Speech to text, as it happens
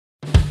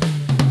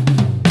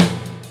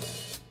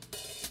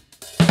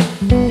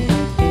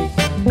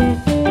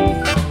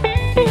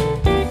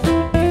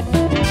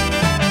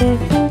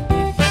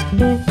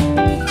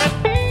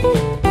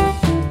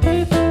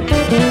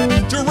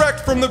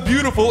From the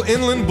beautiful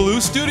Inland Blue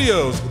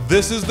Studios,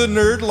 this is the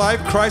Nerd Life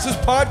Crisis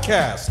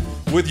Podcast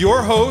with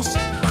your hosts,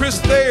 Chris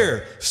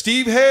Thayer,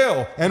 Steve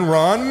Hale, and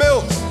Ron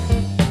Miltz.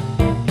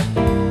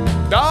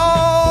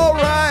 All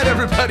right,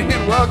 everybody,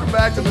 and welcome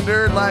back to the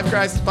Nerd Life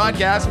Crisis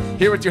Podcast.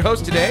 Here with your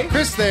host today,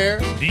 Chris there.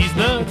 These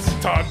nuts.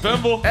 Todd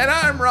Pemble. and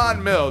I'm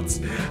Ron Miltz.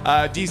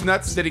 D's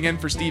Nuts sitting in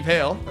for Steve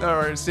Hale,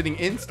 or sitting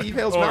in Steve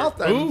Hale's mouth.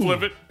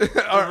 Flip it.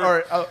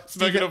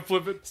 Steve, Make it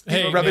flip it.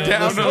 Hey, rub it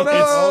down. No,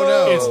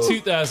 Oh, It's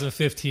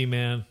 2015,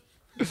 man,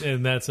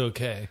 and that's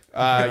okay.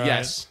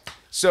 Yes.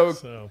 So,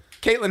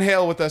 Caitlin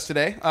Hale with us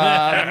today.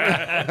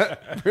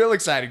 Real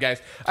excited,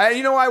 guys.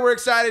 You know why we're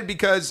excited?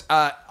 Because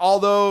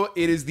although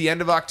it is the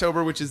end of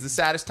October, which is the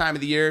saddest time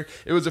of the year,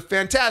 it was a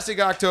fantastic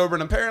October,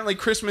 and apparently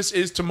Christmas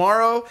is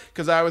tomorrow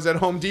because I was at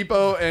Home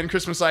Depot and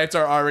Christmas lights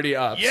are already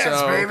up. Yes,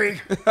 so, baby.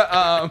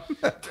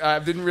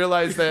 I didn't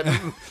realize that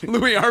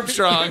Louis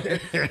Armstrong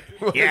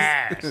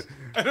Yes.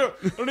 I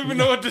don't even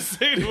know what to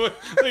say to it.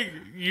 Like,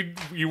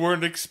 you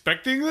weren't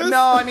expecting this?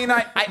 No, I mean,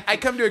 I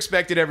come to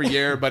expect it every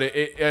year, but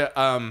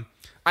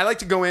I like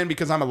to go in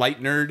because I'm a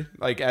light nerd,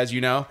 like as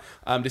you know,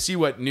 to see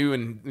what's new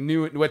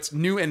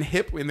and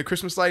hip in the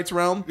Christmas lights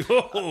realm.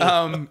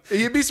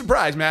 You'd be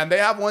surprised, man. They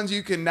have ones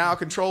you can now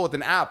control with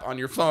an app on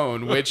your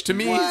phone, which to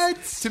me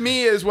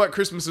is what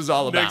Christmas is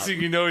all about. Next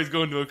thing you know, he's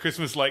going to a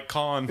Christmas light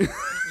con.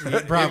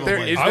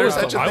 Probably. Is there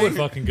such a I thing? would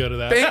fucking go to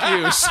that.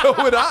 Thank you. So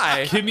would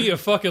I. Give me a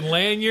fucking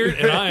lanyard,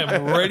 and I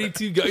am ready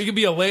to go. You can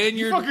be a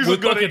lanyard Fuckers will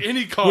with go to fucking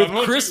any con, with won't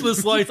you?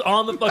 Christmas lights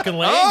on the fucking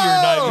lanyard.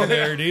 Not even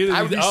there, dude.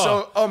 I would be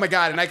oh my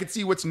god, and I could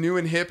see what's new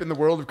and hip in the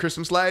world of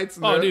Christmas lights.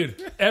 Oh,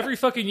 dude! Every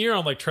fucking year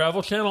on like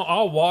Travel Channel,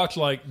 I'll watch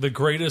like the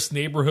greatest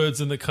neighborhoods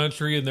in the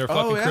country and their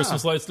fucking yeah.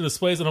 Christmas lights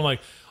displays, and I'm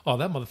like, oh,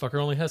 that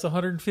motherfucker only has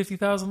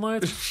 150,000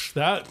 lights.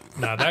 That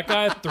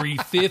guy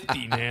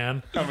 350,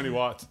 man. How many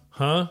watts?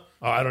 Huh?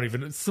 Oh, I don't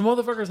even. Some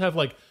motherfuckers have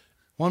like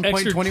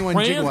 1.21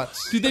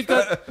 gigawatts. Dude, they've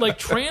got like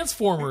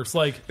transformers,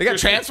 like. They got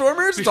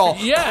transformers. It's all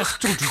Yes.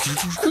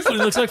 It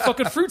looks like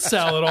fucking fruit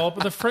salad all up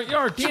in the front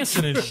yard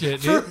dancing and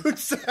shit, dude. Fruit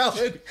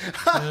salad.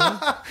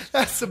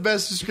 That's the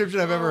best description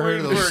I've ever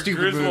heard of Waiting those for a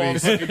stupid Griswold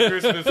movies. fucking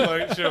Christmas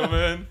light show,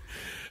 man.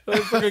 They're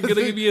fucking gonna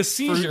give me a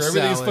seizure. Fruit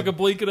Everything's salad. fucking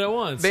blinking at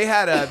once. They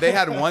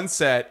had one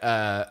set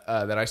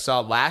that I saw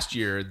last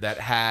year that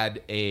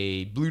had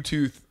a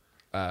Bluetooth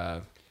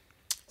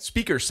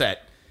speaker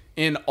set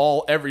in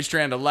every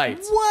strand of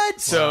lights. What?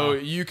 So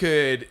you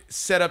could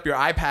set up your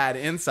iPad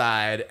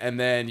inside, and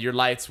then your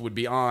lights would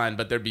be on,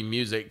 but there'd be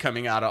music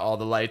coming out of all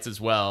the lights as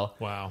well.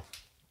 Wow.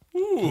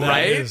 Ooh,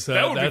 Right?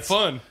 That would be that's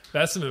fun.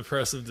 That's an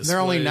impressive display.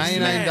 They're only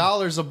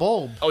 $99 a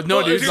bulb. Oh no,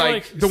 Well, dude! it's Like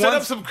like- the Set up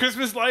ones. some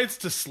Christmas lights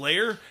to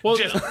Slayer. Well,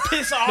 just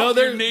piss off No,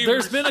 your neighbors.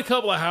 there's been a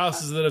couple of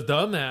houses that have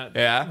done that.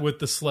 Yeah? With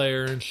the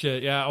Slayer and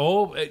shit. Yeah.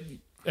 Oh,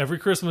 every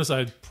Christmas,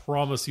 I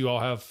promise you, I'll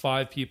have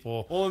 5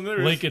 people Well, and there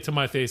is- link it to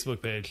my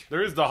Facebook page.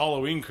 There is the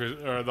Halloween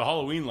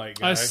light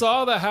guy. I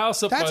saw the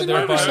house up That's by in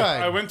there.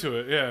 Riverside. I went to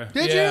it. Yeah.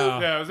 Did Yeah.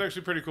 you? Yeah, it was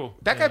actually pretty cool.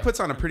 That guy puts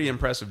on a pretty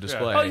impressive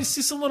display. Oh, you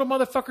see some little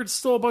motherfucker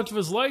stole a bunch of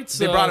his lights.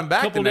 They brought him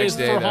back a couple the next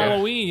days day, for though.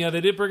 Halloween. Yeah, they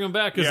did bring him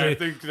back because Yeah, I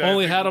they think-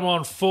 only I had think- him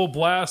on full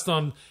blast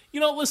on.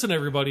 Listen,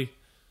 everybody.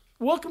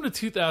 Welcome to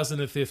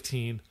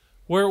 2015,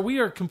 where we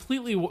are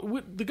completely.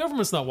 The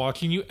government's not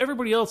watching you.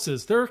 Everybody else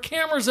is. There are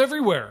cameras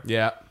everywhere.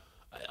 Yeah.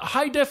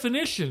 High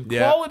definition,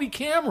 Yeah. quality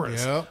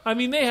cameras. Yeah. I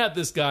mean, they had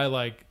this guy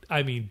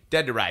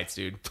Dead to rights,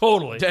 dude.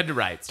 totally. Dead to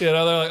rights. You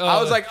know, they're like, oh,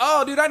 I was like,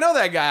 oh, dude, I know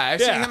that guy. I've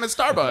seen Yeah. him at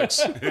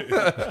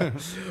Starbucks.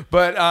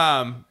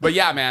 but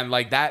yeah, man,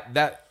 like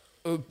that.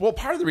 Well,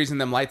 part of the reason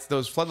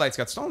those floodlights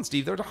got stolen,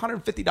 Steve, there was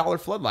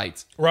 $150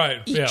 floodlights.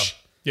 right. Each.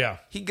 Yeah.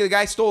 The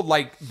guy stole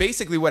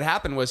basically what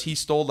happened was he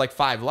stole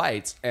 5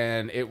 lights,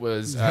 and it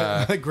was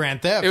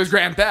Grand Theft. it was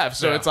grand theft.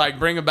 So Yeah. it's like,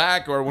 bring them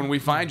back, or when we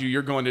find you,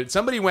 you're going to.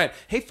 Somebody went,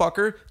 hey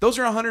fucker, those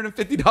are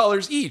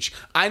 $150 each.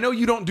 I know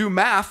you don't do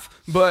math,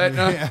 but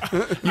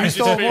You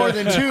stole more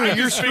than 2. I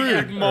You're just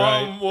figured screwed.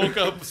 Mom woke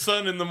up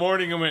son in the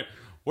morning and went,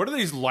 what are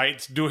these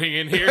lights doing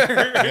in here?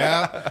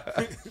 Yeah.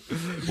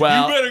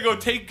 well, You better go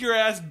take your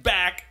ass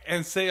back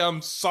and say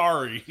I'm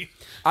sorry.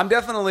 I'm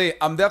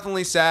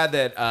definitely sad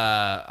that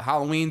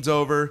Halloween's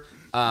over.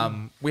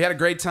 We had a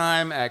great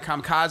time at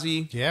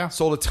Kamikaze. Yeah.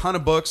 Sold a ton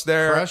of books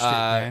there. Crushed it,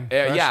 man.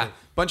 Crushed yeah. it.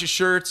 Bunch of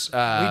shirts.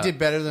 We did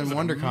better than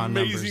WonderCon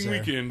numbers Amazing there.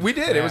 weekend. We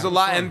did. It was a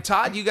lot. And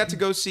Todd, you got to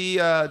go see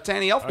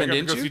Danny Elfman, I got to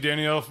didn't go you? see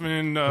Danny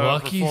Elfman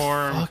Lucky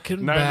perform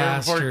fucking Nightmare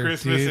Before bastard,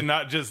 Christmas, dude. and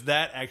not just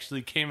that,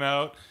 actually came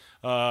out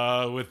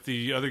with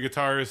the other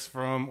guitarist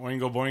from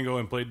Oingo Boingo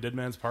and played Dead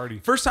Man's Party.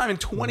 First time in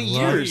 20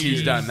 years he's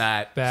Lucky done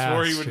that.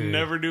 Swore he would bastard.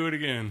 never do it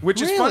again.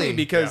 Which is Really? funny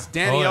because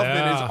Danny Oh, Elfman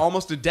yeah. is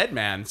almost a dead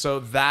man.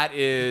 So that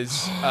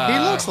is... He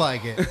looks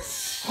like it.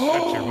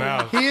 Shut your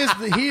mouth. He is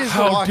the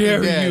How Walking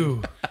dare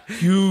Dead.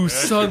 you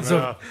sons your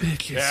of mouth.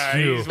 bitches, Yeah,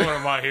 you. he's one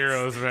of my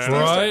heroes, man.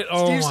 Right?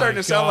 Oh Steve's my starting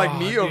to sound like God,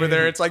 me over dude.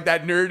 there. It's like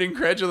that nerd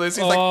incredulous.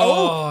 He's like,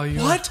 Oh, oh,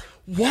 you're- what?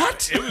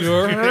 What?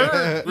 You're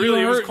hurt. Really,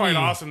 You it was hurt quite me.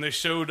 awesome. They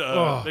showed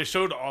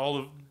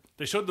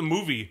the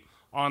movie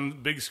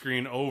on big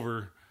screen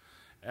over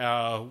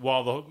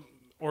while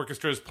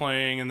orchestra's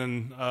playing, and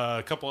then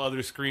a couple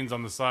other screens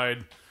on the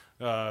side.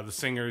 The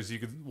singers, you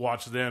could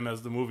watch them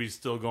as the movie's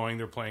still going.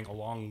 They're playing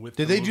along with.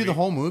 Did they do the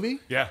whole movie?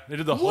 Yeah, they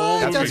did the whole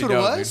What? movie. That's what it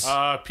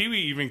was? Pee Wee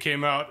even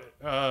came out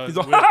with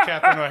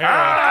Catherine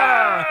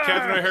O'Hara.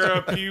 Catherine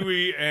O'Hara, Pee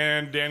Wee,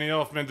 and Danny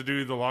Elfman to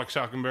do the Lock,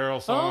 Shock, and Barrel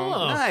song.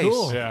 Oh, Nice.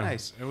 cool. Yeah,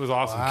 Nice. it was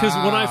awesome. Because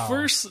when I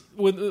first,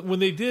 when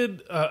they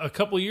did a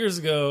couple years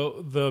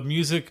ago, the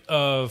music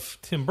of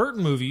Tim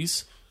Burton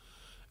movies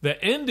that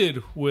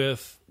ended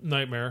with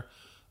Nightmare,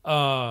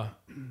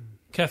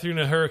 Catherine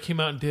O'Hara came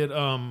out and did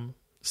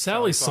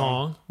Sally's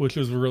song, which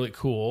was really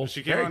cool.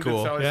 She came Very out and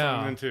cool. did Sally's Yeah.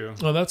 song then too.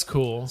 Oh, that's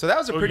cool. So that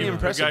was a pretty Oogie,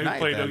 impressive the guy night. who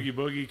played then. Oogie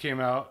Boogie came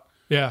out.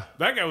 Yeah.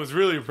 That guy was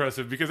really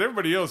impressive because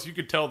everybody else, you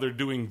could tell they're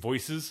doing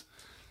voices.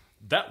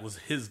 That was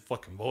his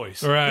fucking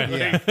voice. Right.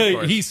 Yeah,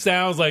 course. He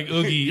sounds like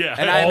Oogie. Yeah.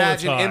 And I all the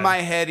imagine in time. my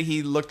head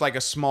he looked like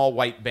a small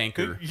white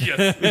banker.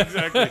 Yes,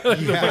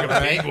 exactly. Yeah,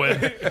 right?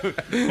 Penguin. Once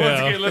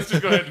again, let's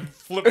just go ahead and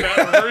flip that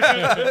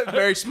reverse.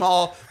 Very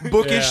small,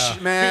 bookish Yeah.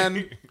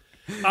 man.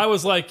 I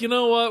was like, you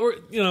know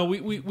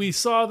what? We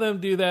saw them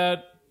do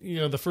that,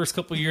 the first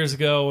couple of years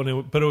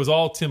ago, but it was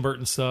all Tim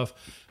Burton stuff.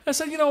 I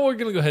said, we're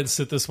gonna go ahead and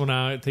sit this one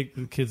out and take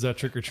the kids out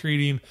trick or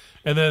treating,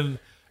 and then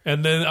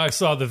I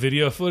saw the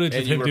video footage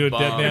And of you him were doing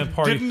bummed. Dead Man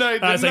Party. Didn't I-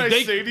 And was didn't like,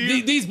 I say to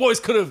you- these boys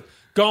could have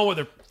gone with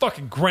their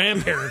fucking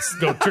grandparents to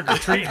go trick or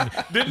treating.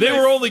 Didn't They I-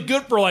 were only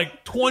good for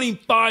like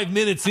 25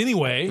 minutes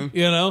anyway.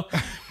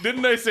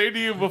 Didn't I say to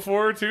you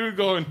before, too,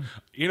 going,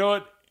 you know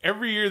what?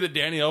 Every year that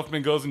Danny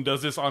Elfman goes and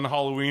does this on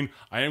Halloween,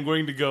 I am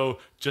going to go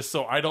just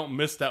so I don't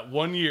miss that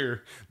one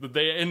year that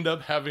they end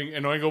up having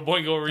an Oingo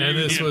Boingo reunion. And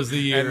this was the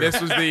year. And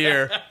this was the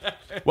year.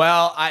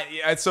 Well,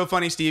 it's so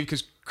funny, Steve,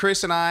 because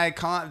Chris and I,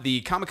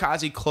 the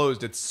Kamikaze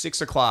closed at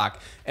 6 o'clock,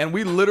 and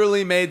we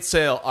literally made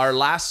our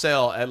last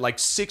sale at like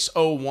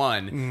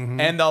 6:01,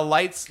 and the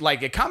lights,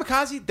 like at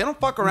Kamikaze, they don't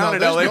fuck around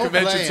No, at LA there's no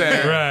Convention playing.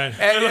 Center. Right. And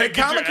They're like, at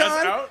 "Get your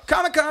ass out."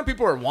 Comic-Con,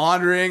 people are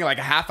wandering like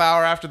a half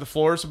hour after the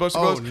floor is supposed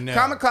to Oh, close. no.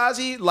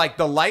 Kamikaze, like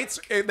the lights,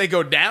 they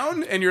go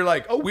down, and you're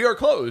like, oh, we are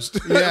closed.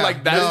 Yeah.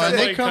 Like that's no, and it.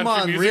 they Like come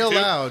country on music, real too?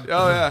 loud.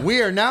 Oh, yeah.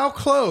 We are now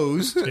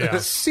closed. Yeah.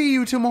 See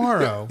you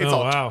tomorrow. Oh,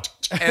 wow.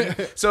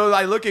 And so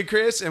I look at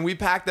Chris, and we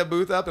packed the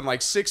booth up in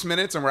like 6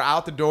 minutes, and we're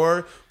out the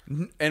door.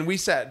 And we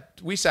sat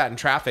in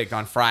traffic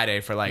on Friday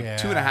for like Yeah.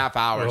 2.5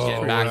 hours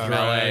getting back from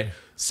right. LA.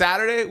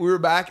 Saturday, we were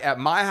back at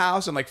my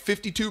house in like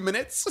 52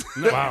 minutes.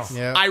 Wow.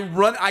 Yeah.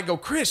 I go,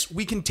 Chris,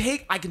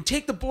 I can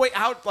take the boy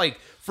out like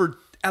for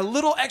a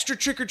little extra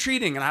trick or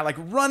treating, and I like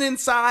run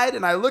inside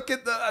and I look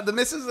at the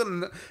missus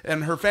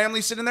and her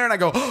family sitting there, and I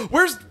go, oh,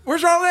 where's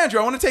Ronald Andrew?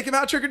 I want to take him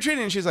out trick or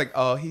treating, and she's like,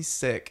 oh, he's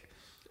sick.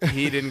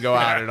 He didn't go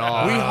out at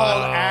all. We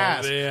hauled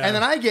ass. man. And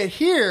then I get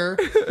here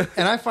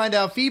and I find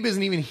out Phoebe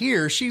isn't even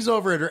here. She's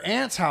over at her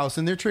aunt's house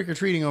and they're trick or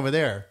treating over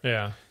there.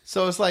 Yeah.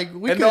 So it's like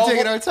we And could have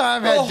taken our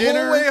time, had the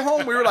dinner. whole way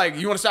home, we were like,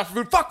 "You want to stop for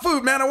food? Fuck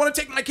food, man! I want to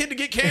take my kid to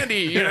get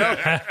candy." You know?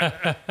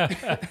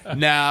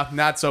 Nah,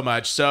 not so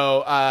much.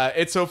 So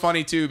it's so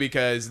funny too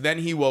because then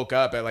he woke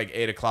up at like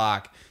 8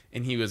 o'clock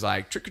and he was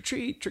like, "Trick or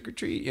treat, trick or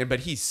treat!" Yeah,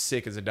 but he's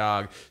sick as a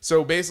dog.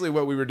 So basically,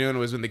 what we were doing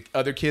was when the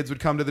other kids would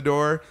come to the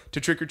door to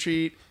trick or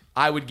treat,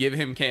 I would give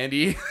him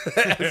candy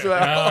as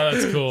well. Oh,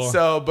 that's cool.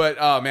 So, but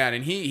oh man,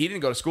 and he didn't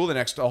go to school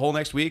the whole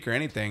next week or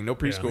anything. No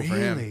preschool for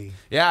him. Really?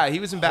 Yeah, he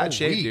was in bad Whole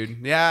shape, week?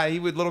 dude. Yeah, he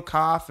would little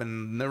cough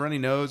and the runny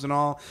nose and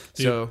all.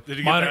 So Did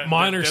you Mine- get that,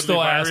 mine that are deadly still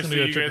virus asking to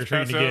that go you guys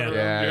trick-or-treating passed out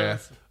again. around?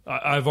 Yeah.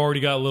 I've already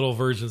got little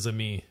versions of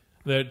me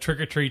that trick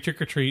or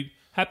treat,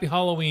 happy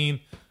Halloween.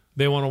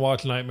 They want to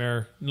watch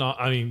Nightmare.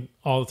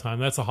 All the time.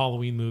 That's a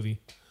Halloween movie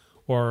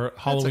or That's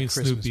a Halloween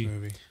Christmas Snoopy.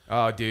 movie.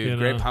 Oh, dude, You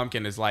Great know?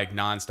 Pumpkin is like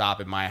nonstop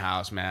at my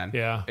house, man.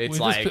 Yeah. It's We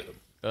just like, put-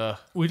 ugh.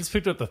 We just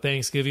picked up the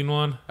Thanksgiving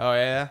one. Oh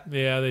yeah,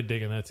 Yeah, they're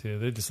digging that too.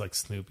 They're just like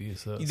Snoopy.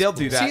 So it's they'll cool.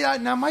 do that.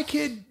 See, now my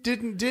kid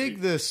didn't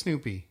dig the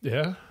Snoopy.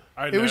 Yeah.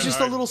 It was just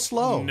a little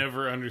slow.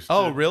 Never understood.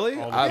 Oh really?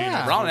 all the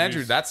Yeah. Ron movies.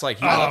 Andrew, that's like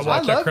he I loves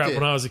watched I that loved crap it.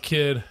 when I was a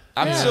kid.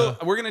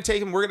 We're gonna take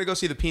him. We're gonna go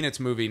see the Peanuts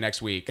movie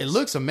next week. It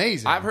looks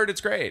amazing. I've heard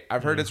it's great.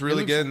 I've heard it's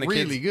really looks good, and the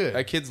really kids,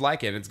 good. Kids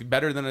like it. It's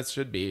better than it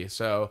should be.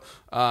 So,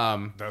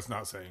 That's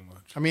not saying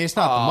much. I mean, it's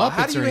not the Muppets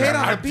how do you or hate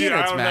anything. on the Dude, I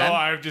Peanuts, don't man? know.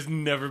 I've just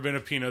never been a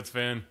Peanuts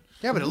fan.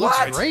 Yeah, but it looks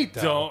What? great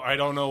though. I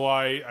don't know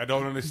why. I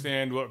don't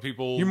understand what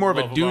people. You're more of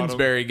a love about 'em.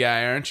 Doonesbury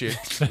guy, aren't you?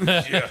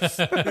 Yes.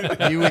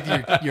 You with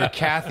your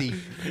Kathy.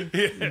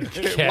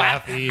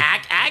 Kathy.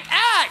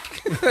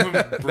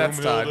 That's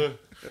Todd.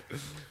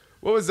 Broomhilda.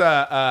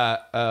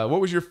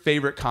 What was your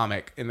favorite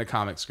comic in the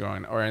comics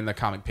growing, or in the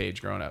comic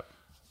page growing up?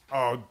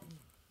 Oh,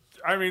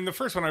 I mean, the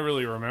first one I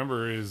really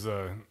remember is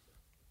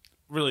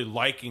really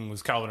liking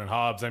was Calvin and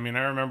Hobbes. I mean,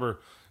 I remember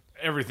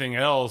everything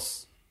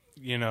else.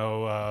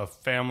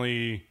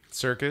 Family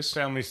Circus.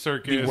 Circus.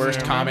 The worst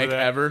I remember comic that.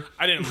 ever.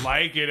 I didn't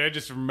like it. I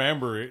just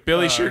remember it.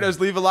 Billy sure does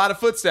leave a lot of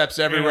footsteps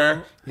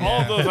everywhere.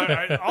 All of those,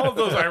 all of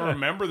those, I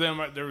remember them.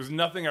 There was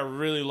nothing I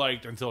really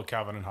liked until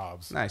Calvin and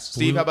Hobbes. Nice,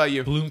 Steve. How about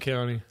you? Bloom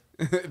County.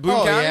 Bloom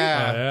Oh County?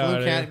 yeah, Yeah,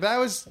 Bloom yeah. County.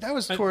 But that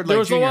was toward There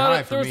like was junior a lot.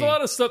 high for There was me. a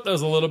lot of stuff that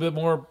was a little bit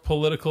more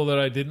political that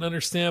I didn't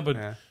understand,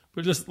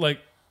 but just like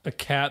a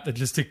cat that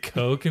just did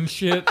coke and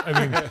shit.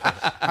 I mean,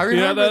 I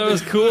remember that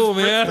was cool,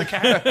 man.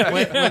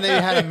 when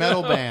they had a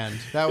metal band.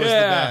 That was the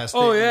best.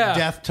 Oh, yeah.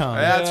 Death Tongue.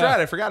 That's right.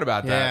 I forgot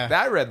about that.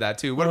 Yeah. I read that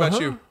too. What about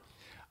you?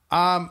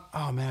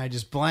 Oh man, I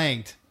just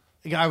blanked.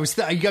 You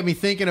got me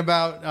thinking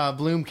about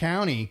Bloom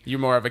County. You're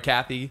more of a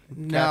Kathy.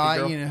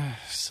 No, girl?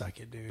 suck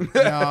it, dude.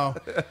 No,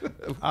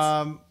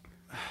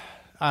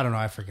 I don't know.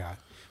 I forgot.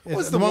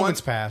 was the the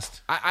moment's one-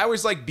 passed. I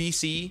always like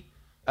BC.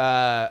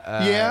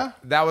 Yeah?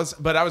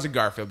 but I was a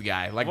Garfield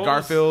guy. Like What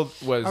Garfield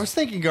was. I was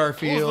thinking What was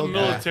the Garfield.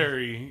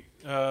 military?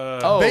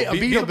 Beetle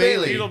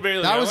Bailey. Beetle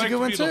Bailey. That I was a liked good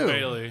one Beetle too.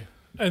 Bailey.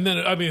 And then,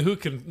 I mean, who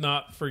can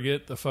not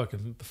forget the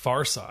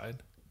Far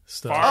Side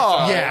stuff?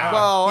 Oh Yeah.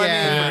 Well, I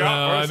Yeah. mean, You know,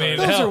 I mean,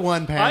 Those hell, are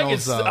one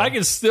panels, though. I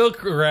can still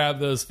grab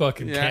those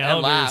fucking Yeah, and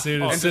calendars, laugh.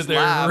 dude, Oh, and and sit just there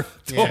laugh.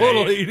 and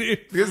totally, dude.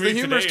 because For the me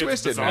humor's today,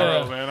 it's twisted.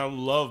 Bizarro, man. man. I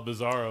love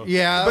Bizarro.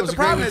 Yeah, that But was the a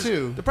great problem one is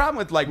too. the problem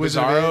with like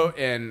Wizard Bizarro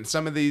and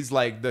some of these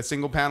like the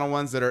single panel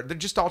ones they're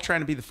just all trying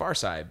to be the Far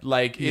Side.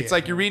 Like it's Yeah.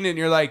 like you're reading it and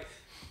you're like,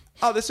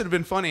 oh, this would have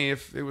been funny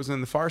if it was in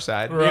the Far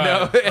Side. Right, you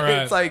know, right.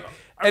 it's like,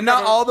 and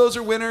not all those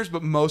are winners,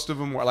 but most of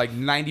them were like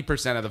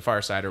 90% of the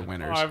Far Side are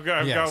winners. I've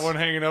got Yes. one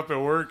hanging up at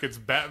work. It's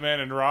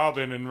Batman and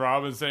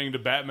Robin saying to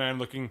Batman,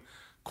 looking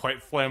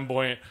quite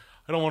flamboyant,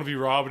 "I don't want to be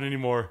Robin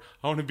anymore.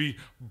 I want to be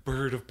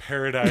Bird of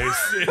Paradise."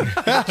 It's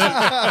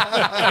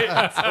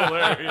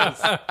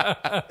hilarious.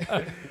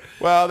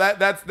 Well,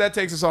 that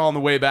takes us all in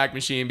the Wayback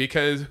Machine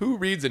because who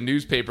reads a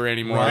newspaper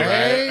anymore?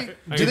 Right?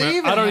 Do they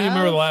even? I don't even have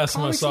remember the last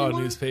time I comics saw a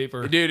anymore?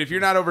 newspaper. Dude, if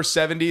you're not over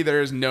 70,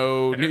 there's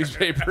no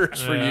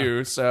newspapers for Yeah.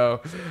 you.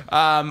 So,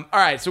 all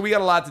right. So we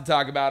got a lot to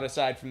talk about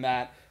aside from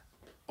that.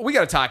 We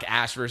got to talk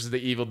Ash versus the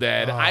Evil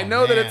Dead. I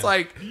know that man. it's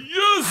like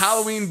Yes!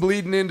 Halloween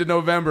bleeding into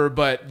November,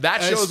 but that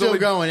It's show's still only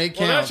going. It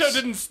Well, that counts. show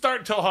didn't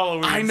start till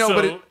Halloween. I know, so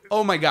but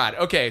oh my god.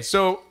 Okay,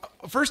 so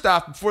first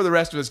off, before the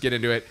rest of us get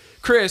into it,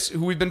 Chris,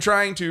 who we've been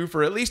trying to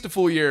for at least a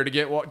full year to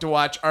get to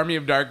watch Army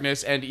of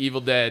Darkness and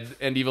Evil Dead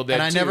and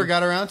I 2. never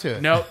got around to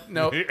it. No.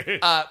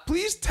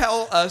 Please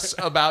tell us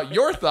about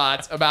your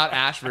thoughts about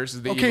Ash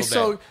versus the Evil Dead. Okay,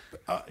 so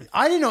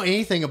I didn't know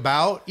anything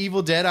about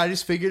Evil Dead. I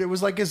just figured it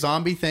was like a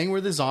zombie thing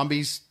where the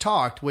zombies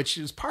talked, which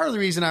is part of the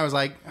reason I was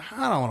like,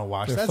 I don't want to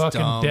watch. They're That's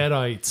fucking dumb.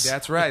 deadites.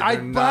 that's right. But I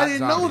They're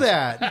didn't not know zombies.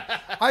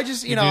 that. I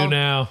just, You do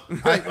now.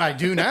 I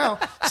do now.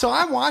 So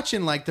I'm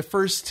watching like the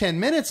first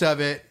 10 minutes of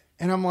it,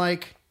 and I'm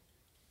like,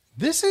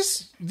 this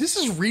is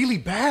really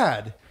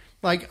bad.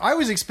 Like I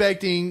was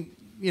expecting,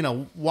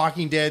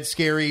 Walking Dead,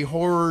 scary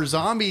horror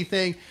zombie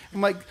thing.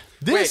 I'm like,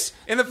 this.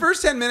 Wait, in the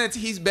first 10 minutes,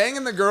 he's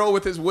banging the girl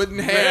with his wooden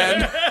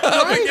hand,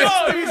 no,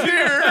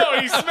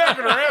 he's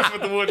smacking her ass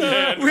with the wooden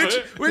hand. which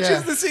Yeah.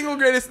 is the single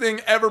greatest thing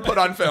ever put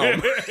on film.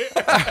 And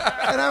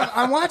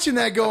I'm watching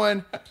that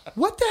going,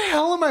 what the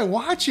hell am I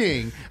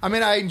watching? I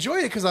mean, I enjoyed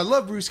it because I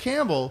love Bruce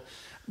Campbell,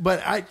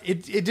 but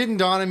it didn't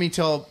dawn on me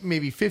till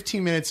maybe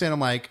 15 minutes in. I'm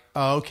like,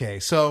 oh, okay,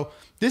 so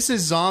this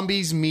is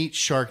zombies meet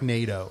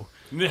Sharknado.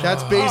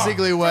 That's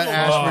basically what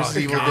Ash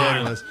vs. Evil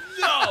Dead was.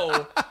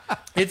 No.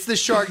 It's the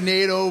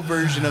Sharknado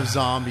version of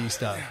zombie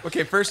stuff.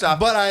 Okay, first off,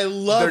 But I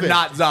love they're it.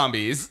 not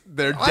zombies.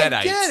 They're I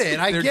deadites. get it.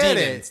 I They're get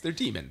demons. it. They're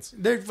demons.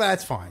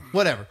 That's fine.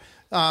 Whatever.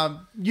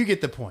 You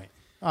get the point.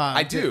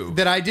 I do.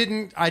 That I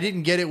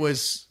didn't get it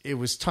was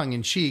tongue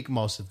in cheek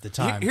most of the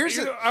time. Here's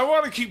You the, know, I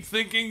want to keep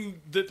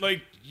thinking that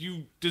like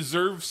you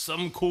deserve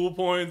some cool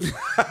points,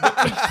 but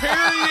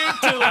comparing it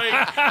to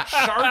like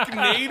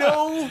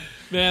Sharknado,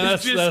 Man,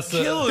 it's just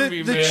killing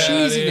me, the man.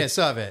 cheesiness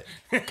of it,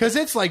 because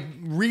it's like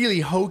really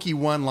hokey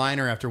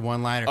one-liner after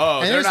one-liner. oh,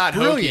 And they're it's not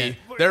brilliant.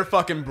 hokey. They're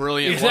fucking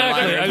brilliant.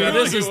 Exactly. one-liners.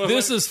 I mean,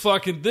 this is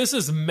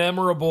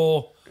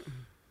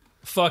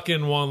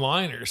fucking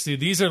one-liners. See,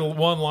 these are the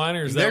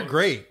one-liners. They're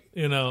great.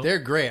 They're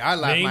great. I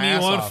laugh Name my me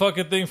ass one off.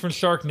 fucking thing from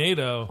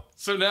Sharknado.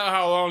 So now,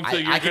 how long till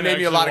you're I can gonna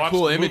name you a lot actually of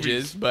cool watch the images,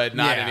 movies? but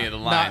not any of the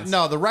lines.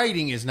 No, the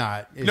writing is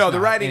not. No, the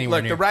not writing. anywhere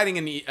Look, near. the writing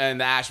in the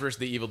Ash vs.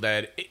 the Evil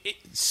Dead.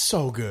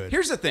 so good.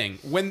 Here's the thing: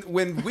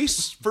 when we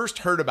first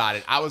heard about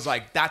it, I was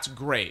like, "That's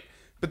great,"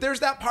 but there's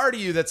that part of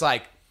you that's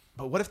like,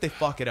 "But what if they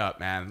fuck it up,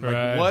 man? Like,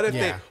 Right. what if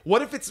Yeah.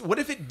 what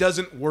if it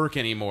doesn't work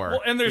anymore?"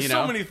 Well, and there's you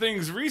so know? many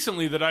things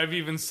recently that I've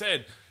even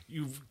said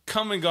you've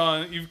come and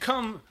gone. You've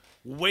come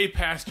way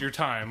past your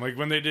time. Like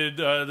when they did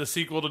the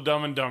sequel to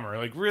Dumb and Dumber.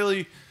 Like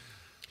really,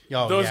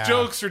 Oh, those yeah.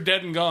 jokes are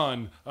dead and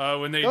gone.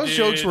 When they Those did,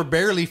 jokes were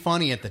barely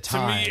funny at the to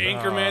time. me,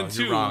 Anchorman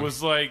you're 2 wrong.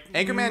 was like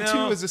Anchorman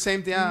 2 was the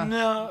same thing. Yeah.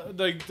 No,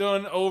 like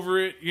done over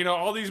it.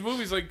 All these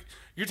movies. Like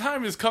your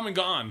time is come and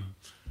gone.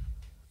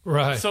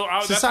 Right. So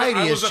Society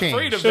I was has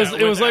afraid changed. of it was,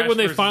 that. it was with like when Ash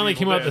they versus finally Evil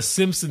came out Dead. the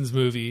Simpsons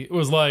movie. It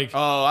was like,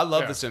 Oh, I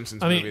love Yeah. the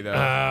Simpsons I movie mean, though.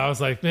 I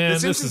was like, man,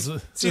 The this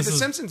Simpsons, is the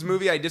Simpsons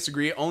movie. I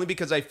disagree only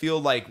because I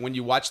feel like when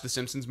you watch the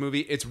Simpsons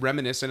movie, it's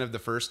reminiscent of the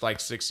first like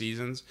 6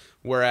 seasons,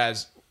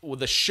 whereas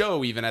the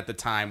show even at the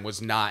time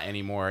was not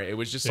anymore. It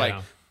was just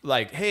Yeah.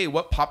 like, hey,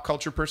 what pop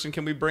culture person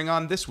can we bring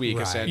on this week?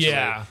 Right. Essentially,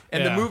 Yeah,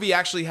 And the yeah. movie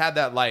actually had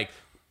that like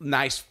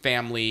nice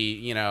family,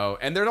 you know,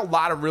 and there's a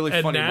lot of really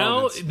And funny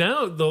moments.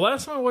 now, the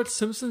last time I watched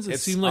Simpsons, it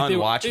It's seemed like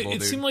unwatchable, it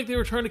dude. seemed like they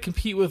were trying to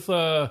compete with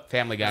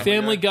Family Guy.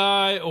 Family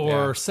Guy or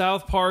Yeah.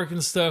 South Park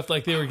and stuff.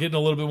 Like they were getting a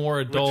little bit more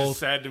Which is adult.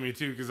 sad to me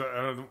too, because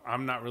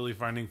I'm not really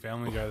finding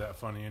Family Guy that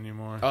funny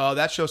anymore. Oh,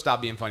 that show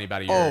stopped being funny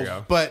about a year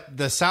ago. But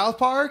the South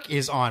Park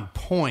is on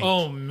point.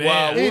 Oh man,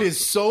 Well, it is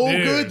so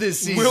Dude. good this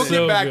season. We'll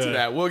So get back to good.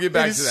 that. We'll get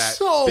back It to is that.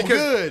 so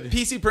because good.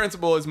 PC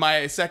Principal is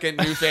my second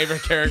new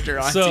favorite character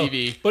on So,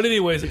 TV. but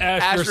anyways,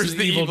 Ash versus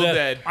the Evil Evil Dead.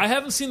 Dead. I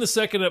haven't seen the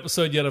second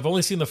episode yet. I've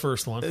only seen the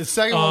first one. The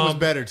second one was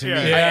better to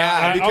yeah. me.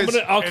 Yeah, because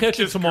I'll it's catch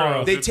it just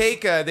tomorrow. gross.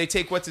 They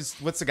take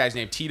what's the guy's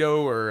name?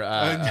 Tito or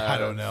I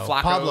don't know.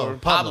 Flacco Pablo. or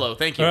Pablo.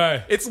 Thank you. All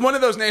right. It's one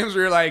of those names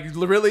where you're like,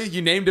 really,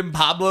 you named him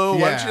Pablo? Why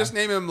don't Yeah. you just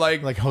name him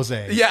like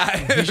Jose. Yeah,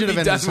 He should have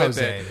been done as with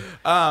Jose. it.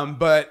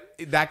 But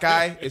that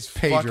guy is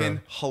Pedro.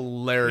 fucking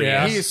hilarious.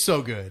 Yeah. He is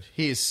so good.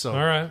 He is so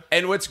All right.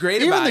 And what's great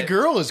Even about the it,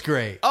 girl is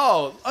great.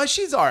 Oh,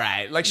 she's all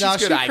right. Like she's No,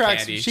 good she eye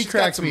cracks- candy. she She's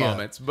cracks got some me up.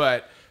 moments,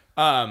 but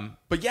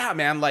yeah,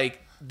 man.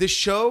 Like this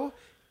show,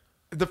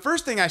 the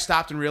first thing I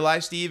stopped and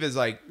realized, Steve, is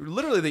like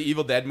literally the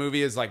Evil Dead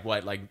movie is like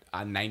what, like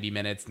 90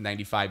 minutes,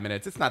 95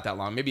 minutes. It's not that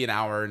long, maybe an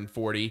hour and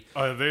 40.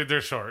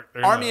 They're short.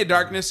 They're Army not- of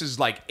Darkness is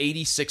like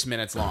 86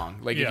 minutes long.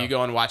 Like if Yeah. you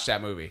go and watch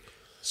that movie.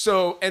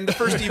 So, and the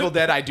first Evil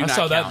Dead, I do I not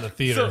saw that in count. the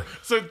theater.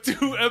 So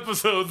 2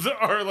 episodes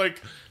are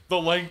like the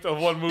length of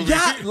one movie.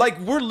 Yeah, like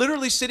we're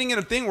literally sitting in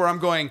a thing where I'm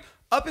going,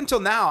 up until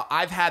now,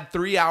 I've had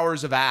 3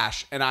 hours of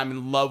Ash and I'm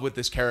in love with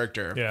this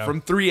character Yeah. from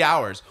 3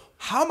 hours.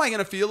 How am I going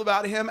to feel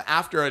about him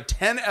after a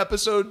 10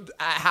 episode,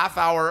 half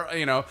hour?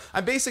 You know,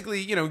 I'm basically,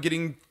 you know,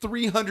 getting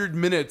 300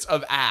 minutes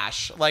of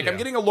Ash. Like I'm Yeah.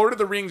 getting a Lord of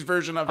the Rings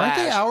version of Aren't Ash.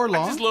 they hour I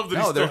long? just love that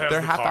No, he still they're has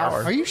the half car.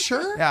 hour. Are you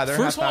sure? Yeah, they're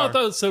First half one hour. I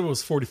thought it said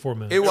was 44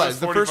 minutes. It was. was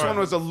The first 45. one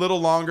was a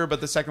little longer,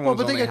 but the second Well, one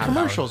was but they only got half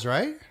hour. commercials,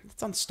 right?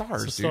 It's on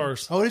Stars, The dude.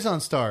 stars. Oh, it is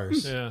on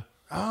Stars. Yeah.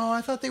 Oh,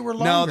 I thought they were No,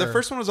 longer. the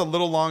first one was a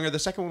little longer. The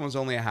second one was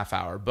only a half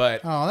hour. But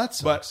Oh, that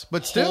sucks.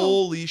 But still.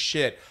 holy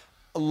shit,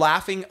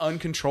 laughing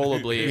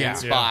uncontrollably Yeah. in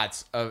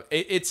spots of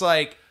it's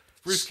like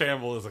Bruce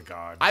Campbell is a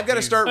god. I've got to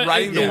He's- start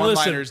writing the yeah, listen.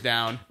 one-liners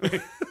down.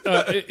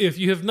 If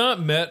you have not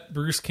met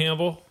Bruce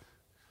Campbell,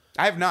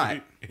 I have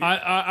not.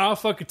 I'll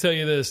fucking tell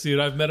you this, dude.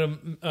 I've met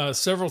him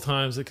several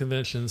times at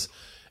conventions,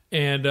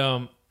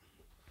 and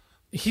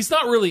he's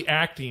not really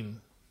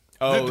acting.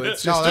 Oh,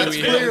 it's No, just that's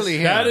who he is. clearly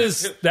him.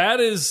 That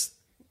is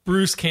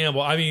Bruce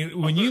Campbell. I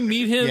mean, when you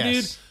meet him,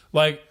 Yes. dude,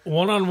 like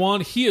one-on-one,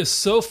 he is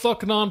so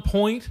fucking on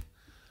point.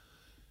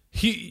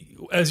 He,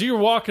 as you're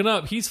walking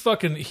up, he's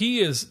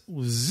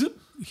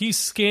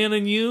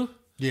scanning you,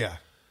 Yeah.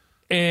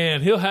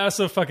 and he'll have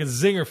some fucking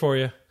zinger for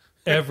you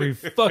every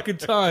fucking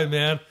time,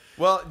 man.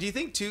 Well, do you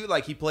think too?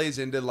 Like he plays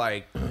into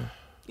like,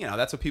 you know,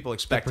 that's what people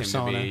expect him to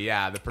persona. be.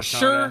 Yeah, the persona.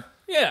 Sure,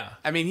 yeah.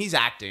 I mean, he's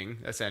acting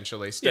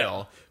essentially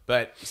still,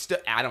 but still,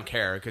 I don't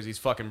care because he's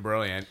fucking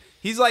brilliant.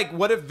 He's like,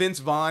 what if Vince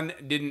Vaughn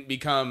didn't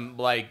become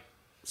like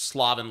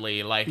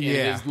slovenly, like in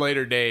Yeah. his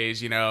later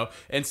days, you know,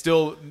 and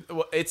still,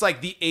 it's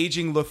like the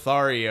aging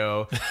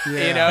Lothario,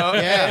 you know,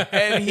 Yeah.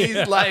 and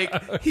he's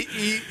like,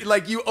 he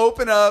like you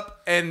open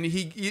up and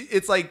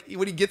it's like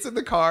when he gets in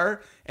the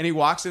car. And he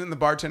walks in and the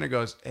bartender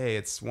goes, "Hey,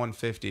 it's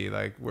 150.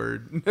 Like we're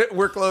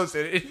close."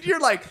 And you're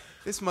like,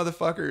 "This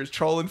motherfucker is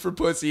trolling for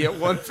pussy at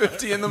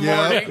 150 in the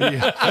morning."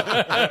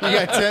 Yeah.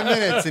 You got 10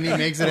 minutes and he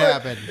makes it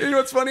happen. You know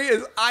what's funny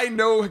is I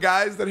know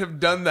guys that have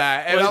done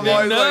that, and Well, I'm they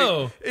always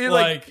know. like,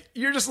 Like-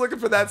 you're just looking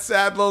for that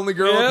sad, lonely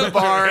girl Yeah. at the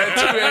bar at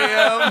 2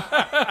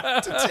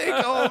 a.m. to take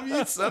home,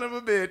 you son of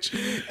a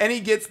bitch. And he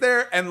gets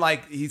there and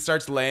like he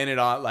starts laying it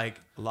on like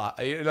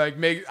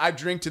I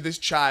drink to this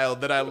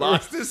child that I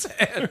lost his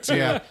hand to.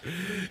 Yeah.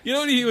 You know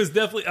what he was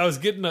definitely. I was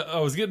getting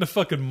a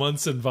fucking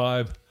Munson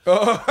vibe.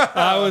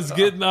 I was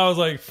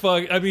like,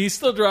 fuck. I mean, he's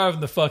still driving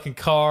the fucking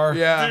car.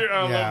 Yeah. Dude,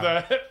 I Yeah. love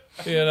that.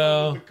 You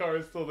know, The car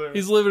is still there.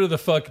 he's living in the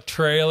fucking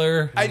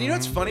trailer. And you know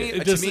what's funny?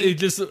 It to me,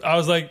 just. I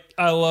was like,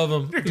 I love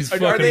him. He's Are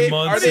fucking they-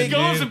 Munson, they He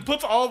goes dude. and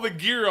puts all the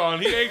gear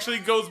on. He actually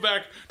goes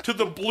back to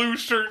the blue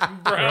shirt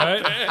and brown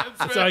Right? pants.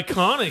 It's man.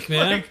 iconic,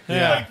 man. Like,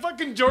 Yeah. like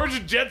fucking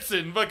Georgia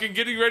Jetson fucking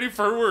getting ready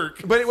for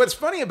work. But what's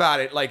funny about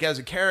it, like as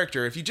a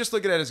character, if you just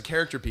look at it as a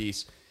character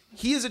piece,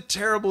 he is a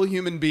terrible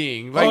human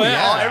being. Like Oh,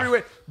 yeah. all every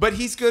way. But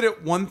he's good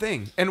at one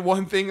thing and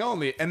one thing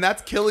only, and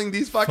that's killing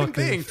these fucking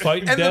Fucking things.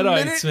 fighting and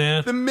deadites,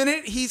 man. The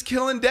minute he's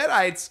killing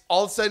deadites,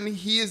 all of a sudden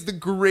he is the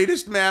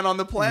greatest man on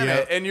the planet.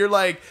 Yep. And you're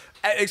like,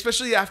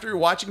 especially after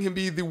watching him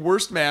be the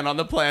worst man on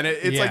the planet,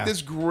 it's Yeah. like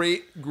this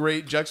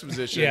great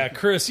juxtaposition. Yeah,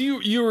 Chris,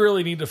 you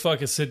really need to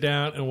fucking sit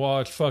down and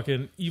watch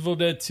fucking Evil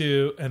Dead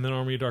 2 and then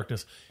Army of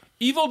Darkness.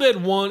 Evil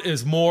Dead 1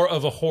 is more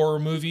of a horror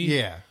movie.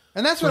 Yeah.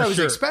 And that's what For I was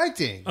sure.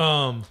 expecting.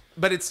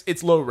 But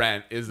it's low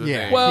rent is the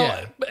Yeah. thing. Well,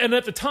 Yeah. and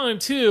at the time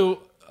too,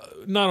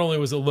 not only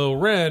was it low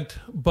rent,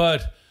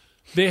 but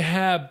they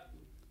had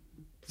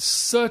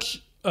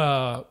such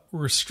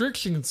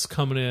restrictions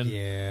coming in.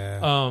 yeah.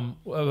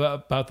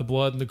 About the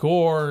blood and the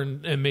gore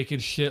and making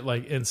shit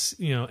like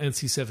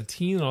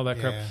NC-17 and all that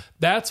crap. Yeah.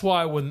 That's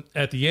why when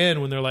at the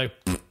end when they're like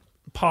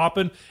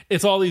popping,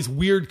 it's all these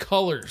weird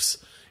colors.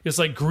 it's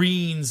like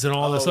greens and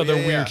all this other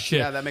weird shit.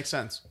 Yeah, that makes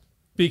sense.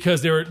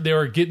 Because they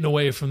were getting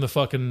away from the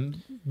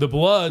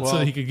blood so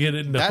that he could get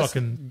it in the That's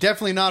fucking.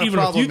 definitely not a even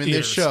a problem few in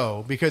this theaters.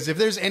 show, because if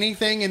there's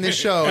anything in this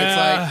show, it's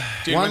like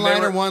Dude,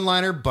 when one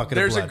liner, bucket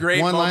There's of blood. a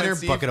great one liner, moment,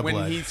 Steve, bucket of when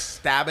blood. he's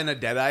stabbing a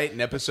deadite in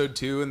episode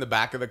 2 in the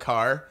back of the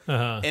car,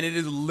 Uh-huh. and it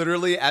is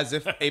literally as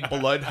if a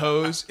blood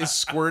hose is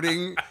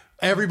squirting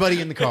Everybody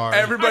in the car.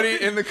 everybody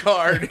in the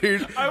car,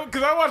 dude.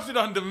 Because I watched it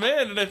on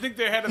demand, and I think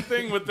they had a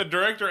thing with the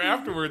director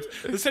afterwards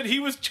that said he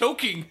was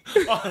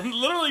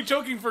literally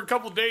choking for a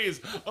couple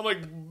days on like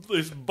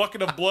this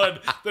bucket of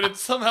blood that had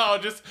somehow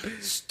just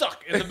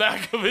stuck in the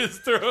back of his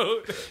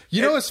throat.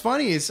 You know what's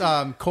funny is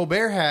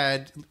Colbert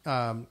had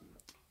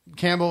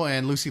Campbell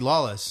and Lucy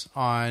Lawless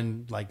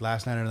on like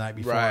last night or the night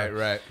before.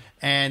 Right.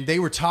 And they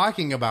were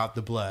talking about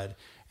the blood.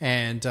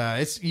 And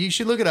you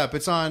should look it up.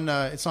 It's on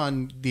the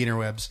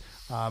interwebs.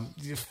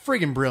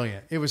 Friggin'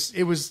 brilliant. It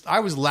was. I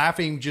was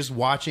laughing just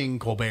watching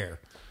Colbert.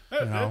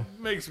 That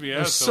makes me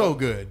ask. was so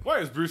good. Why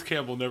has Bruce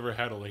Campbell never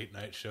had a late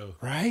night show?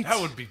 Right? That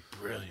would be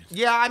brilliant.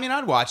 Yeah, I mean,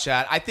 I'd watch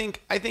that. I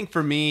think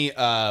for me,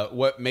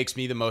 what makes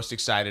me the most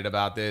excited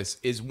about this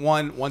is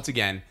once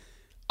again,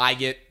 I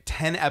get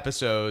 10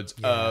 episodes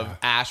of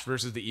Ash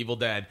versus the Evil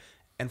Dead,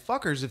 and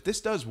fuckers, if this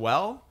does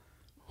well,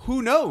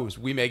 who knows?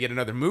 We may get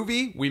another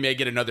movie. We may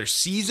get another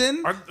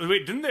season.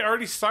 Wait, didn't they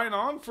already sign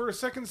on for a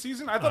second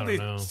season? I thought I they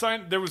don't know.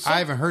 signed. There was. I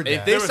haven't heard If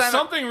that. they There was sign up-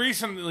 something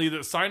recently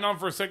that signed on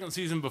for a second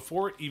season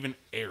before it even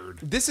aired.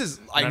 This is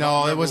I like don't No,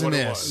 it remember wasn't what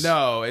it this. was.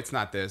 no, it's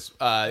not this.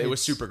 It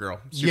was Supergirl. Supergirl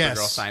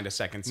Yes. signed a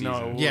second season. No,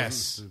 it wasn't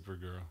Yes.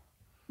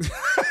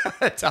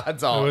 Supergirl.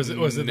 Todd's all. Was it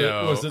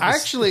the-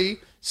 Actually,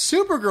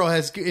 Supergirl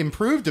has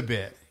improved a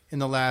bit in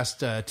the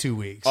last 2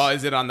 weeks. Oh,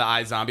 is it on the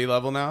iZombie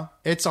level now?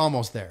 It's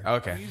almost there.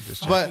 Okay.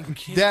 Just But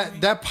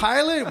that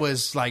pilot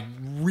was like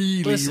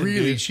really, Listen,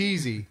 really dude.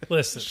 cheesy.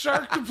 Listen,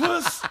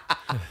 Sharktopus.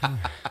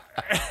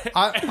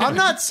 I'm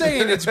not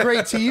saying it's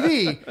great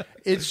TV.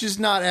 It's just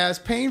not as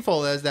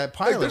painful as that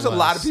pilot. There's a was.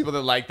 lot of people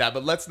that like that,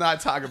 but let's not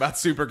talk about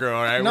Supergirl,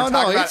 all right? No, We're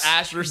talking about it's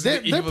Ash versus they're,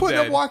 the Evil they're putting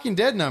Dead. up Walking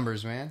Dead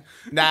numbers, man.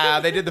 Nah,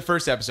 they did the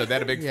first episode. They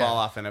had a big Yeah. fall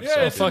off in episode.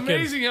 Yeah, it's fucking-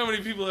 amazing how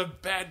many people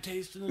have bad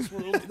taste in this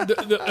world.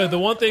 the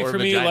one thing Or for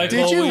me, vagina. like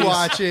Did you always,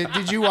 watch it?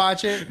 Did you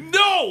watch it?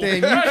 No, Then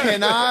you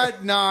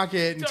cannot knock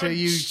it until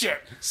you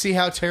Shit. see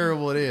how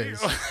terrible it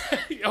is.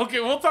 Okay,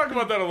 we'll talk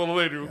about that a little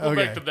later. We'll go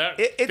Okay. back to that.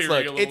 It's theory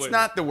like a little it's later.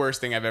 not the worst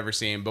thing I've ever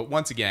seen, but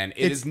once again,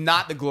 it's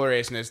not the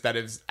gloriousness that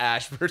is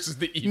Ash versus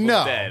the Evil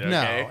No, Dead. no,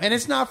 Okay? and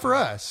it's not for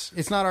us.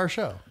 It's not our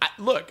show.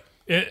 Look,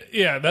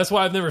 Yeah, that's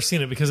why I've never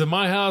seen it, because in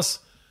my house,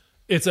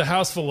 it's a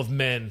house full of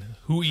men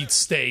who eat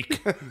steak.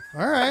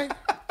 All right.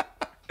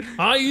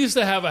 I used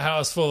to have a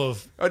house full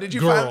of did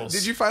you girls.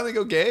 finally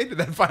go gay? Did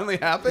that finally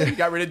happen? You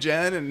got rid of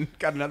Jen and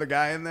got another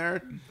guy in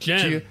there.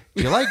 Jen,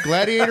 Do you like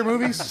gladiator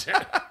movies?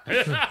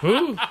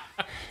 who?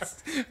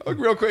 Look,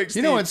 real quick,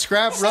 You know Steve. when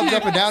scrap rubs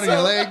up and down in your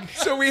leg?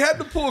 So we had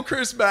to pull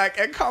Chris back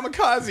at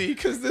Kamikaze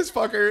because this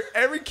fucker,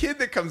 every kid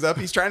that comes up,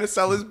 he's trying to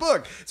sell his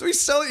book. So he's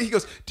selling. He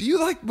goes, "Do you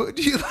like?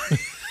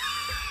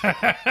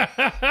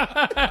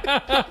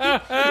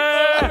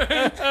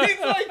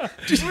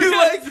 He's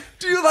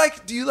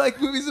like, do you like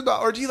movies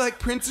about, or do you like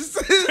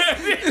princesses?"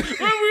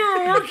 When we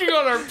were working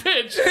on our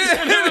pitch,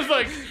 and it was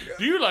like,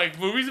 "Do you like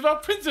movies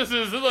about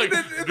princesses?" And like,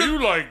 "Do you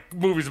like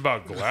movies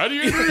about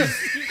gladiators?"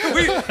 and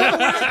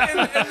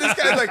this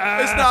guy's like,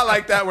 "It's not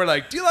like that." We're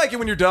like, "Do you like it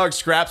when your dog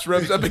Scraps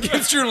rubs up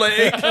against your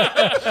leg?"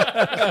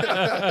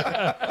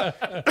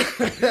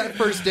 That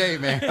first date,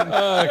 man,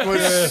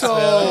 was so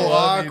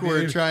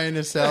awkward trying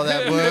to sell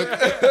that book.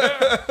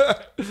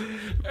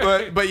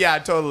 But yeah,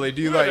 totally.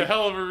 Do you We had a like?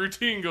 hell of a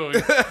routine going.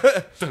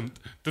 Dun,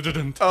 dun, dun,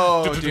 dun,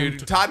 Oh, dun, dun, dude,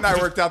 dun, Todd and I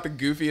worked out the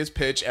goofiest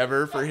pitch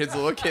ever for his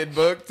little kid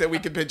book that we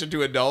could pitch it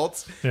to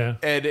adults. Yeah.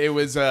 And it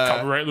was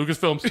Copyright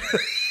Lucasfilms.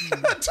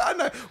 Todd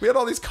and I, we had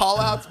all these call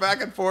outs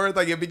back and forth.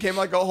 Like it became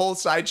like a whole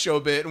sideshow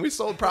bit, and we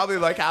sold probably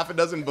like half a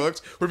dozen books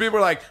where people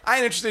were like, "I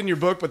ain't interested in your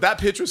book, but that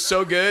pitch was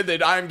so good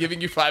that I'm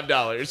giving you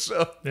 $5."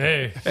 So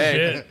Hey,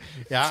 shit.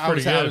 Yeah, I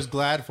pretty was good.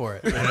 glad for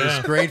it. I was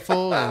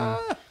grateful, and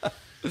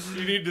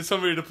You need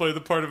somebody to play the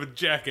part of a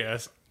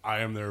jackass. I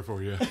am there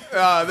for you.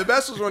 the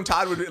best was when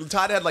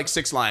Todd had like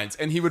 6 lines,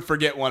 and he would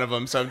forget one of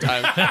them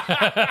sometimes,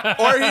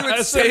 or he would So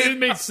it say didn't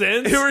make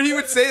sense. or he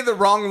would say the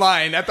wrong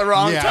line at the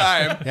wrong yeah,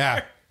 time.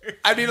 yeah.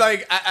 I'd be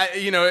like,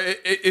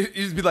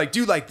 it'd be like, do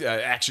you like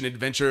action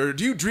adventure?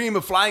 Do you dream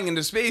of flying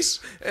into space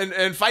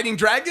and fighting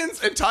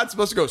dragons? And Todd's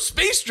supposed to go,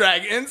 space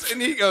dragons? And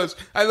he goes,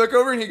 I look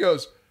over and he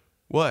goes,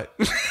 what?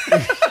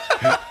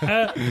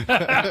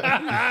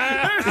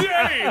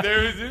 Hey,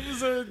 it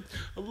was a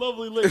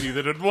lovely lady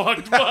that had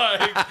walked by.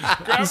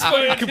 Grabbed my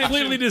attention.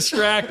 Completely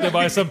distracted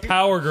by some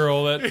power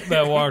girl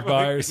that walked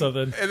by or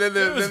something. And then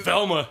It was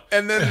Velma.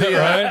 and then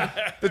Right?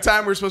 the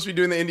time we're supposed to be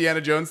doing the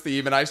Indiana Jones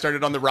theme, and I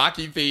started on the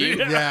Rocky theme.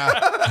 Yeah.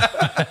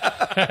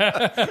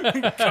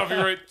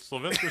 Copyright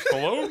Sylvester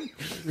Stallone.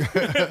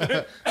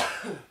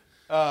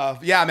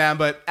 Yeah, man,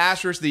 but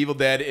Ash vs. the Evil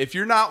Dead, if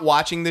you're not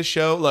watching this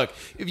show, look,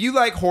 if you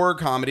like horror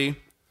comedy,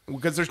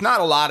 because there's not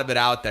a lot of it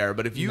out there,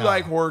 but if you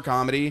like horror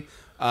comedy,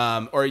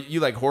 or you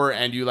like horror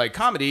and you like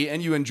comedy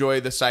and you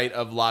enjoy the sight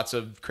of lots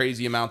of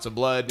crazy amounts of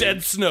blood.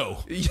 Dead Snow.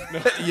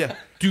 Yeah.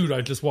 Dude,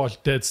 I just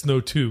watched Dead Snow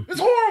 2. It's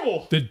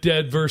horrible. The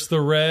Dead versus the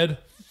Red.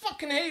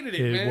 Fucking hated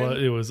it, man.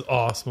 It was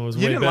awesome. It was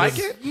You way didn't better. like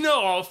it?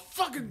 No, I was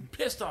fucking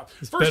pissed off.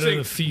 First better thing,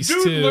 than Feast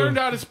dude 2. learned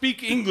how to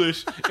speak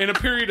English in a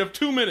period of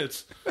 2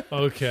 minutes.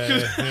 Okay.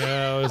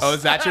 Yeah, it was, Oh,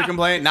 is that your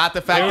complaint? Not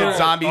the fact that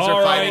zombies all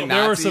are right, fighting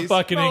there were Nazis? some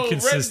fucking No, Red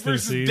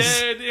inconsistencies. versus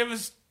Dead. It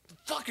was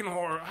fucking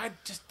horror. I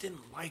just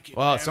didn't like it.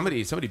 Well, man.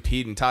 somebody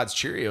peed in Todd's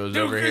Cheerios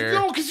over here.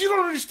 No, because you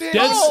don't understand.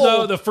 Dead No.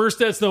 Snow, the first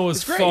Dead Snow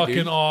was great, fucking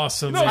dude.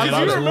 awesome. No, man.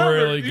 because It was you remember,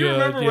 really you good.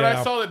 remember when I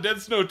yeah. saw that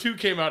Dead Snow 2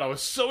 came out, I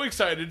was so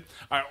excited.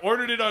 I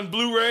ordered it on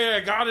Blu-ray. I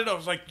got it. I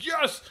was like,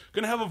 yes,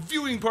 gonna have a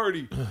viewing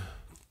party.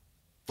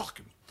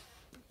 Fucking.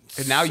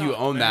 And now you sucked,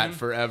 own man. that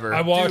forever.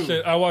 I watched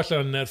it. I watched it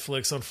on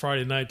Netflix on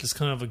Friday night, just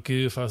kind of a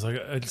goof. I was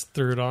like, I just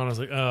threw it on. I was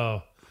like,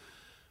 oh,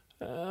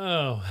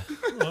 all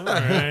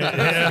right,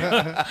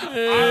 yeah. I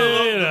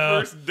love You know. the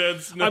first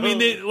Dead Snow. I mean,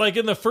 they, like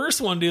in the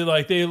first one, dude.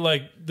 Like they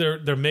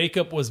their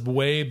makeup was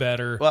way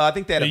better. Well, I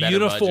think they had a the better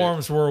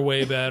uniforms were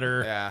way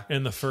better. Yeah.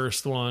 In the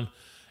first one,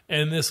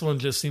 and this one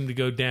just seemed to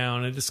go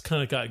down. It just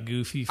kind of got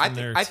goofy from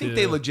there. I think too.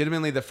 they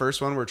legitimately, the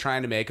first one, were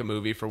trying to make a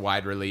movie for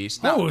wide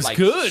release. Not Oh, it was like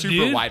good, super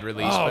dude. wide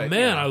release. Oh but,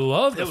 man, you know. I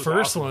love the was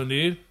first awesome. one,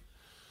 dude.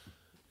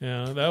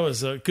 Yeah, that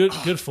was a good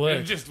flick.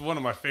 It's just one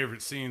of my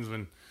favorite scenes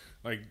when,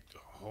 like,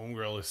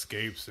 homegirl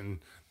escapes and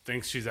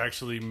thinks she's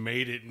actually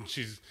made it, and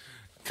she's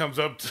comes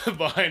up to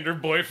behind her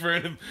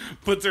boyfriend and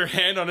puts her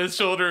hand on his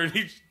shoulder, and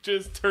he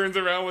just turns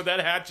around with that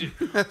hatchet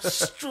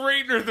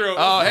straight in her throat.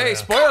 Oh, hey,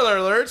 spoiler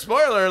alert!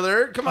 Spoiler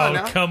alert! Come on Oh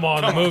now. come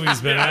on, the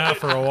movie's been out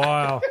for a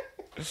while.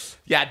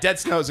 Yeah, Dead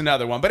Snow's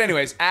another one. But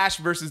anyways, Ash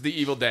versus the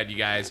Evil Dead, you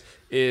guys,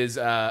 is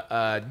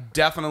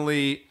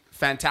definitely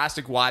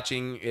fantastic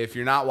watching. If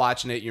you're not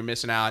watching it, you're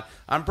missing out.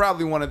 I'm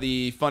probably one of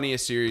the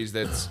funniest series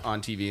that's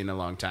on TV in a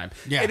long time.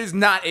 Yeah. It is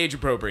not age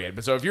appropriate.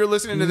 But so if you're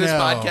listening to this No.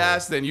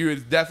 podcast, then you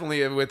is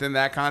definitely within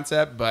that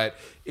concept. But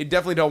it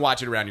definitely don't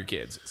watch it around your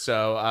kids.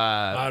 So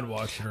I'd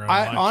watch it around.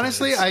 I my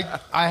honestly, kids.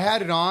 I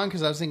had it on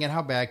because I was thinking,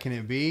 how bad can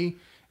it be?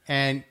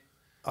 And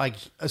like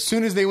as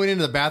soon as they went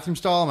into the bathroom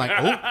stall, I'm like,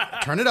 oh,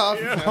 turn it off.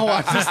 I'll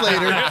watch this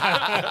later.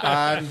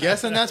 I'm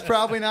guessing that's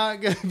probably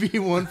not going to be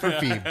one for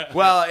Phoebe.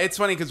 well, it's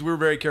funny because we're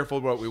very careful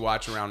what we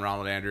watch around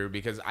Ronald Andrew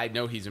because I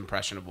know he's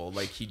impressionable.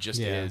 Like he just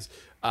Yeah. is.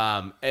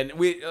 And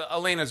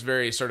Elena's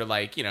very sort of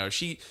like, you know,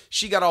 she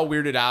got all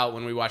weirded out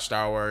when we watched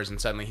Star Wars and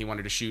suddenly he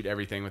wanted to shoot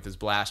everything with his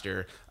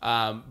blaster.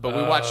 But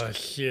we watched. Oh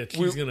shit,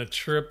 he's gonna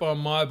trip on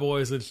my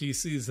boys if he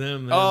sees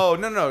them. Then. Oh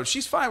no,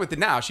 she's fine with it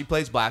now. She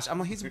plays blast. I'm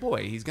like, he's a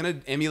boy. He's gonna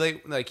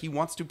emulate like he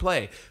wants to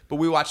play. But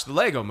we watched the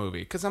Lego movie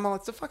because I'm like,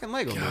 it's a fucking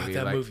Lego God, movie.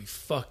 that Like, movie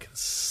fucking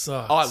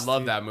sucks. oh, I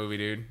love dude. that movie,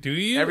 dude. Do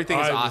you? Everything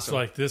is I was awesome.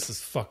 like, this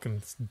is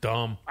fucking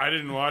dumb. I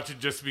didn't watch it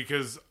just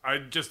because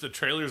the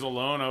trailers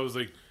alone, I was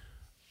like,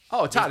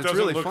 Oh, Todd, this it's doesn't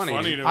really look funny.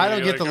 dude. to I don't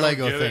me. get Like, the I don't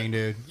Lego get thing, it.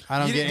 dude. I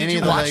don't You- get did any you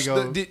of the watch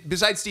Lego.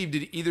 besides Steve,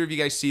 did either of you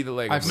guys see the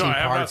Lego I've movie? No, seen I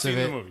have not parts of seen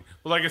it. the movie.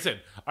 Well, like I said,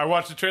 I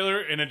watched the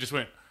trailer and it just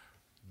went,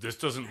 this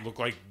doesn't look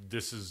like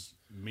this is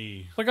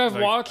me. Like I've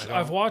I watched, don't-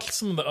 I've watched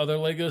some of the other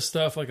Lego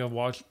stuff. Like I've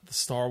watched the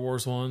Star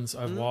Wars ones.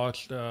 Mm-hmm. I've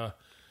watched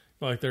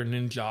like their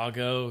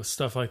Ninjago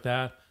stuff like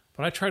that.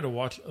 But I tried to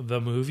watch the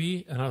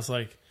movie and I was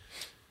like,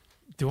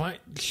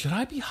 should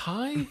I be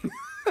high?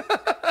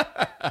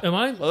 Am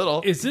I a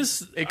little. Is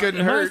this? It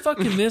couldn't am I hurt.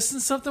 fucking missing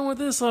something with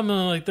this? I'm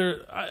like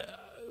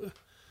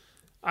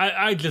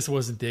I just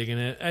wasn't digging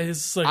it. It's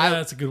just like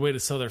that's a good way to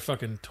sell their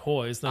fucking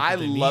toys. Not I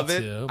that they love need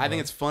it. to, I think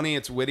but- it's funny,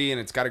 it's witty,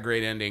 and it's got a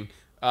great ending.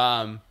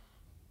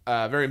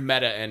 Very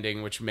meta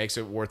ending, which makes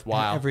it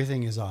worthwhile.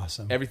 Everything is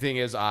awesome. Everything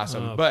is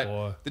awesome. Oh, but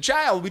boy. The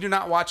Child, we do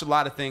not watch a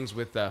lot of things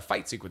with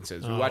fight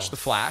sequences. We watch The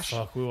Flash.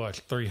 Fuck, we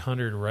watch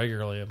 300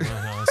 regularly at my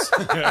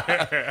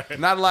house.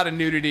 Not a lot of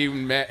nudity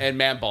and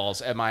man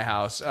balls at my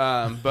house.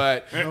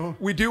 But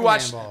we do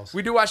watch man balls.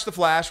 we do watch The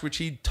Flash, which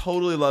he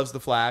totally loves The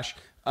Flash.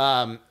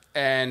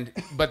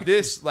 But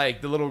this,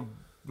 like the little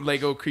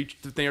Lego creature,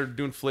 they're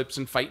doing flips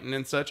and fighting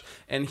and such.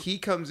 And he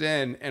comes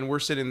in and we're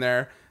sitting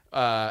there.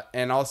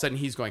 And all of a sudden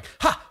he's going,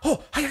 ha,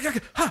 ho, ha, ha,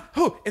 ha,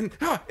 ho,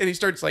 and he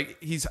starts like,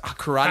 he's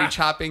karate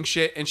chopping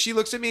shit. And she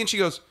looks at me and she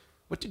goes,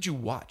 what did you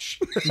watch?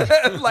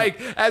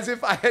 Like, as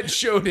if I had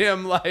showed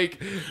him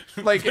like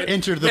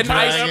Enter the an Dragon.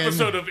 ice-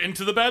 episode of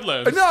Into the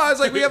Badlands. No, I was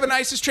like, we have an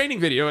ISIS training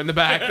video in the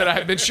back that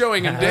I've been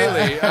showing him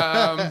daily.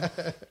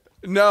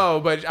 No,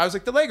 but I was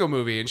like, the Lego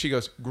movie. And she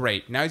goes,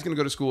 great. Now he's going to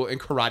go to school and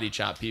karate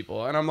chop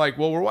people. And I'm like,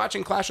 well, we're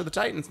watching Clash of the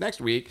Titans next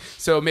week.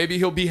 So maybe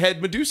he'll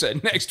behead Medusa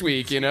next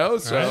week, you know?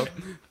 So,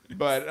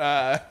 but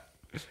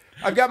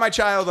I've got my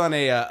child on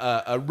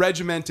a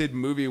regimented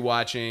movie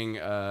watching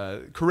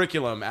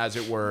curriculum, as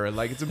it were.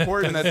 Like, it's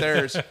important that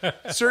there's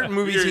certain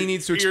movies he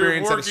needs to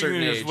experience you're at a certain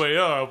working age. his way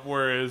up,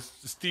 whereas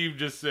Steve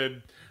just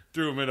said,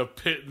 threw him in a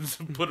pit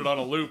and put it on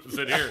a loop and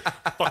said, here,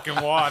 fucking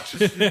watch.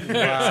 Steve's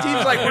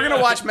like, we're going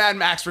to watch Mad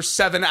Max for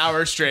 7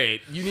 hours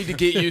straight. You need to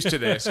get used to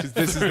this because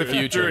this is the Threw a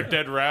future.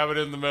 dead rabbit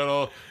in the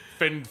middle,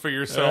 fend for All right.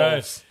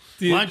 yourselves.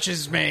 Dude, Lunch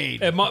is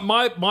made. and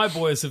my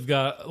boys have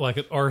got like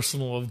an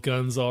arsenal of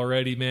guns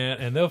already, man.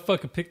 And they'll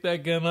fucking pick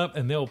that gun up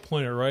and they'll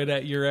point it right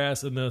at your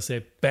ass and they'll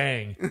say,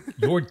 "Bang,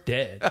 you're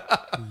dead."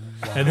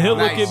 And he'll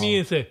look at me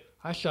and say,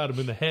 "I shot him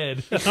in the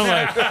head." I'm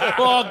like,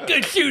 "Oh,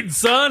 good shooting,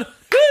 son."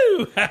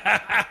 Woo!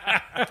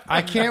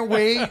 I can't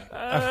wait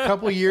a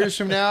couple years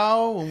from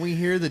now when we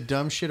hear the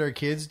dumb shit our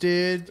kids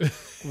did,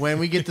 when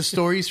we get the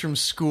stories from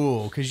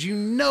school, because you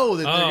know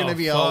that there are going to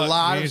be a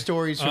lot of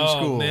stories from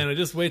school. Man, I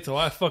just wait till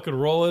I fucking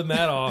roll in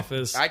that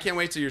office. I can't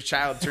wait till your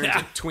child turns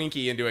a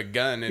Twinkie into a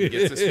gun and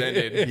gets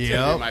suspended. It's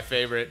gonna be my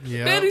favorite.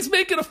 Yeah. Man, he's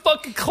making a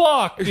fucking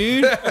clock,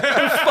 dude.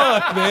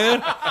 Fuck,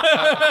 man.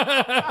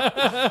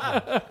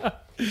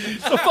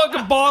 The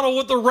fucking bottle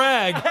with the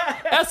rag.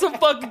 That's a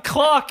fucking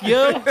clock,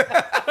 yo.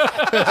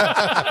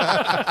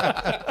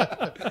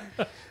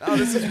 Oh,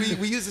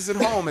 we use this at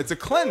home. It's a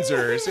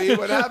cleanser. See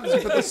what happens?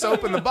 You put the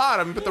soap in the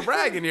bottom, you put the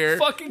rag in here.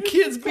 Fucking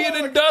kids being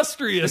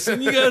industrious,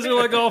 and you guys are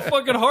like all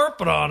fucking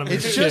harping on them.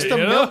 It's just a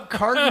milk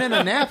carton and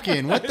a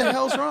napkin. What the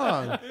hell's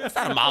wrong? It's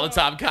not a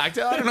Molotov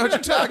cocktail. I don't know what you're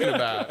talking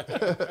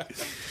about.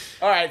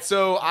 All right,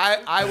 so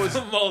I was.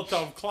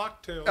 Molotov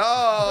cocktail.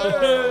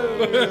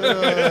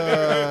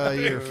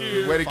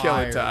 You're Way to kill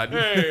it,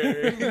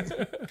 fired.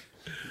 Todd.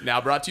 Now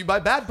brought to you by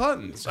Bad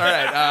Puns. All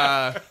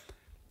right,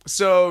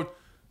 so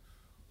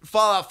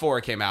Fallout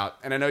 4 came out,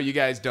 and I know you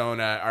guys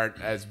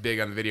aren't as big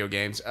on the video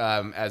games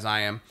as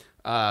I am.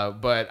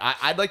 But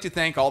I'd like to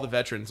thank all the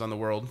veterans on the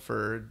world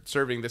for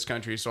serving this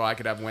country so I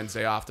could have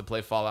Wednesday off to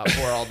play Fallout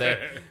 4 all day.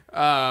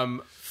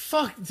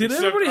 Fuck, did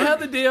everybody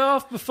have the day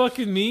off but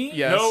fucking me?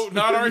 Yes. No,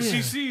 not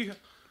RCC.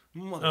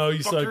 Oh,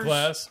 you saw Motherfuckers.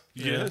 class?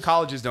 Yeah.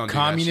 Colleges don't do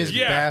Communist that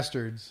shit. Yeah.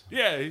 bastards.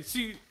 Yeah,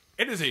 see,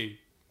 it is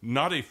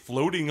not a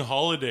floating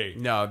holiday.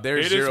 No,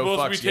 there's It is zero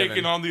supposed to fucks be taken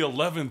given. on the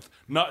 11th,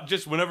 not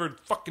just whenever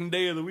fucking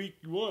day of the week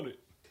you want it.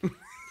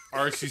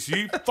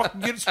 RCC,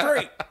 fucking get it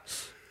straight.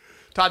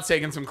 Todd's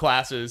taking some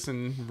classes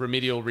in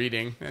remedial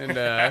reading, and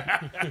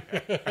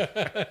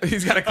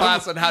he's got a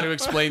class on how to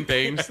explain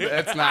things.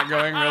 That's not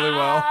going really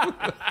well.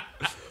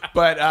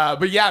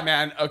 But yeah,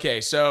 man.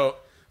 Okay, so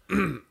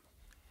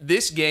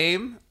this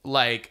game,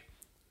 like,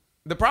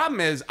 the problem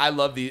is I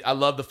love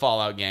the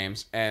Fallout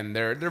games, and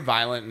they're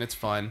violent and it's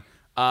fun.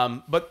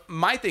 But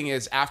my thing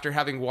is, after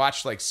having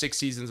watched like 6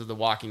 seasons of The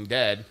Walking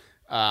Dead,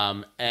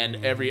 and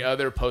every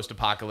other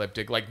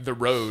post-apocalyptic, like The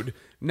Road,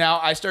 now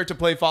I start to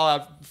play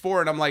Fallout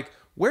 4, and I'm like,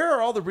 where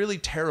are all the really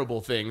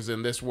terrible things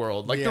in this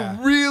world? Like Yeah.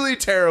 the really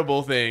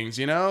terrible things,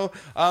 you know?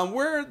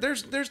 Where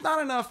there's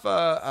not enough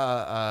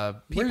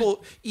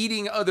people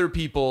eating other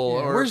people.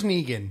 Or Where's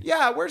Negan?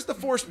 yeah, where's the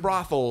forced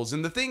brothels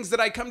and the things that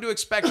I come to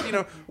expect? You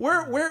know,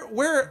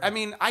 where? I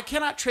mean, I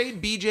cannot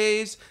trade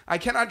BJ's. I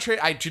can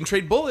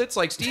trade bullets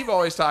like Steve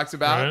always talks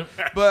about.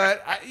 Right.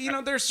 But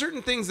there's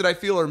certain things that I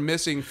feel are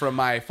missing from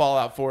my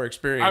Fallout 4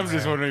 experience. I'm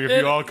just wondering if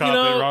And, you all caught you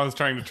know- that Ron's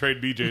trying to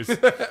trade BJ's.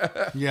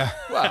 Yeah.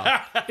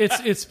 well,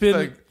 It's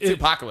been it's the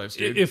apocalypse,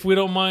 dude. If we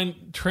don't mind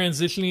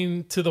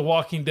transitioning to The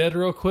Walking Dead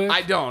real quick.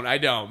 I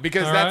don't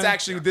because All that's right.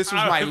 actually this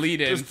was my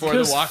lead-in Just for The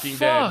 'cause Walking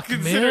fuck, Dead.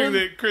 Considering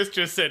man. that Chris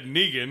just said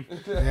Negan.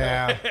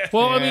 Yeah.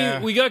 Well, I Yeah.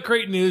 mean, we got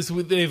great news.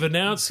 They've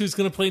announced who's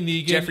going to play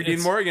Negan. Jeffrey Dean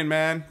It's- Morgan,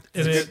 man,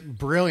 and it-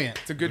 Brilliant.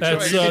 it's a good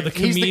That's choice. the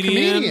He's the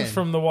comedian, comedian.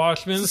 from The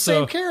Watchmen. It's the so,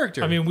 same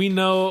character. I mean, we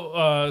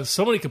know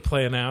somebody could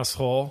play an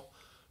asshole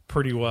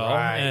pretty well,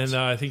 Right. and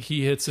I think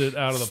he hits it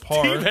out of the Steve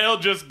park. Hale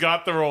just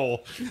got the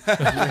role.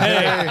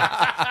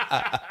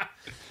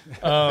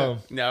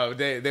 No,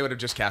 they would have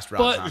just cast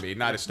Rob Zombie,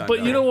 not a stunt. But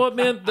you double. know what,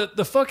 man?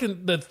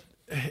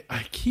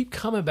 I keep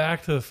coming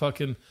back to the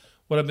fucking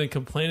what I've been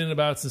complaining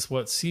about since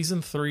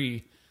season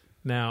 3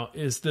 now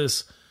is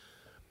this.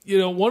 You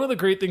know, one of the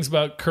great things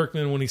about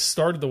Kirkman when he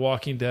started The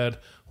Walking Dead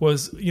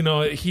was, you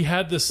know, he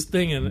had this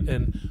thing,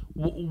 and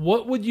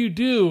what would you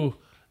do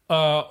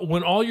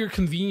when all your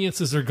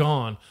conveniences are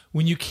gone,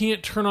 when you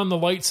can't turn on the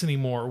lights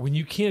anymore, when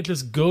you can't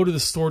just go to the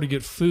store to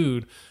get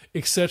food,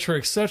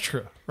 etc.,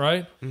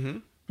 right? Mm-hmm.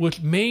 Which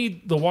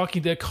made the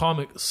Walking Dead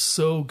comic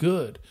so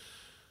good.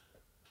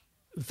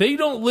 They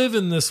don't live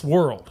in this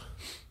world.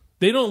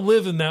 They don't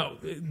live in that.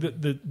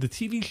 The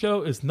TV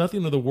show is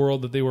nothing of the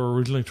world that they were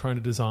originally trying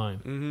to design.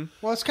 Mm-hmm.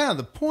 Well, it's kind of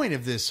the point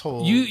of this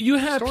whole. You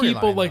have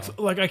people storyline,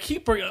 like I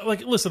keep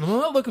like listen. I'm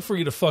not looking for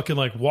you to fucking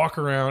like walk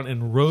around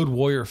in Road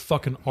Warrior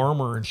fucking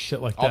armor and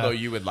shit like that. Although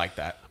you would like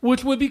that.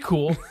 Which would be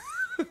cool.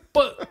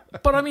 but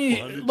I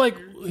mean, like,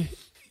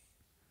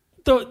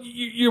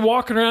 you're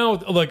walking around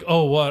with like,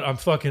 oh, what? I'm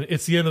fucking.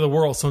 It's the end of the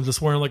world, so I'm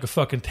just wearing like a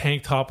fucking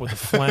tank top with a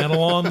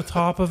flannel on the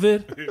top of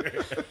it.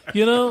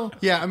 You know?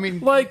 Yeah, I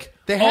mean, Like,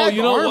 they had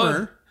you know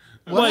armor.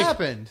 What Like,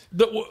 happened?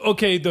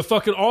 The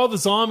fucking all the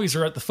zombies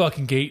are at the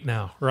fucking gate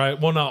now, right?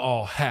 Well, not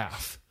all,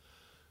 half.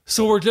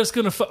 So we're just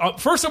gonna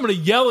first. I'm gonna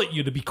yell at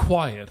you to be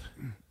quiet.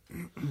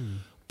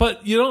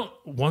 But you don't.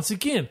 Once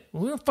again,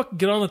 we don't fucking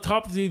get on the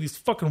top of these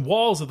fucking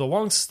walls, or the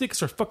long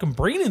sticks are fucking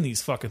braining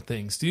these fucking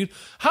things, dude.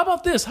 How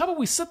about this? How about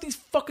we set these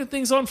fucking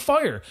things on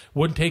fire?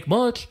 Wouldn't take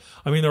much.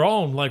 I mean, they're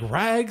all in like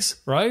rags,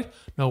 right?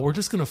 No, we're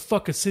just gonna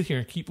fucking sit here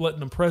and keep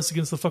letting them press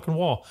against the fucking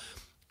wall.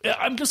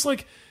 I'm just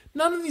like,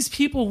 None of these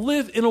people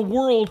live in a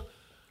world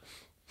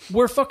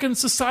where fucking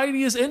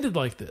society has ended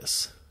like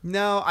this.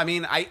 No, I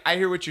mean, I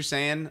hear what you're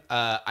saying.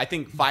 I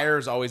think fire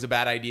is always a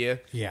bad idea.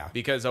 Yeah.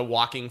 Because a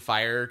walking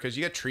fire, because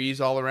you got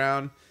trees all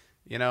around,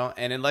 you know,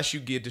 and unless you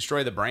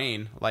destroy the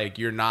brain, like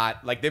you're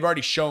not, like they've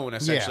already shown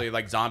essentially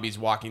like zombies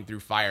walking through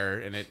fire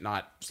and it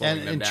not slowing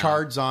them and down.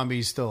 charred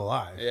zombies still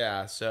alive.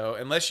 Yeah, so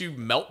unless you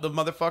melt the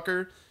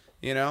motherfucker,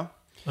 you know.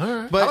 All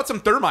right. How But about some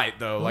thermite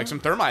though? Like some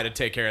thermite to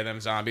take care of them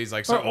zombies,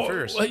 like something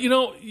first. You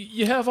know,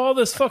 you have all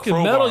this fucking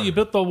crowbar. metal you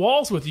built the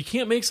walls with. You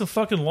can't make some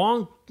fucking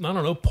long, I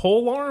don't know,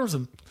 pole arms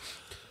and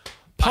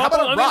How pop about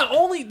it. a I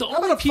rock? mean, the How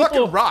only about a people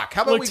fucking rock?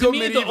 How about like, we to go me,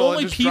 medieval the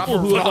only and just drop people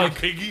a who have rock, like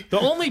piggy? the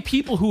only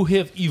people who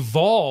have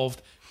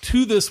evolved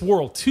to this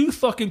world, two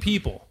fucking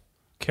people,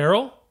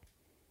 Carol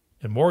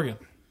and Morgan.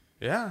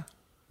 Yeah.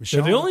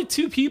 They're the only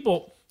two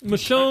people.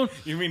 Michonne,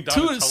 You mean to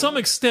Donatello? some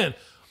extent.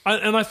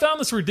 I found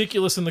this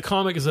ridiculous in the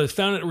comic as I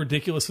found it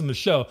ridiculous in the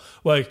show.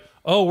 Like,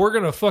 oh, we're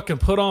going to fucking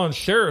put on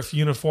sheriff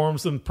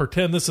uniforms and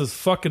pretend this is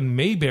fucking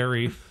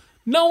Mayberry.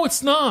 No,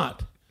 it's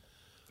not.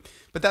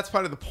 But that's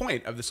part of the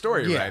point of the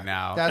story right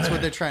now. That's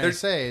what they're trying to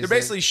say. They're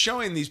basically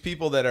showing these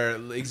people that are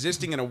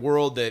existing in a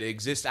world that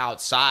exists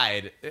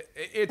outside.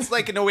 It's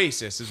like an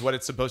oasis, is what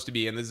it's supposed to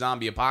be in the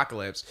zombie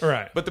apocalypse.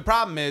 Right. But the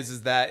problem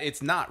is that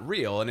it's not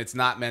real and it's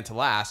not meant to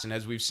last. And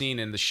as we've seen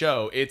in the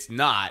show, it's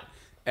not.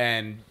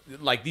 And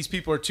like these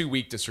people are too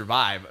weak to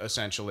survive,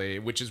 essentially,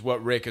 which is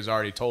what Rick has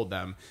already told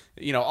them.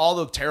 You know, all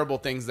the terrible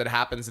things that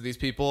happens to these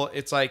people.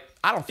 It's like,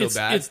 I don't feel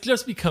bad. It's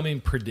just becoming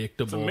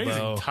predictable, Amazing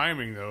though.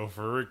 timing though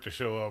for Rick to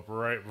show up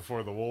right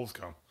before the wolves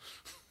come.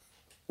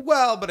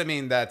 Well, but I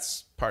mean,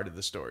 that's part of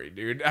the story,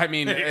 dude. I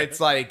mean,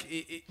 it's like,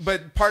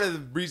 but part of the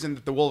reason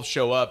that the wolves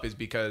show up is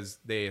because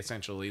they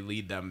essentially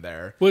lead them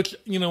there. Which,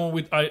 you know,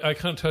 I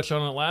kind of touched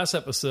on it last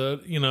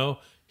episode. You know,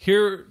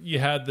 here you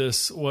had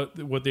this, what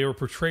they were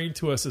portraying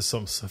to us as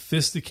some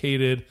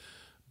sophisticated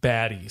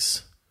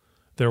baddies.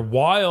 They're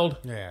wild,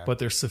 but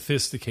they're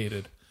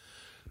sophisticated.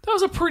 That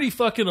was a pretty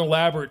fucking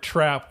elaborate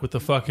trap with the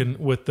fucking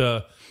with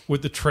the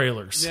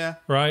trailers,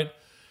 right?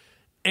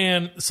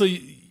 And so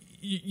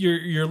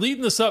you're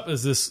leading this up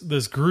as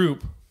this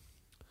group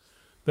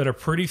that are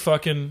pretty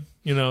fucking,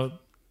 you know,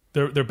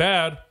 they're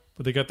bad,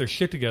 but they got their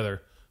shit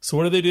together. So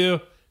what do?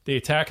 They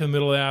attack in the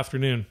middle of the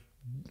afternoon.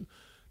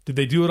 Did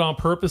they do it on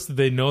purpose? Did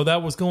they know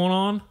that was going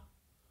on?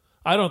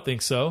 I don't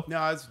think so.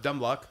 No, it's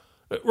dumb luck.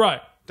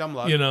 Right. Dumb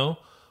luck. You know?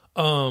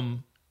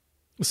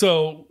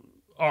 So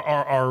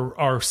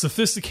our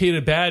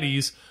sophisticated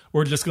baddies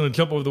were just going to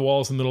jump over the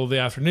walls in the middle of the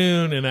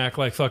afternoon and act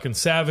like fucking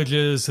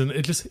savages, and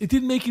it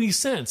didn't make any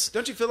sense.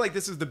 Don't you feel like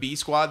this is the B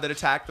squad that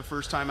attacked the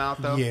first time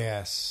out, though?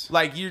 Yes.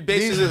 Like, you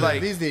basically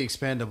These are the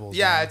Expendables.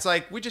 yeah, man. it's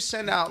like we just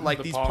send out like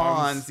The these pawns.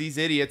 pawns, these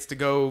idiots to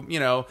go, you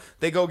know,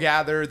 they go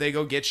gather, they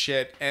go get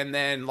shit, and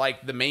then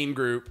like the main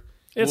group.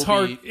 It's will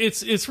hard. be-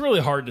 it's really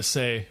hard to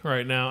say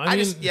right now. I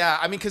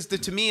mean, because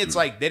to me it's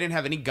like they didn't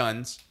have any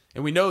guns,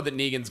 and we know that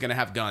Negan's gonna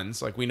have guns.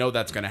 Like we know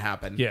that's gonna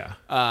happen. Yeah.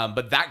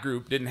 But that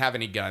group didn't have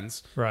any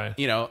guns. Right.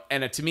 You know,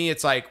 and to me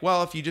it's like,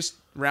 well, if you just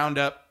round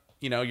up,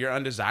 you know, your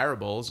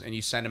undesirables and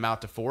you send them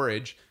out to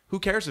forage, who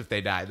cares if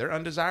they die? They're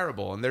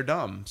undesirable and they're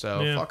dumb,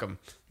 so Yeah. fuck them.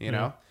 You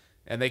know.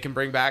 And they can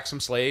bring back some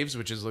slaves,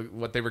 which is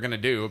what they were gonna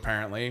do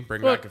apparently.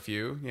 Bring Well- back a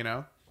few. You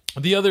know.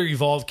 the other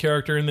evolved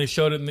character, and they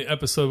showed it in the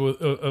episode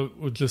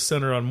with just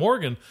centered on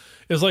Morgan,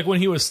 is like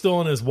when he was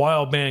still in his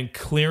wild man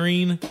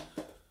clearing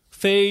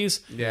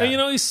phase. Yeah. And, you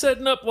know, he's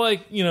setting up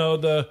like, you know,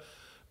 the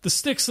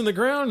sticks in the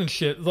ground and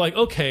shit. Like,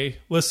 okay,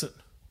 listen,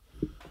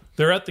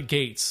 they're at the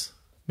gates.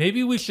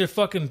 Maybe we should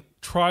fucking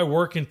try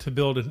working to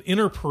build an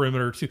inner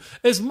perimeter to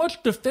as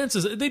much defense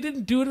as they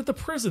didn't do it at the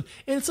prison.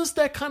 And it's just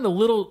that kind of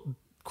little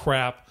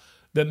crap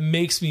that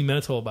makes me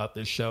mental about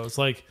this show. It's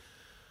like,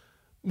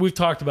 we've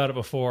talked about it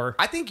before.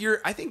 I think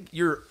you're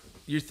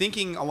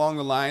thinking along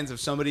the lines of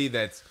somebody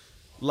that's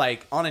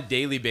like on a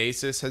daily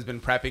basis has been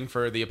prepping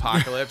for the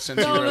apocalypse since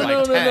you were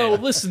like 10. No.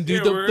 Listen,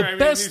 dude. Yeah, The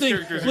best these thing.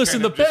 characters are Listen,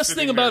 kind the of just best thing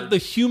sitting about there the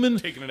human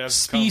taking it as it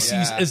species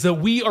comes. Yeah. is that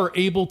we are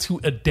able to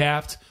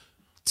adapt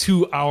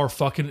to our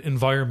fucking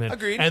environment.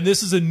 Agreed. And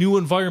this is a new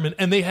environment,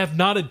 and they have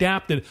not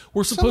adapted.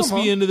 We're supposed to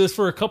of be them. into this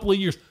for a couple of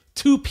years.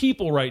 2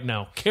 people right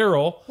now.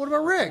 Carol, What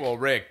about Rick? Well,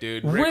 Rick,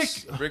 dude.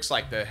 Rick's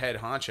like the head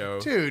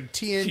honcho. Dude,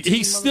 TNT.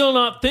 he's still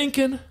not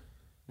thinking.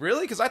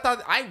 Really? Because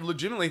I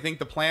legitimately think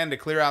the plan to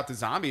clear out the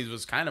zombies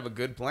was kind of a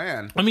good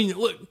plan. I mean,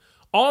 look,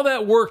 all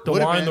that work to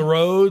Would've line been. the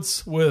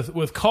roads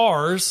with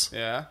cars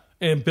Yeah.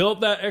 and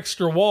built that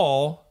extra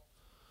wall,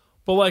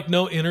 but like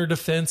no inner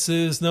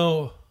defenses,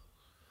 no.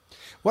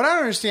 What I don't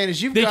understand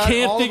is you've They got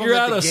can't all of figure them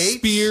at out the a gates.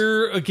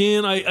 spear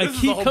again. I This is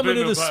the keep whole coming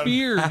to bit the of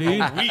spear,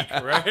 dude. week,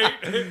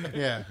 right?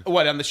 Yeah,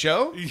 What, on the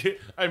show?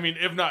 I mean,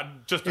 if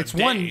not just it's a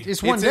day. one.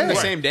 It's one It's day. in the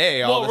same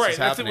day. All Well, this right, is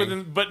that's it.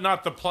 happening. But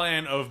not the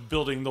plan of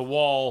building the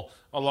wall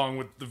along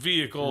with the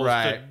vehicles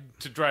Right.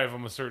 to drive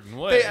them a certain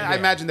way. I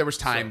imagine there was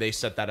time they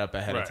set that up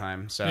ahead of Right.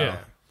 time. So Yeah.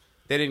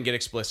 they didn't get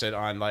explicit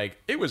on like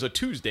it was a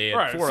Tuesday at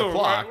Right, 4 so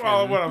o'clock.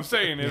 well, and- what I'm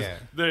saying is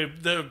Yeah.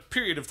 the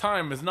period of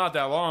time is not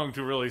that long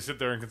to really sit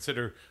there and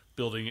consider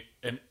building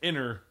an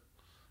inner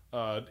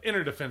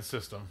inner defense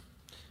system.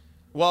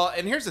 Well,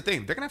 and here's the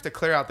thing. They're going to have to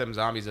clear out them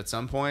zombies at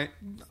some point.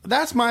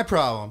 That's my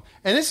problem.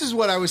 And this is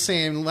what I was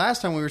saying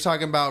last time we were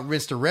talking about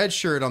Mr. Red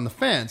Shirt on the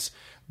fence.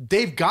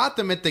 They've got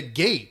them at the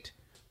gate.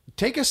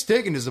 Take a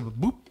stick and just a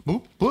boop,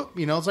 boop, boop.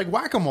 You know, it's like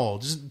whack-a-mole.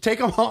 Just take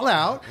them all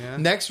out. Yeah.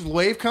 Next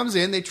wave comes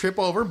in. They trip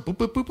over. Boop,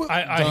 boop, boop, boop.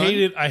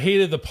 I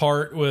hated the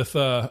part with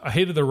I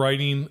hated the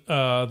writing,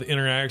 the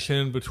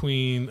interaction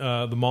between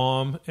the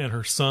mom and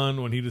her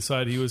son when he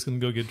decided he was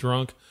going to go get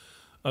drunk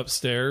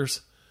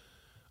upstairs.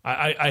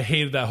 I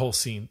hated that whole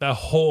scene. That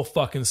whole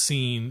fucking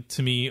scene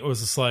to me, it was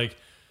just like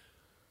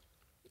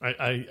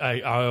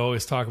I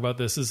always talk about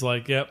this is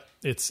like, yep,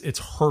 it's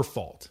her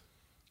fault.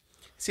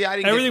 See, I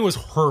didn't Everything was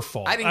her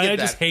fault. I didn't get I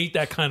just that. hate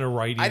that kind of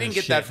writing. I didn't and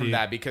get shit, that from dude.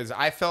 that because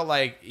I felt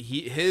like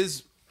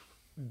his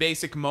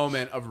basic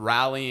moment of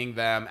rallying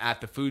them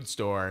at the food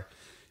store,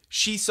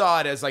 she saw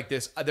it as like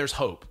this, there's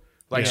hope.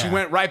 Like she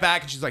went right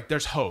back and she's like,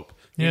 there's hope.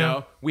 You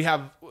know,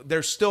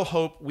 there's still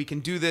hope. We can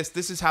do this.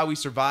 This is how we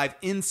survive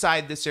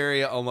inside this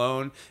area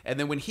alone. And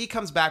then when he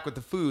comes back with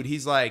the food,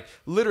 he's like,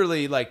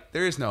 literally like,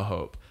 there is no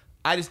hope.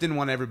 I just didn't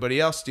want everybody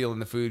else stealing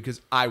the food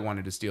because I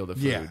wanted to steal the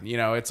food. Yeah. You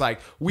know, it's like,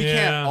 we Yeah.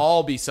 can't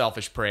all be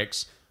selfish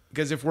pricks.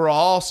 Because if we're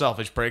all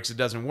selfish pricks, it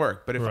doesn't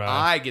work. But if Right.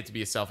 I get to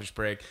be a selfish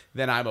prick,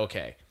 then I'm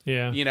okay.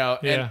 Yeah. You know,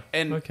 Yeah.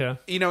 and Okay.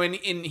 you know, and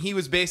he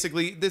was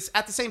basically this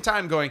at the same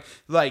time going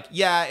like,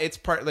 yeah, it's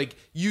part like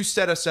you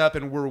set us up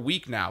and we're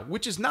weak now,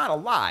 which is not a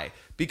lie.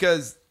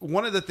 Because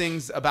one of the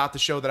things about the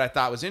show that I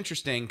thought was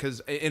interesting, because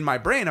in my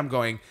brain I'm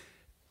going,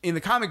 in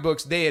the comic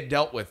books, they had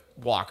dealt with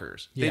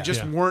walkers. They Yeah. just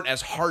Yeah. weren't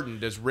as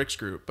hardened as Rick's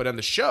group. But on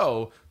the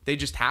show, they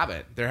just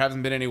haven't. There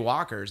hasn't been any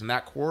walkers, and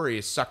that quarry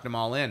has sucked them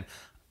all in.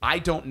 I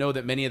don't know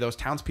that many of those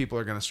townspeople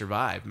are going to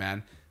survive,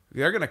 man.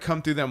 They're going to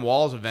come through them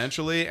walls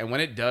eventually, and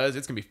when it does,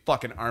 it's going to be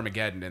fucking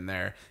Armageddon in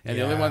there. And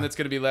the only Yeah. one that's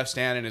going to be left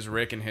standing is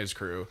Rick and his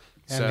crew.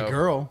 And So, the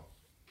girl,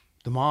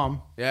 the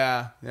mom.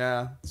 Yeah,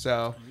 yeah.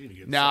 So, You need to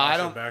get no, I Sasha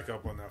don't. back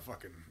up on that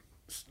fucking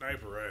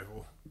sniper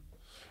rifle.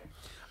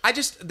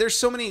 There's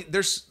so many,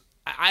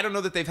 I don't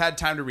know that they've had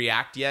time to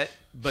react yet,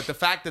 but the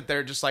fact that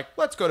they're just like,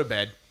 let's go to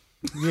bed.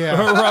 Yeah.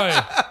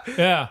 Right.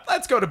 Yeah.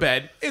 Let's go to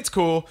bed. It's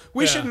cool.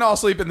 We Yeah. shouldn't all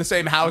sleep in the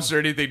same house or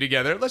anything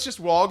together.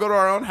 We'll all go to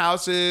our own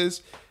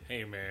houses.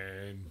 Hey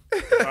man,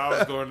 if I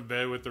was going to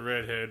bed with the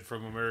redhead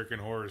from American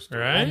Horror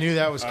Story, Right. I knew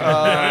that was coming.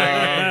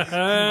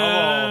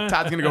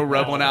 Todd's going to go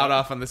rub one out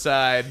off on the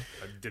side.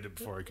 I did it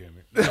before I came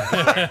in.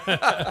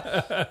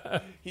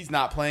 He's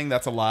not playing.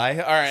 That's a lie.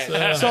 All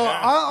right. So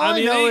all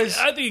I know is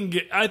I think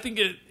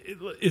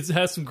it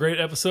has some great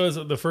episodes.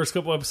 The first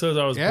couple episodes,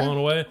 I was Yeah. blown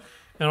away,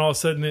 and all of a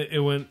sudden it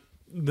went.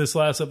 This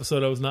last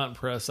episode, I was not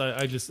impressed. I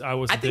wasn't I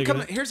think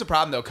digging it. here's the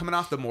problem, though. Coming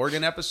off the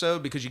Morgan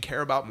episode, because you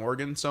care about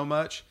Morgan so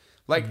much.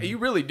 Like, you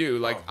really do.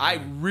 Like,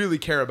 I really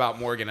care about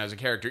Morgan as a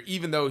character,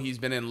 even though he's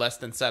been in less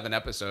than 7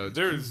 episodes.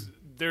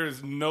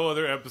 There's no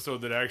other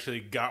episode that actually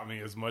got me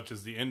as much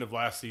as the end of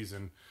last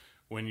season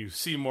when you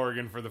see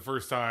Morgan for the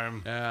first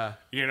time. Yeah.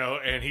 You know,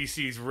 and he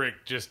sees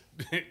Rick just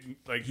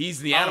like He's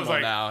the I was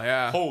animal now,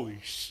 yeah. Holy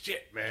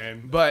shit,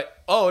 man.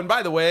 But, and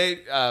by the way,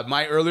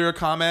 my earlier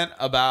comment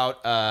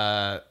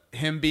about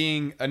him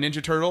being a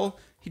Ninja Turtle,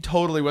 he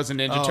totally was a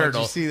Ninja Oh,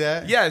 Turtle. did you see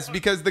that? Yes,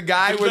 because the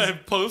guy Did was... I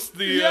post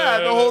the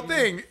the whole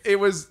thing. It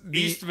was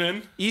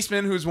Eastman.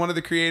 who's one of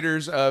the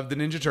creators of the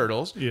Ninja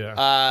Turtles.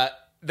 Yeah.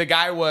 The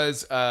guy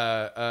was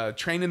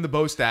training the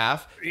bow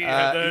staff.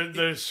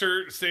 The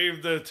shirt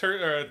saved the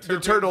The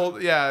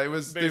turtle, yeah, it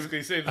was.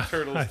 basically saved the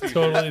turtles. I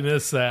totally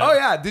missed that. Oh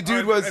yeah, the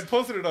dude was. I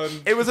posted it on.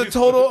 It was a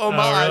total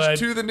homage really?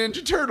 to the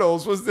Ninja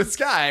Turtles. Was this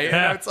guy?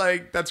 Yeah. And it's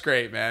like that's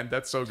great, man.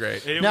 That's so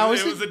great. It Now, was,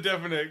 is it it- was a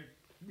definite,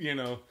 you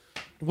know.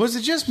 Was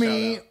it just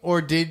me,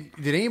 or did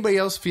anybody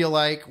else feel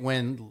like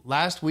when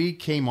last week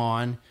came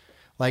on,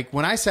 like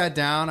when I sat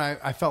down,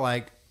 I felt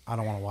like I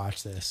don't want to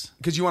watch this.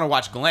 Because you want to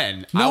watch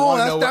Glenn. I No,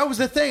 want to know. that was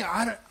the thing.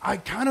 I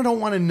kind of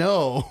don't want to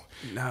know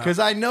because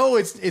I know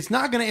it's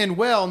not going to end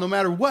well no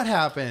matter what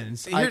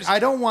happens. Here's- I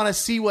don't want to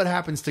see what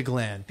happens to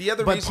Glenn. The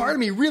other but reason- part of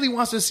me really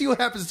wants to see what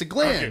happens to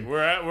Glenn. Okay,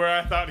 where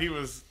I thought he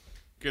was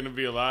gonna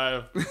be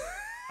alive,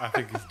 I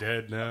think he's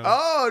dead now.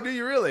 Oh, do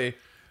you really?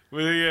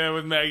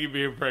 With Maggie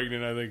being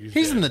pregnant, I think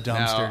He's dead. in the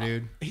dumpster, No.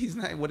 dude. He's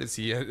not. What is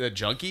he? A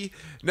junkie?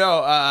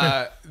 No.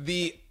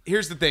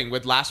 Here's the thing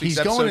with last week's He's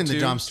episode going in the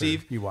too, dumpster.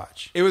 Steve. You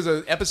watch. It was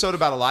an episode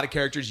about a lot of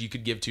characters you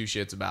could give two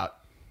shits about.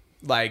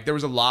 Like, there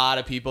was a lot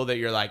of people that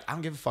you're like, I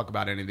don't give a fuck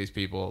about any of these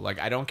people. Like,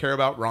 I don't care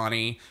about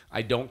Ronnie.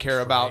 I don't care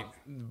about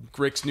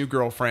Rick's new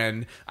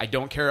girlfriend. I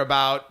don't care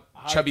about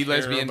chubby care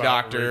lesbian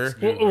about doctor.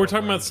 Rick's new Well, we're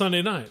talking about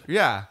Sunday night.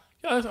 Yeah.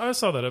 Yeah, I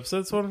saw that episode.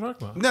 That's what I'm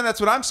talking about. No, that's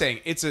what I'm saying.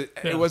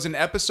 It was an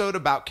episode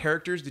about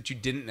characters that you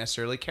didn't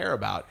necessarily care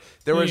about.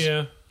 There was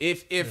Yeah.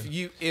 if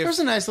There's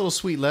a nice little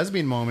sweet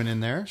lesbian moment in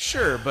there.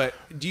 Sure, but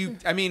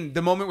I mean,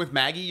 the moment with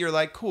Maggie, you're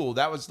like, cool.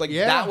 That was like,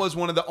 Yeah. that was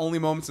one of the only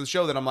moments of the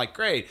show that I'm like,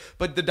 great.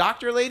 But the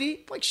doctor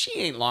lady, like, she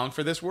ain't long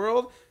for this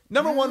world.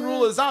 Number one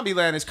rule of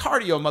Zombieland is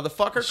cardio,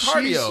 motherfucker.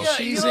 Cardio.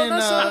 She's you know, in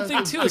that's another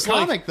thing, too. the It's like-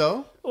 comic,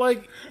 though.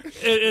 Like,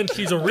 and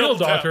she's a real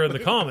doctor in the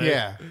comic.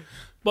 Yeah.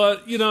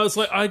 But, you know, it's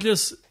like, I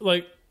just,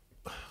 like,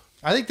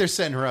 I think they're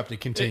setting her up to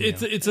continue.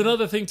 It's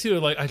another thing too.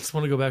 Like I just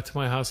want to go back to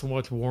my house and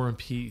watch War and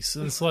Peace,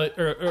 and it's like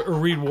or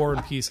read War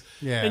and Peace.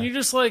 Yeah. And you're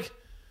just like,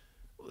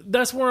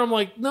 that's where I'm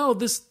like, no,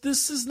 this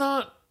is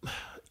not.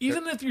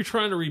 Even if you're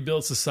trying to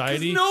rebuild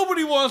society,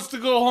 Nobody wants to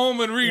go home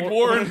and read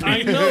War and Peace.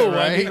 I know,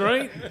 Right?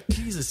 right?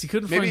 Jesus, you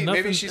couldn't find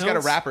nothing. Maybe she's got a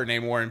else. rapper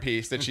named War and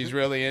Peace that she's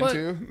really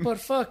into. But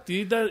fuck,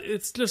 dude, that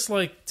it's just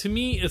like, to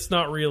me, it's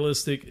not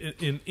realistic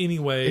in any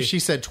way. If she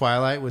said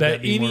Twilight, would that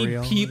that be more any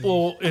real?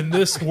 people in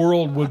this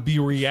world would be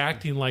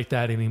reacting like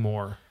that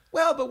anymore.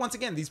 Well, but once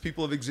again, these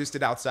people have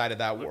existed outside of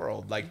that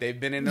world. Like they've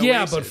been in Oasis.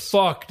 Yeah, but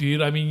fuck, dude.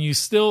 I mean, you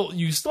still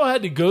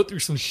had to go through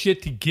some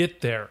shit to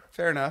get there.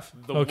 Fair enough.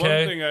 The Okay.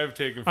 one thing I've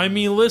taken from I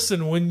mean,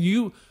 listen, when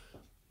you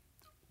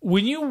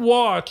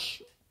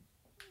watch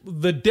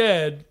the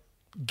dead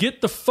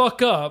get the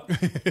fuck up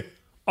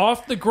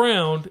off the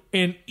ground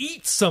and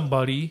eat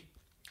somebody,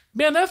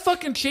 man, that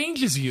fucking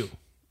changes you.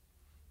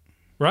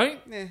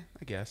 Right? I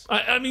guess.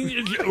 I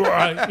mean,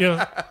 right,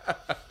 yeah.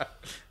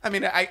 I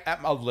mean,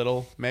 I'm a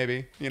little,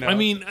 maybe. You know. I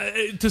mean,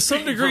 to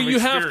some degree, From you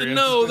have to experience.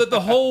 know that the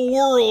whole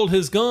world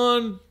has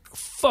gone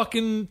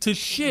fucking to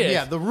shit.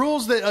 Yeah, the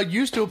rules that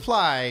used to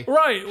apply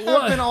Right.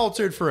 have been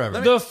altered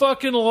forever. The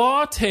fucking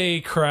latte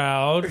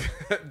crowd.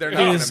 they're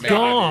not is gonna make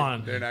gone.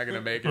 it. They're not going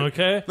to make it.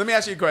 Okay. Let me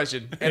ask you a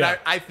question. And Yeah.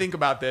 I think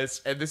about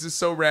this, and this is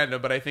so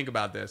random, but I think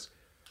about this.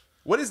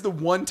 What is the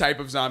one type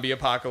of zombie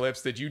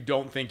apocalypse that you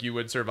don't think you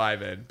would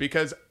survive in?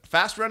 Because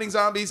fast-running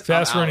zombies,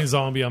 Fast I'm running out.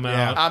 zombie, I'm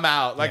out. I'm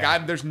out. Like Yeah.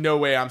 there's no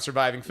way I'm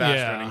surviving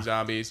fast-running Yeah.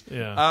 zombies.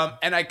 Yeah.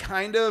 And I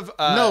kind of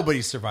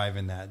Nobody's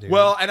surviving that, dude.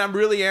 Well, and I'm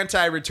really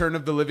anti Return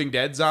of the Living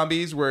Dead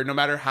zombies, where no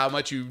matter how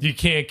much you You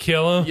can't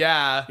kill him.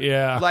 yeah.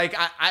 Yeah. Like,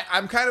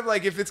 I'm kind of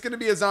like, if it's going to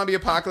be a zombie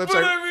apocalypse,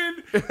 But I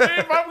mean,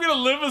 if I'm gonna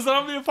live a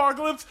zombie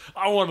apocalypse,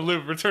 I want to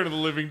live Return of the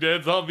Living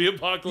Dead zombie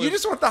apocalypse. you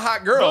just want the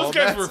hot girl. Those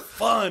guys That's- were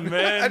fun,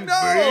 man.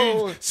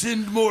 No.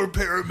 send more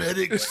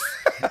paramedics.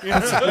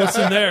 What's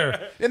in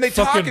there? And they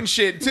Fucking- talking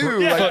shit, too.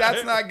 Like,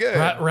 that's not good.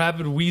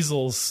 Rabid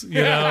weasels,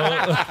 you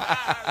know?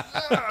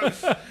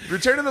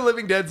 Return of the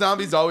Living Dead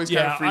zombies always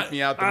kind of freak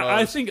me out the I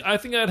most. think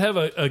I'd have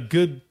a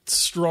good,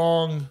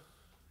 strong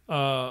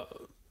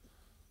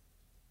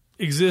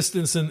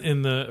existence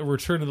in the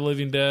Return of the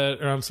Living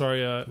Dead, or I'm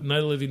sorry, Night of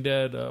the Living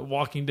Dead,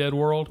 Walking Dead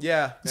world.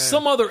 Yeah.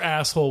 Some other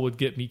asshole would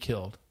get me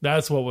killed.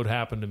 That's what would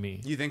happen to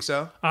me. You think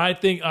so? I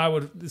think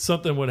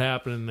something would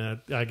happen and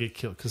that I get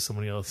killed because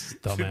somebody else is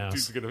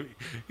dumbass.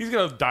 He's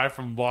gonna die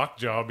from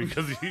lockjaw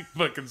because he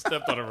fucking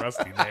stepped on a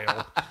rusty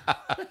nail.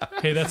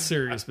 Hey, that's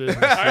serious business.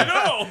 I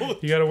know.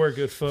 You got to wear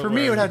good footwear. For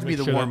me, it would have to be Make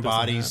the sure warm that doesn't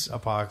bodies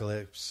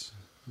apocalypse.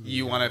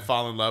 You want to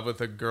fall in love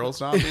with a girl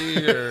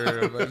zombie?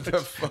 Or what the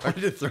fuck? I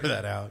did throw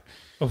that out.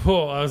 happen.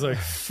 Oh, I was like,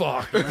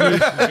 fuck.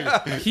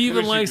 He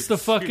even likes the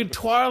fucking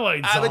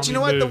Twilight zombie But you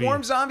know what? movie. The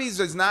warm zombies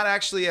is not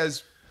actually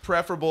as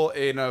preferable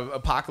in a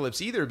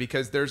apocalypse either,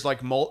 because there's like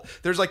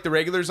there's like the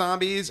regular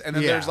zombies, and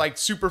then Yeah. there's like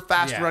super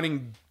fast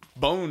running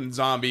bone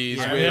zombies.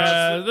 Yeah. which-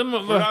 Yeah, them We're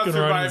not fucking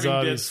running surviving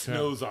dead zombies.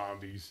 snow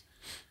zombies.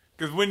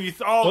 Because when you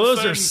Well, of a those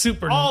sudden, are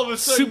super- all of a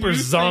sudden super you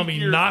think zombie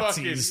you're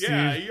Nazis, fucking,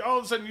 yeah, dude. all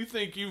of a sudden you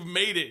think you've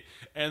made it,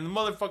 and the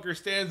motherfucker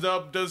stands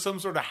up, does some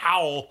sort of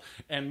howl,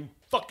 and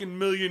fucking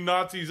million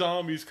Nazi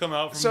zombies come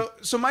out from.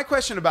 So my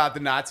question about the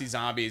Nazi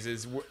zombies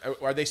is: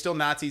 are they still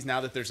Nazis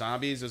now that they're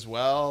zombies as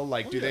well?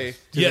 Like, do they?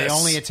 Do Yes. they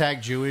only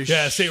attack Jewish?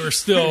 Yes, they were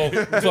still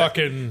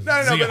fucking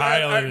No, Zeke but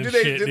Highland and do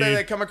they shit, do dude.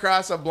 they come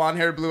across a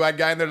blonde-haired, blue-eyed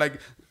guy and they're like,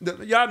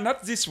 yeah,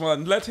 not this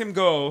one. Let him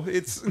go.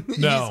 It's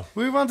No.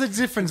 We want a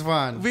different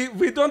one.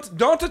 we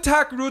don't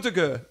attack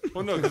Rudiger.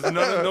 well, no, because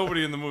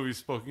nobody in the movie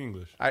spoke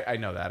English. I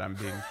know that. I'm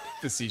being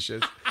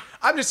facetious.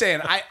 I'm just saying,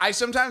 I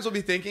sometimes will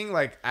be thinking,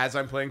 like, as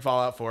I'm playing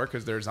Fallout 4,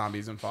 because there are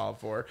zombies in Fallout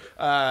 4.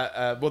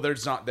 Well,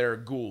 they're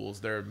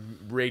ghouls. They're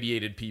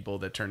radiated people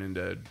that turn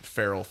into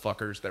feral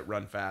fuckers that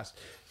run fast.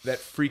 That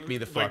freak me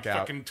the fuck Like out.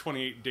 fucking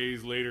 28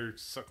 days later,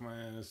 suck my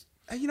ass.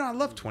 You know, I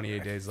love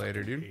 28 Days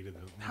Later, dude. Hated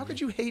that movie. How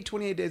could you hate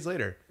 28 Days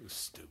Later? It was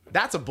stupid.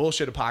 That's a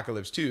bullshit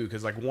apocalypse, too,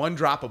 because, like, one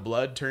drop of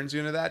blood turns you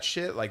into that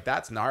shit. Like,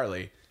 that's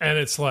gnarly. And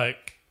it's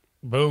like,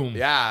 boom.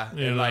 Yeah.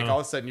 You And, like, know. all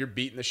of a sudden you're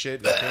beating the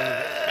shit.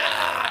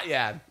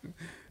 Yeah.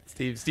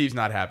 Steve's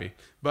not happy.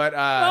 But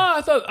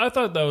I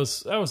thought that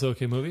was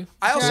okay movie.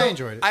 I also I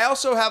enjoyed it. I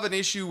also have an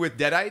issue with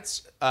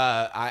Deadites.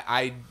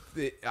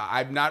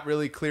 I'm not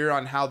really clear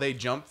on how they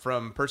jump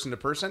from person to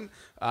person,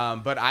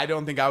 but I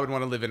don't think I would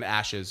want to live in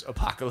Ashes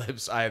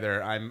apocalypse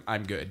either.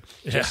 I'm good.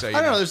 Just so you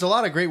I don't know. There's a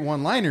lot of great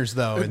one-liners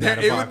though. In that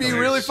It would be apocalypse.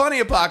 really funny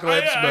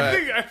apocalypse,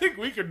 I think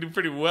we could do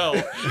pretty well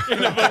in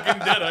a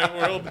fucking Deadite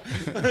world.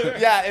 but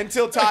yeah,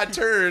 until Todd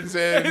turns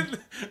and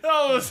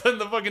All of a sudden,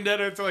 the fucking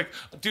Deadites are like,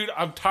 "Dude,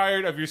 I'm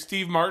tired of your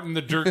Steve Martin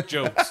the Dirk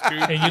jokes, dude.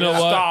 And you know what?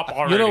 Stop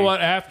already." You know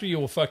what? After you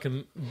will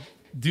fucking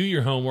do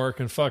your homework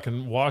and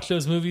fucking watch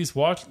those movies,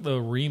 watch the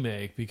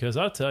remake, because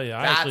I'll tell you,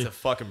 that's a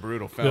fucking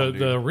brutal film.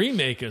 the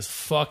remake is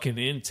fucking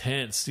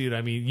intense, dude.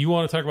 I mean, you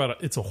want to talk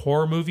about it's a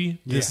horror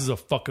movie? This Yeah. is a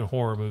fucking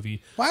horror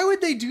movie. Why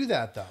would they do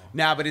that though?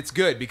 Nah, but it's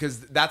good because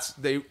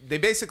they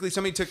basically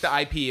somebody took the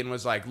IP and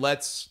was like,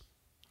 let's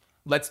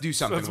Let's do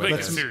something Let's with make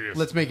it this. serious.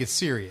 Let's make it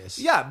serious.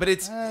 Yeah, but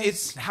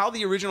it's how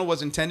the original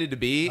was intended to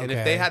be, and if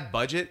Okay. they had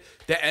budget,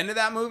 the end of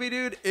that movie,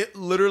 dude, it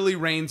literally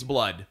rains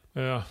blood.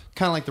 Yeah.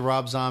 Kind of like the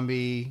Rob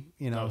Zombie,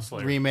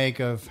 Slayer. remake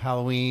of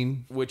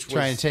Halloween, Which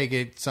trying was- to take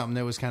it something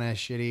that was kind of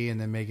shitty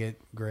and then make it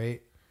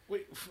great.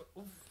 Wait,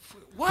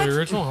 What? The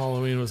original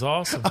Halloween was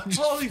awesome.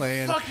 holy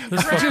playing. fucking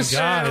This crap! fucking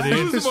guy, I'm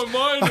dude. losing my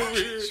mind over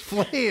here.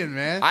 Playing,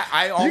 man.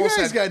 I you almost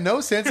guys had, got no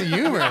sense of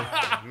humor.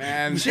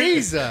 man.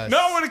 Jesus.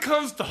 Not when it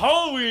comes to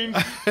Halloween.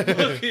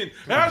 Fucking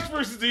Ash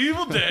versus the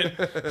Evil Dead.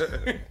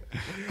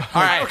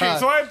 All right, Okay,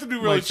 so I have to do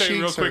My really say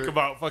real cheeks quick hurt.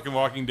 about fucking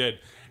Walking Dead.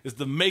 Is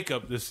the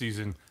makeup this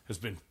season has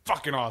been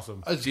fucking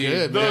awesome. That's Dude,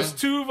 good, man. Those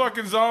two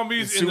fucking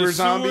zombies in sewer the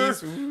zombies.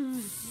 sewer.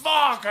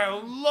 Fuck, I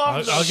love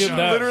I'll those give guys.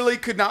 that- Literally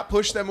could not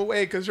push them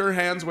away because her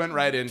hands went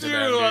right into Dude,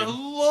 them. I Dude.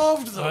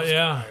 loved those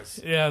Yeah. guys.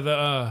 Yeah.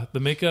 The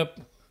makeup,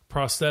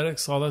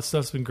 prosthetics, all that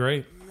stuff's been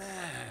great.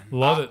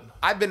 Love it.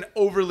 I've been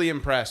overly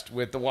impressed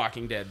with The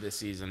Walking Dead this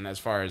season as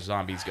far as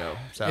zombies go.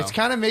 So It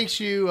kind of makes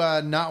you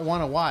not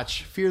want to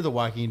watch Fear the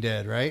Walking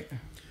Dead, right?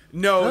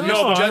 no,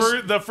 No,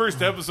 just the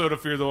first episode of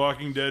Fear the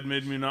Walking Dead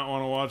made me not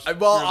want to watch.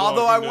 well, Fear the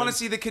although I Walking want to Dead.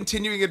 see the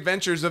continuing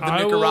adventures of the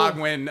I will-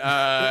 Nicaraguan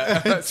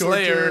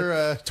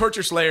Slayer,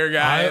 torture Slayer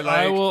guy.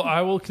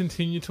 I will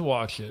continue to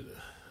watch it.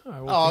 I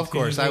will Oh, of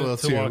continue course, I will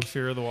to too. watch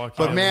Fear of the Walking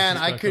But Dead man,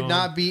 when I it's could back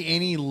not on. be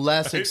any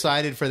less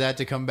excited for that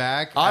to come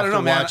back I don't after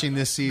know, man. watching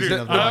this season Dude,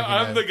 of The Walking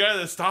I'm the Dead. guy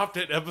that stopped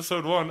at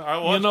episode 1. I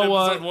watched know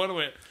what? episode 1 and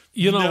went,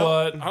 You know "No,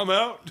 what? I'm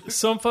out.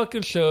 Some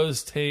fucking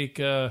shows take.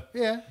 Yeah.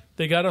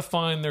 They gotta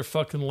find their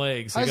fucking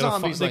legs. They Hi, gotta,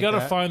 zombies they like gotta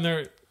that. find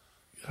their.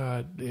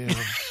 God damn.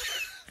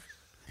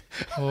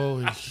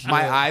 Holy shit.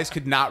 My eyes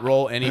could not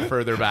roll any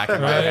further back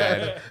in my Right.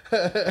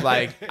 head.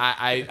 Like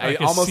I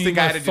can almost see think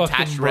I my had a fucking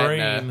detached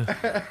retina.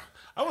 brain.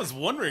 I was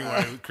wondering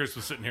why Chris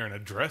was sitting here in a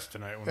dress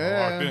tonight when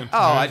I walked in. Oh,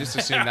 I just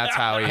assumed that's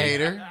how he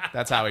Hater.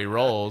 That's how he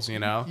rolls, you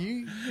know.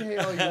 You hate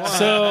all you want.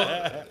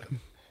 So,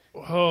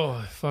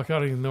 oh fuck! I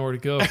don't even know where to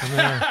go from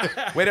there.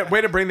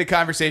 Way to bring the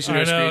conversation to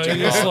I a know.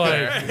 screeching It's halt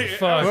like there.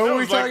 fuck. what were we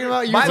was like- talking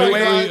about? You By were the talking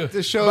way- about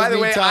the shows By the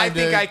need way, time I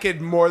think to- I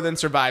could more than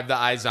survive the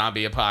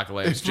iZombie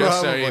apocalypse. Just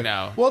so you Probably.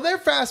 know. Well, they're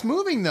fast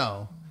moving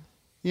though.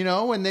 You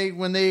know, when they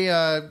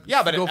Yeah,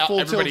 but go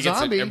full everybody tilt gets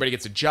zombie. everybody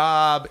gets a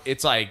job.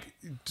 It's like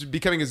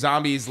becoming a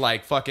zombie is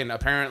like fucking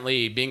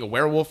apparently being a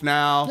werewolf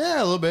now.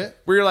 Yeah, a little bit.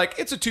 Where you're like,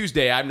 it's a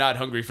Tuesday, I'm not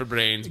hungry for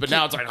brains, but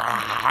now it's like,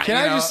 Can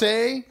I just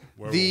say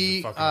Werewolves the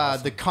are fucking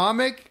awesome. the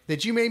comic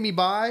that you made me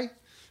buy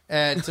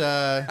at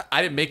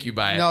I didn't make you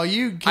buy it. no,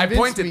 you I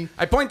convinced me.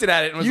 pointed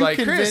at it and was You like,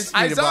 Chris, convinced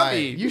me to buy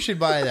it. iZombie. You should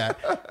buy that.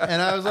 And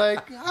I was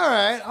like, all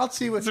right, I'll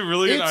see what. Is it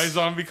really an it's,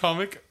 iZombie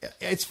comic?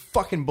 It's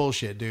fucking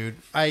bullshit, dude.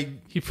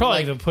 He probably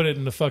like- even put it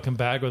in the fucking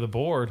bag with a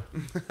board.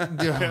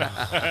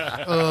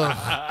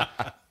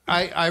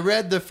 I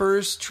read the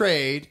first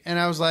trade and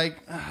I was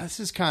like, this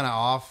is kind of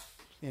off,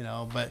 you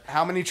know. But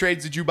How many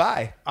trades did you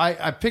buy?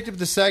 I picked up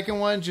the second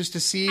one just to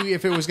see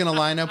if it was going to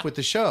line up with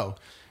the show,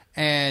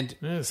 and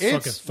Just it's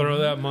fucking throw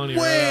that money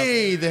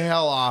way the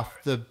hell off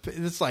the.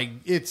 It's like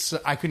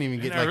I couldn't even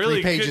get And like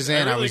 3 pages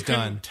in. I was couldn't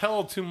done.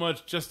 tell too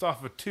much just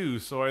off of 2,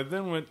 so I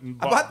then went and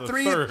I bought bought the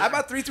three. third. I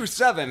bought 3 through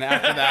 7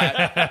 after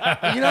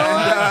that. You know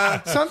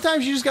what?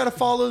 Sometimes you just got to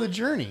follow the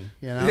journey.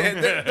 You know.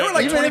 there were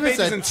like Even 20 if it's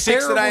pages a and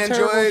 6 that I terrible,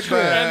 enjoyed, terrible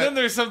but And then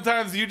there's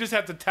sometimes you just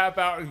have to tap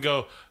out and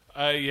go,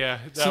 yeah.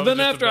 that So was then just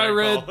a after I bad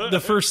read call. the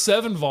first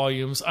 7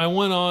 volumes, I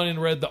went on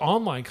and read the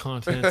online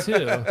content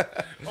too.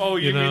 oh,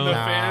 you you mean know, the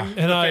Nah. fan,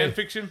 And the I- fan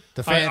fiction?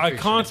 The fan I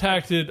fiction.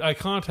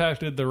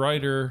 contacted the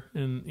writer,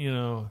 and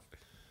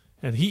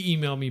and he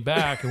emailed me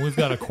back, and we've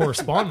got a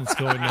correspondence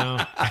going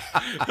now.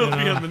 He'll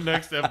be on the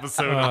next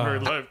episode of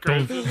Nerd Life,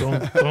 Chris.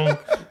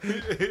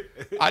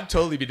 Don't. I'd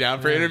totally be down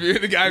for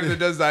interviewing the guy that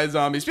does the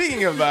iZombie.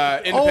 Speaking of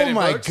Oh independent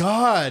my books,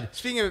 god!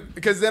 Speaking of,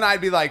 because then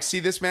I'd be like, see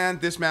this man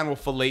will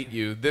fillet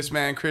you. This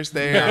man, Chris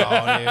Thayer.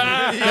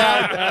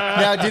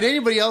 Now, did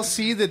anybody else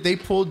see that they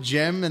pulled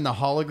Gem and the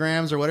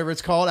holograms or whatever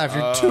it's called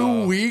after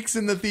 2 weeks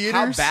in the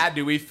theaters? How bad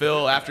do we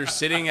feel after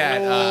sitting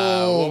at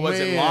Oh, what was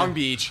it, man. Long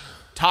Beach,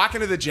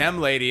 talking to the Gem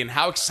lady and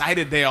how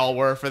excited they all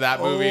were for that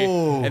movie,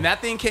 Oh. and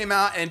that thing came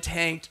out and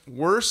tanked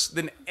worse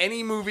than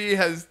any movie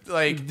has.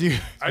 Like, Dude,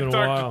 I been a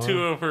talked while, to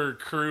 2 of her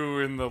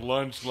crew in the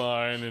lunch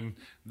line, and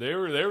they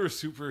were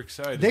super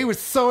excited. they were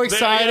so They-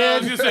 excited. yeah, I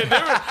was just saying,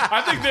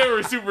 I think they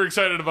were super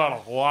excited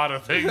about a lot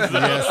of things. though.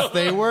 Yes,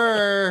 they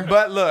were.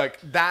 but look,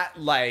 that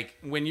like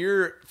when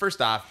you're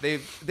first off, they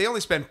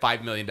only spent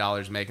 $5 million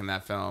making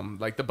that film.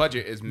 Like the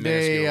budget is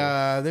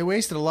minuscule. They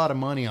wasted a lot of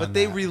money on but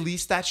they that.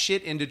 released that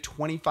shit into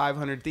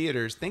 2,500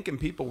 theaters, thinking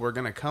people were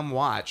gonna come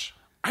watch.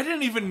 I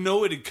didn't even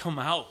know it had come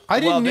out. I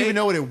didn't Well, even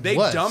know what it they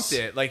was. dumped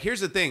it. Like,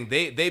 here's the thing: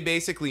 they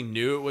basically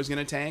knew it was going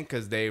to tank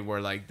because they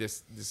were like,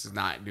 this is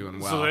not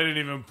doing well. So they didn't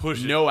even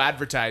push it. No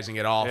advertising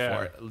at all Yeah.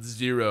 for it.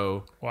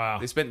 Zero. Wow.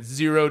 They spent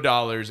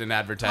 $0 in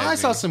advertising. I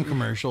saw some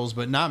commercials,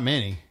 but not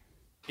many.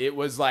 It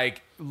was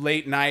like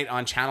late night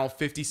on channel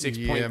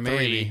 56.3. Yeah,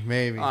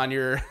 maybe. on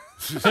your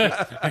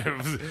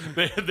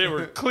They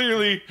were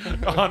clearly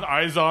on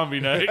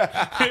iZombie night.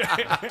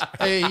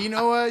 Hey, you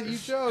know what? You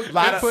joke.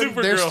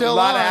 Supergirl. They're A still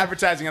lot of on.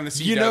 advertising on the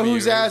CW. You know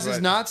whose ass what-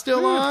 is not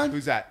still on?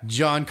 Who's that?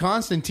 John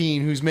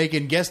Constantine, who's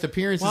making guest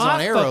appearances Well,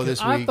 on Arrow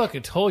this I week.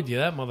 fucking told you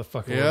that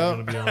motherfucker was Yep.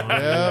 going to be on.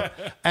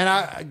 Yep.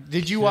 And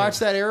did you watch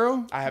that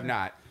Arrow? I have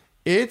not.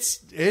 It's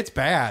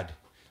bad.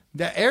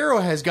 The Arrow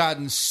has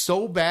gotten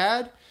so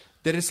bad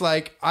that it's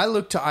like I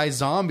look to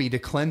iZombie to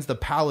cleanse the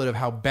palate of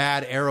how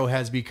bad Arrow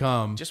has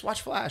become. Just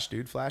watch Flash,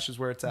 dude. Flash is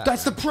where it's at.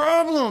 That's the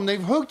problem.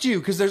 They've hooked you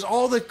because there's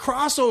all the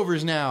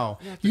crossovers now.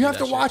 You have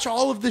to watch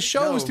all of the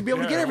shows to be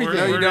able to get everything.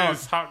 Where don't.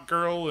 is Hawk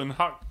Girl and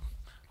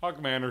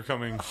Hawkman are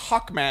coming.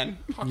 Hawkman.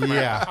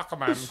 Yeah.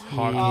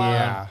 Hawkman.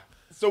 Yeah.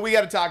 So we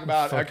got to talk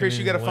about. Fucking Chris,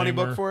 you got a funny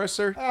lamer. book for us,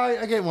 sir?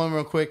 I get one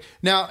real quick.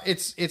 Now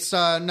it's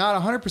not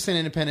 100%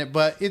 independent,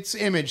 but it's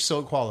Image, so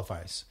it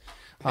qualifies.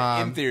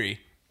 In theory.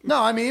 No,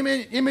 I mean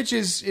Image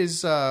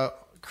is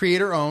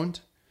creator owned.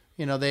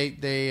 You know,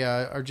 they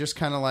are just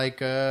kind of like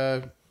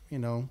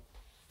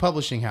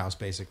publishing house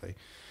basically.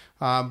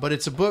 But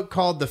it's a book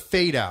called The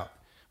Fade Out.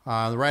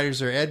 The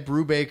writers are Ed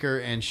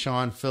Brubaker and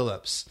Sean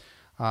Phillips.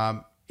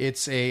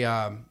 It's a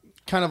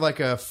kind of like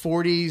a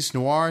 40s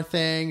noir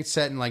thing. It's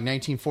set in like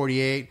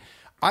 1948.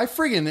 I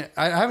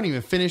haven't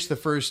even finished the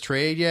first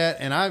trade yet,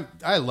 and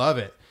I love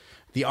it.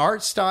 The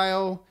art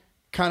style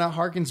kind of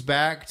harkens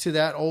back to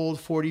that old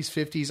 40s,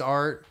 50s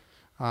art.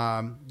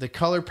 The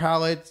color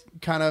palette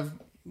kind of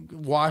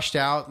washed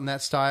out in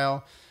that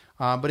style.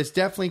 But it's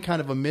definitely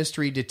kind of a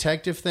mystery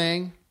detective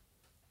thing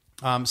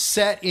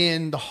set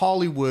in the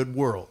Hollywood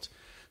world.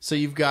 So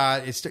you've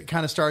got, it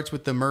kind of starts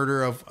with the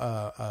murder of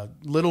a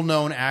little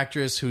known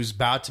actress who's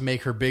about to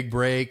make her big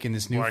break in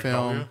this new Black film.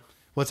 Dahlia?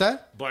 What's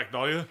that? Black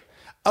Dahlia.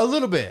 A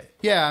little bit.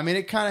 Yeah. I mean,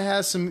 it kind of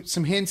has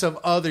some hints of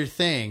other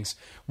things.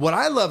 What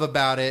I love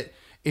about it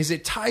is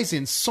it ties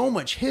in so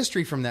much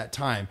history from that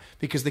time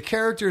because the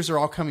characters are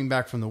all coming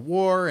back from the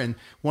war, and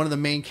one of the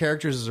main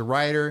characters is a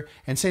writer.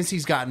 And since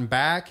he's gotten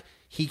back,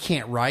 he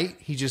can't write.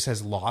 He just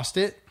has lost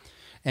it.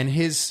 And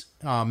his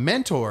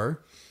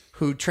mentor,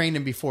 who trained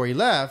him before he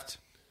left,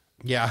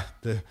 yeah,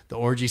 the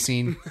orgy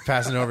scene,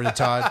 passing it over to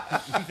Todd.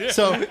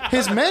 So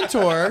his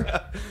mentor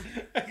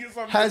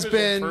has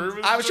been...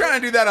 I was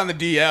trying to do that on the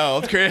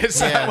DL, Chris.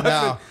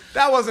 Yeah,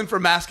 that wasn't for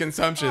mass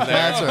consumption there.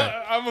 That's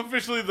right. I'm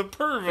officially the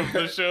perv of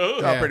the show.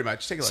 Oh, pretty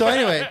much. Take a look. So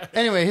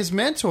anyway, his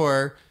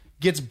mentor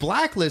gets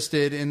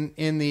blacklisted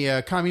in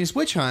the communist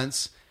witch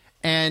hunts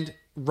and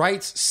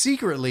writes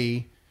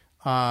secretly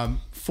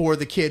for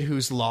the kid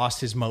who's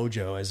lost his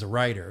mojo as a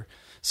writer.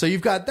 So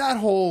you've got that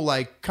whole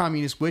like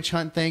communist witch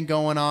hunt thing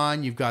going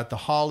on. You've got the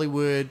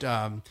Hollywood,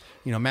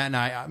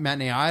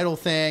 matinee idol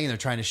thing, and they're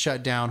trying to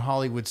shut down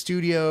Hollywood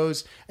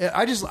studios.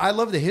 I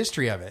love the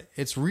history of it.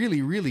 It's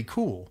really, really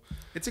cool.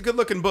 It's a good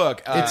looking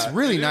book. It's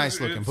really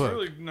nice looking book.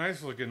 It's really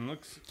nice looking.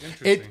 Looks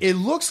interesting. It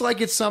looks like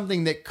it's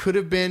something that could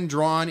have been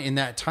drawn in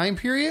that time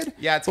period.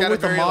 Yeah, it's but got with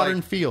a very a modern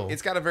like, feel.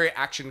 It's got a very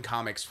Action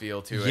Comics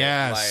feel to it.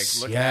 Yes,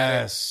 like, looking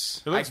at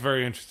yes. It looks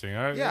very interesting.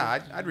 I'd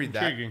read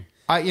that. Intriguing.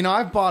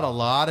 I've bought a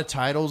lot of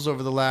titles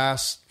over the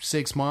last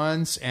 6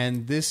 months,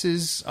 and this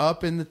is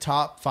up in the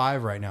top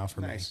 5 right now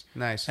for me.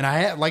 Nice.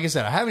 And like I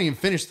said, I haven't even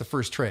finished the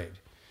first trade.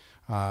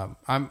 I'm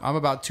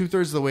about 2/3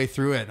 of the way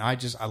through it, and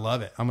I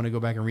love it. I'm going to go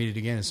back and read it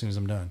again as soon as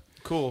I'm done.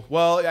 Cool.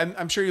 Well,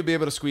 I'm sure you'll be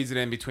able to squeeze it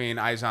in between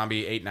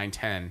iZombie 8, 9,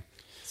 10.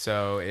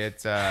 So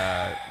it's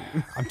I'm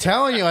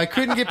telling you, I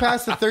couldn't get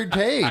past the 3rd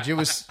page. It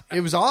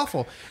was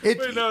awful. Wait,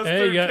 no, it's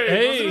Hey, 13. Wasn't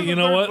it you the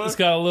know third what? book? It's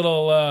got a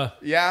little.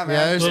 yeah, man.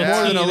 there's Little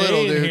more than a TNA little,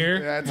 in dude.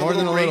 here. Yeah, it's More a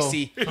than little a little.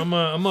 racy.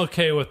 I'm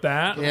okay with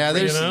that. Yeah,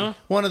 there's you know?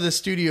 one of the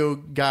studio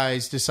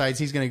guys decides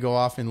he's going to go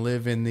off and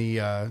live in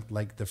the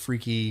like the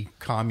freaky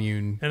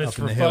commune And it's up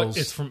in the from hills.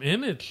 it's from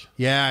Image.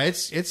 Yeah,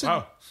 it's a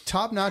Wow.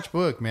 top-notch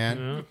book, man.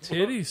 You know?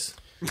 Titties.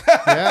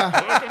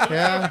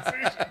 Yeah.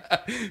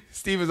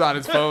 Steve was on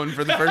his phone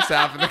for the first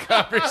half of the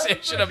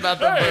conversation about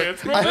the Hey, book.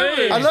 it's my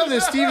birthday. I love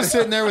that Steve is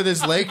sitting there with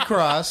his leg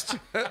crossed,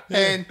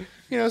 and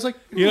it's like,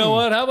 You know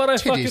what? How about I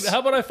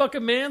titties.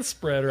 fucking man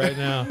spread right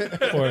now?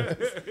 For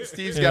it?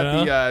 Steve's You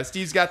got know?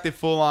 Steve's got the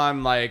full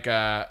on like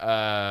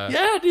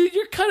Yeah, dude,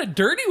 you're kind of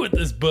dirty with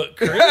this book,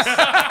 Chris.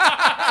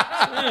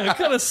 Yeah, what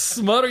kind of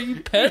smut are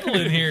you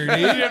peddling here, dude?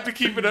 You have to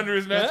keep it under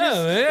his mattress.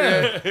 Yeah,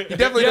 man. he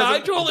definitely Yeah, I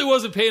doesn't. totally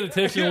wasn't paying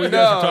attention when we No,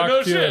 guys were talking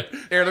no to shit. it.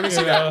 Here, let me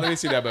see that. Let me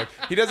see that book.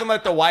 He doesn't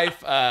let the wife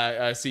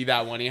see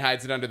that one. He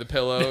hides it under the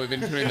pillow, in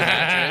between the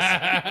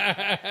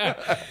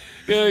mattress.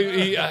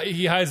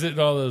 He hides it in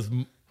all those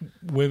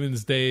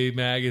Women's Day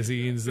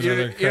magazines and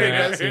other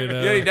crap. You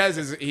know? What he does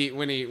is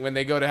when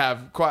they go to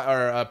have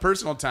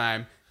personal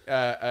time.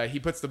 He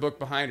puts the book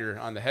behind her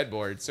on the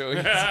headboard, so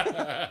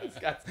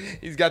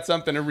he's got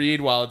something to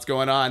read while it's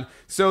going on.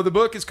 So the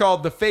book is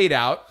called The Fade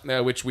Out,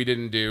 which we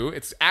didn't do.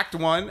 It's Act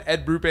 1,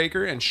 Ed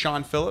Brubaker and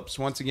Sean Phillips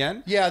once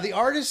again. yeah, the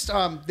artist,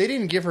 they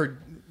didn't give her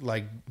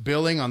like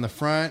billing on the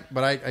front,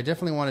 but I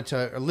definitely wanted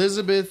to.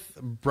 Elizabeth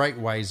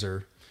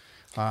Breitweiser.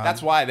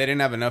 That's why they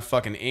didn't have enough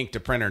fucking ink to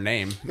print her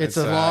name. It's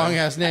a long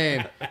ass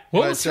name.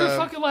 What But, was her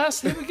fucking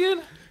last name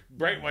again?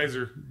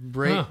 Breitweiser.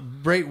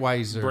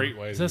 Breitweiser.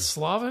 Breitweiser. Is that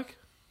Slavic?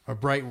 Or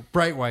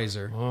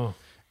Breitweiser. Oh.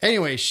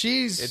 Anyway,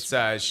 she's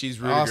She's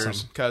Rudiger's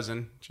Awesome.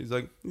 cousin. She's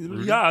like,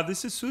 Yeah,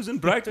 this is Susan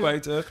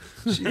Breitweiser.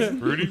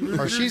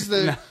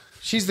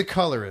 she's the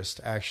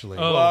colorist, actually.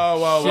 Oh,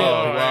 whoa, shit.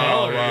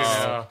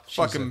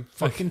 whoa.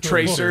 Fucking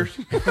Tracer.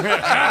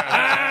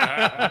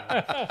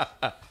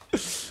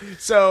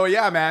 So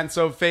yeah, man.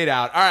 So fade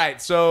out. All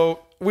right. So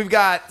we've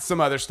got some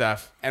other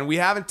stuff, and we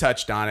haven't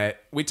touched on it.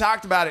 We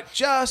talked about it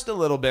just a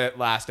little bit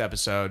last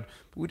episode.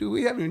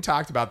 We haven't even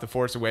talked about the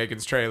Force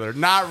Awakens trailer.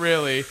 Not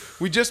really.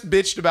 I just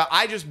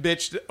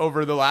bitched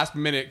over the last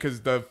minute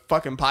because the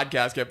fucking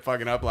podcast kept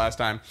fucking up last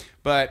time.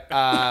 But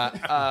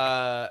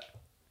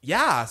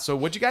yeah. So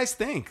what'd you guys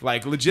think?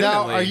 Like,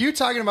 legitimately, Now, are you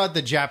talking about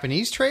the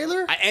Japanese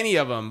trailer? any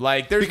of them?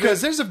 Like, Because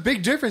there's a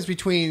big difference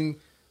between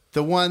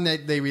the one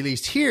that they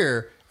released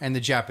here and the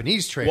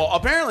Japanese trailer. well,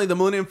 apparently the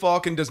Millennium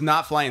Falcon does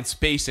not fly in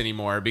space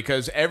anymore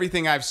because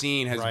everything I've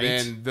seen has Right.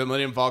 been the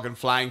Millennium Falcon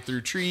flying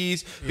through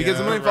trees because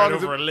the Millennium Right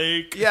Falcon's over a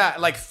lake. yeah,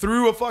 like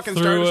through a fucking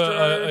Star Through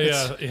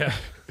Destroyer. yeah.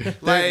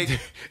 Like,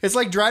 it's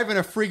like driving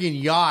a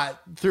friggin'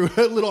 yacht through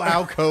a little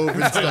alcove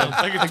and stuff.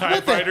 Like a TIE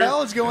What the fighter.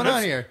 hell is going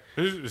on here?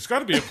 There's got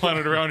to be a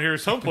planet around here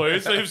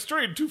someplace. They've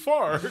strayed too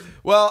far.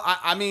 well,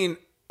 I mean,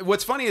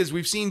 what's funny is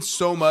we've seen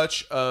so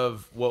much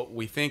of what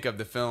we think of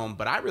the film,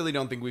 but I really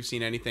don't think we've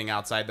seen anything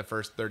outside the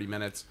first 30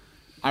 minutes.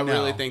 I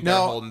really think they're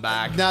holding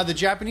back. Now, the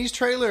Japanese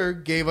trailer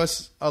gave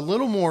us a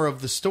little more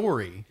of the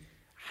story.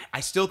 I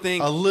still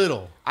think A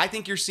little. I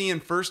think you're seeing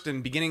first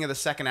and beginning of the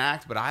second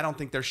act, but I don't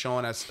think they're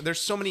showing us.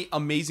 There's so many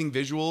amazing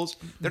visuals.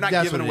 They're not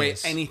That's giving what it away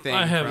is. anything.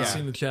 I haven't from-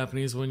 seen the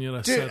Japanese one yet. I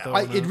Dude, said that it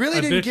one really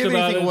out. didn't I give bitched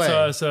about anything it, away.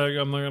 So I said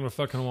I'm not going to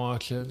fucking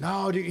watch it.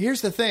 No, dude,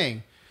 here's the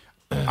thing.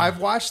 I've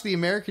watched the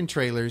American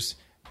trailers,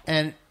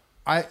 and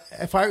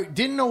if I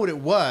didn't know what it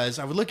was,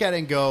 I would look at it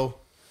and go,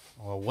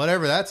 well,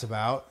 whatever that's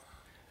about.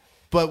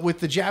 But with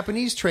the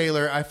Japanese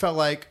trailer, I felt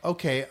like,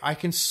 okay, I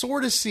can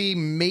sort of see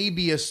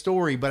maybe a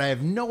story, but I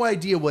have no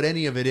idea what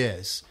any of it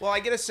is. Well, I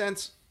get a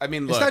sense. I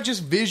mean, look. It's not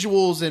just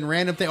visuals and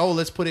random things. Oh,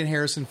 let's put in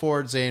Harrison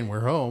Ford saying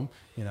we're home.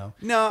 You know,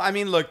 No, I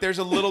mean, look. There's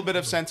a little bit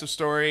of sense of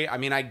story. I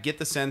mean, I get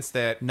the sense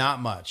that not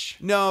much.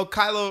 no,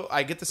 Kylo.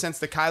 I get the sense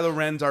that Kylo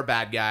Ren's our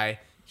bad guy.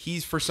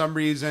 He's for some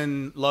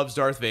reason loves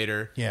Darth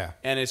Vader. Yeah.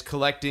 and is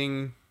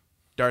collecting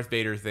Darth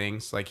Vader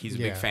things. Like he's a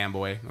big Yeah.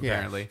 fanboy. Yeah.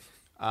 Apparently,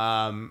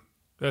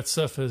 That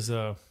stuff is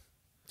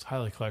it's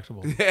highly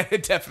collectible.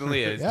 it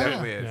definitely is. Yeah.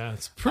 Definitely is. Yeah,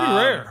 it's pretty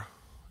rare.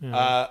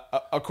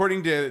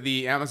 According to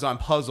the Amazon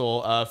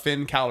puzzle,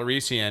 Finn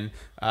Calrissian.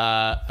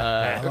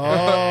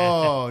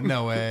 Oh,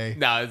 no way.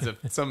 No,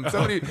 it's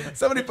somebody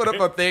put up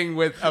a thing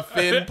with a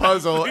Finn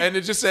puzzle, and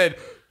it just said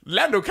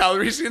Lando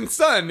Calrissian's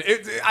son.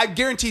 I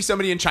guarantee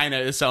somebody in China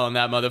is selling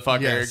that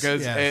motherfucker Yes,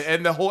 because yes.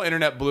 and the whole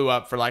internet blew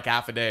up for like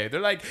half a day. They're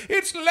like,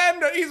 it's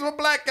Lando. He's a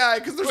black guy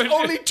because there's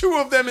only two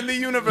of them in the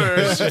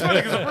universe. It's funny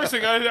because the first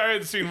thing I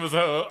had seen was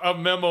a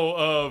memo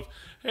of,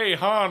 "Hey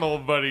Han,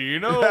 old buddy, you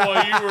know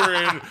while you were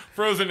in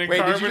Frozen and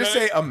Wait, Carbonite?" did you just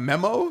say a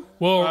memo?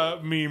 Well,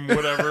 meme,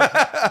 whatever.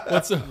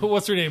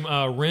 what's her name?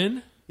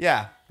 Rin?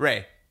 Yeah,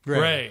 Ray.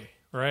 Ray.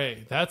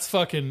 That's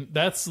Luke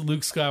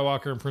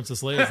Skywalker and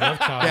Princess Leia's love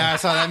child. Yeah, I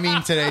saw that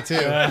meme today,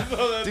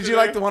 too. Did you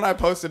like the one I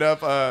posted up?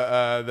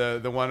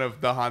 The one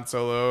of the Han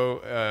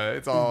Solo.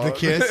 It's all The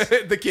kiss?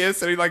 the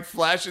kiss, and he like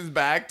flashes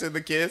back to the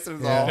kiss,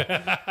 and it's all.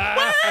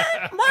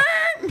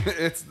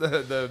 It's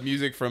the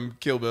music from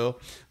Kill Bill,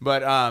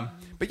 but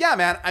yeah,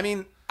 man. I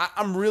mean,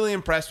 I'm really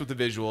impressed with the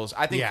visuals.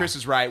 I think Yeah. Chris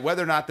is right.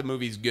 Whether or not the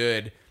movie's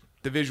good,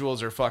 the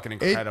visuals are fucking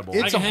incredible.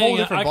 it's a whole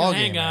different I ballgame, can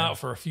hang man. out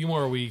for a few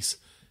more weeks.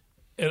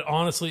 And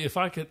honestly, if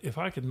I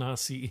could not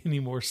see any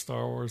more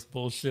Star Wars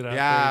bullshit out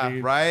yeah, there,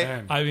 dude, right.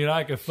 Man. I mean,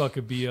 I could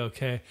fucking be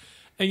okay.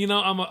 And you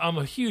know, I'm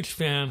a huge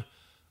fan.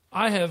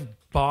 I have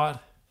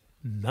bought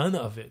none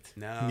of it.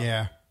 No.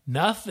 Yeah.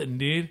 Nothing,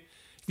 dude.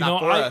 You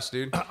Not know, for I, us,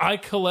 dude. I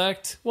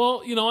collect.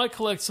 Well, you know, I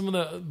collect some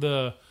of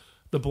the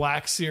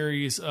Black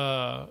Series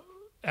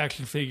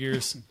action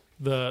figures,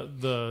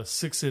 the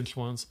 6-inch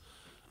ones.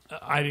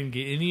 I didn't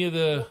get any of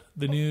the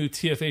new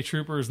TFA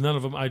Troopers. None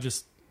of them. I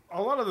just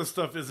A lot of the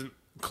stuff isn't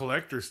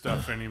collector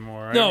stuff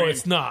anymore. No,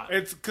 it's not.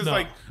 It's because No.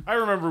 like I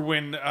remember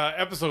when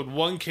episode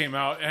 1 came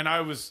out, and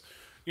I was,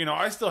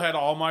 I still had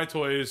all my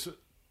toys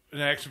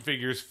and action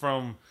figures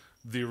from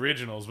the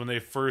originals when they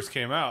first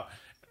came out,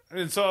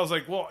 and so I was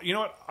like, well, you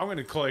know what? I'm going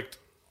to collect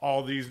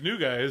all these new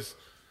guys,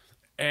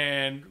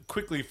 and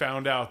quickly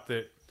found out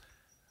that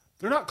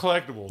they're not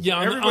collectibles. yeah.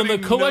 On the Everybody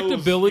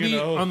collectability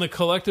knows, on the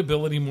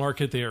collectability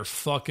market, they are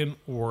fucking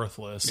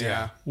worthless.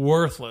 Yeah.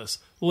 Worthless.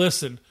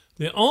 Listen,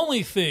 the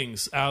only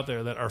things out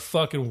there that are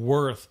fucking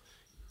worth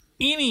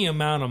any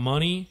amount of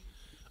money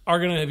are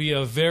going to be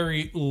a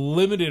very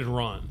limited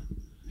run.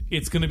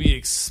 It's going to be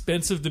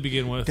expensive to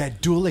begin with. That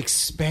dual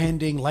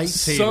expanding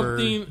lightsaber.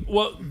 Something.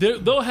 Well,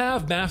 they'll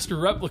have master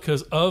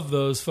replicas of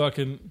those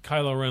fucking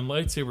Kylo Ren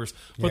lightsabers,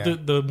 but Yeah.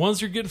 the ones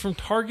you're getting from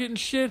Target and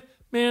shit,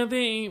 man, they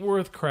ain't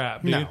worth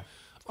crap, dude. No.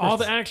 All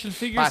the action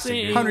figures, Plastic, they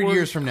dude. ain't 100 worth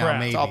years from now, crap.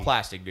 maybe. It's all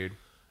plastic, dude.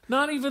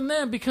 Not even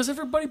then, because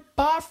everybody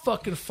bought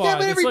fucking 5. Yeah,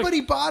 but It's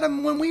everybody bought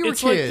them when we were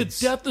It's kids. like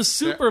the Death of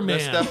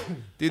Superman.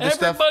 Dude, the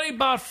stuff Everybody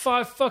bought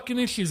 5 fucking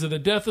issues of the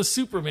Death of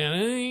Superman.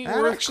 And it ain't that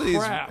worth actually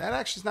crap.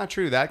 is not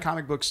true. That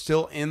comic book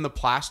still in the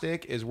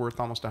plastic is worth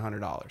almost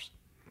 $100.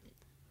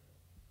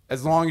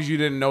 As long as you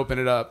didn't open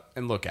it up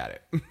and look at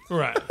it.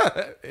 Right.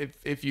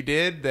 If you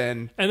did,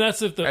 then And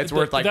that's if the It's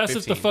worth like that's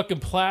if the 15. fucking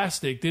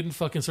plastic didn't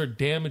fucking start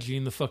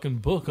damaging the fucking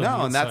book on the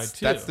no, and inside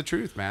too. that's the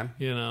truth, man.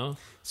 You know.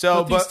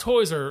 So, but these but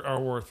toys are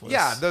worthless.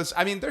 yeah, those.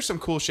 I mean, there's some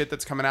cool shit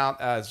that's coming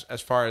out as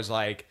far as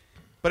like,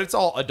 but it's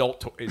all adult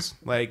toys.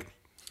 Like,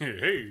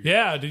 Hey,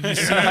 Yeah, did you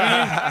see me?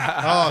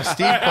 Oh,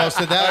 Steve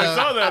posted that I up.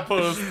 saw that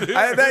post.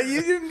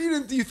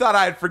 you thought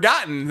I had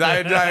forgotten.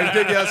 I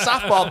did you a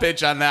softball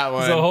pitch on that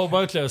one. There's a whole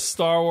bunch of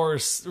Star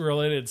Wars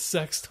related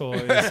sex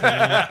toys,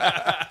 man.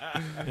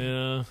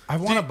 Yeah. I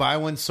want to buy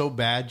one so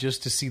bad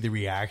just to see the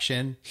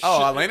reaction.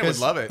 Oh, Elena would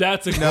love it.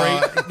 That's a great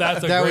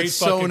that's a That great would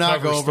so fucking not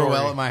cover go over story.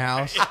 well at my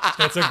house.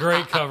 That's a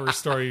great cover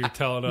story you're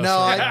telling us. No,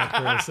 right now,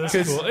 Chris. That's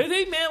 'cause- cool.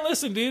 Hey man,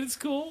 listen, dude, it's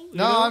cool. You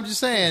No, know? I'm just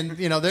saying,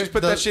 there's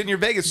Put that shit in your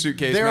Vegas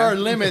suitcase. there man. are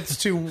limits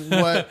to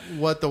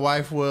what the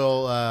wife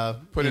will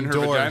Put in her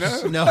endorse.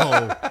 vagina?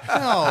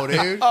 No,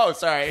 dude. Oh,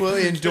 sorry. Will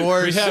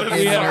endorse We have- in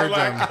we have-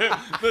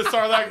 nerddom. The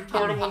Sarlacc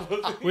portable.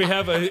 we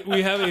have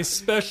a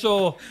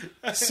special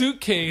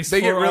suitcase They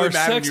for get really our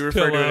mad when sex you refer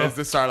to it pillow. as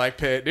the Starlight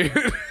Pit,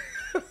 dude.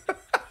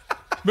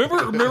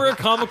 Remember at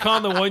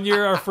Comic-Con the one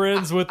year our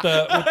friends with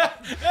the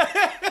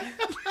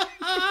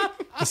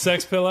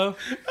sex pillow?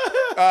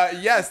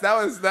 Yes, that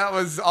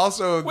was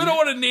also. We don't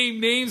want to name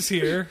names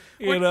here,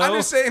 you know. I'm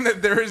just saying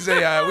that there is a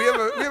we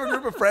have a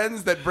group of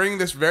friends that bring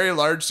this very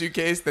large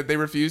suitcase that they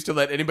refuse to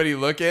let anybody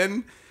look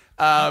in.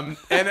 And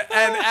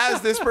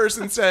as this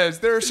person says,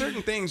 there are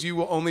certain things you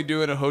will only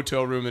do in a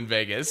hotel room in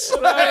Vegas.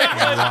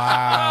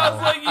 I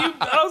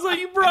was like,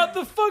 you brought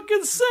the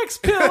fucking sex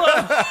pillow.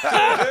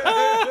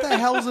 What the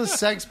hell's a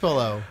sex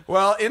pillow?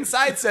 Well,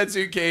 inside said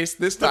suitcase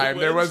this time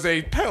there was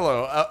a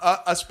pillow,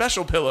 a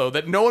special pillow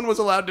that no one was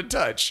allowed to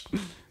touch.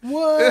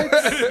 What?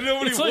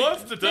 Nobody It's like,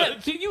 wants to yeah,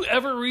 touch. did you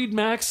ever read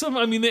Maxim?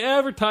 I mean, they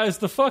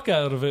advertised the fuck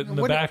out of it in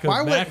the back of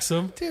why would-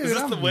 Maxim. Dude, Is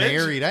this I'm the wedge?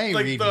 married. I ain't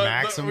Like reading the,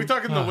 Maxim. Are we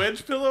talking the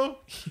wedge pillow?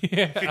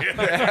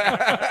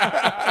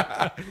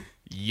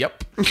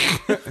 Yep.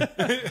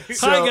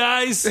 Hi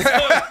guys,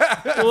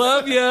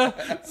 love ya.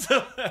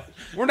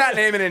 We're not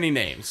naming any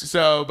names,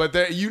 so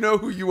but you know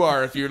who you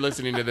are if you're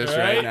listening to this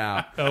right, Right?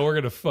 now. Oh, we're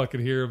gonna fucking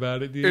hear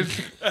about it, dude.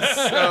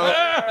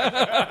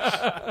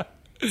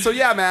 So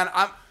yeah, man,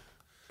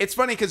 it's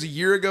funny because a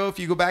year ago, if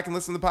you go back and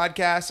listen to the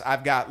podcast,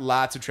 I've got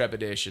lots of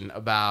trepidation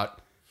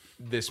about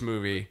this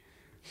movie.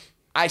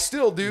 I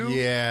still do.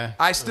 Yeah.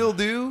 I still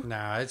do.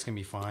 Nah, it's gonna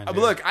be fine. But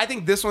dude. look, I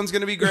think this one's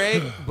going to be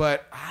great,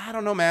 but I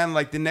don't know, man.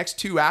 Like the next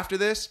two after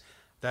this,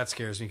 that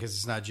scares me because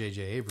it's not J.J.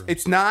 Abrams.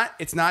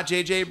 it's not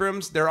J.J.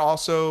 Abrams. They're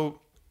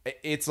also,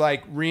 it's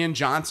like Rian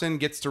Johnson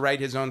gets to write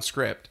his own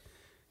script.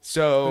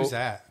 So Who's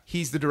that?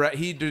 He's the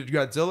he did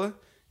Godzilla,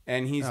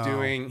 and he's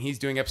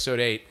doing episode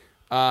 8.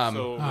 So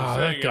Oh,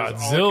 that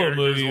Godzilla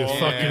movie was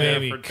fucking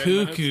made me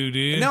cuckoo,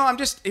 dude. No, I'm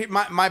just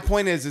my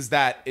point is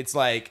that it's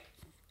like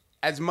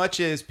as much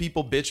as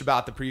people bitch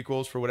about the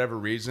prequels for whatever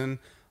reason,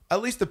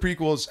 at least the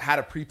prequels had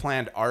a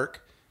pre-planned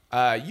arc.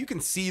 You can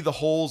see the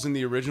holes in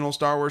the original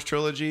Star Wars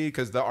trilogy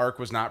because the arc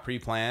was not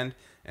pre-planned.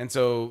 And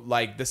so,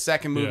 like, the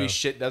second movie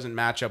shit doesn't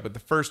match up with the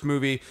first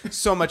movie.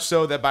 So much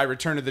so that by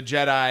Return of the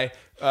Jedi,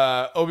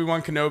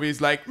 Obi-Wan Kenobi's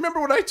like, remember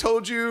what I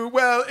told you?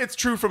 Well, it's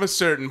true from a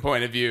certain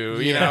point of view,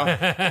 you know?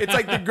 It's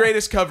like the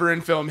greatest cover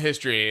in film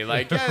history.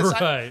 Like, yes,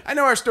 Right. I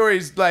know our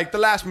stories, like, the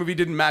last movie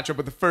didn't match up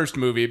with the first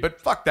movie, but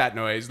fuck that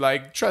noise.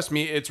 Like, trust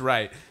me, it's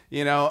right,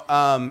 you know?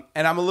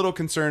 And I'm a little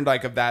concerned,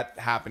 like, of that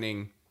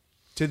happening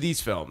to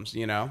these films,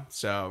 you know?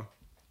 So...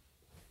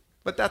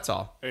 But that's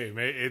all. Hey,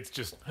 mate, it's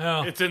just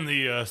Oh. it's in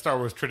the Star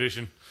Wars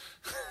tradition.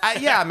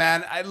 Yeah,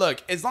 man.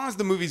 Look, as long as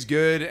the movie's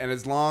good and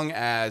as long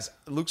as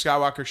Luke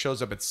Skywalker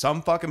shows up at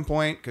some fucking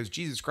point, because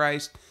Jesus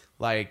Christ,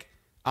 like,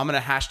 I'm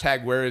going to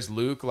hashtag where is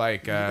Luke,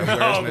 like, where's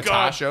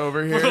Natasha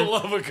over For the here?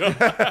 love of God.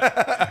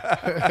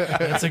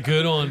 That's a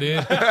good one,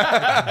 dude.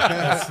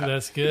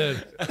 That's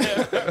good.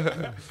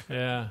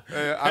 Yeah.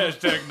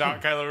 Hashtag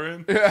not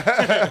Kylo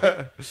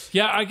Ren.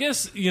 Yeah, I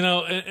guess, you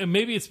know, and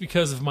maybe it's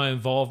because of my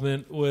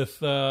involvement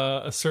with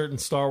a certain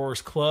Star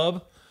Wars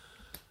club.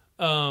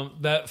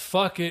 That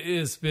fuck it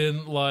has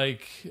been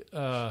like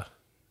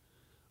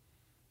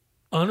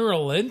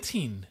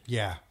unrelenting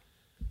yeah.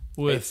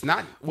 with It's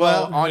not,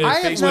 well, on your I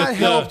have Facebook. not with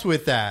helped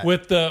with that.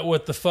 with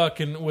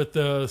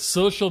the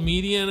social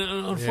media, and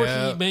unfortunately,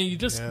 Yeah, man, you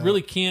just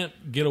really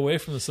can't get away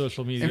from the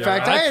social media. In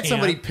fact, I had can't.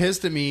 somebody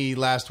pissed at me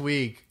last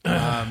week.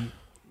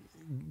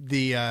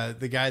 The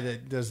guy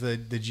that does the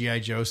G.I.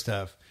 Joe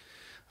stuff,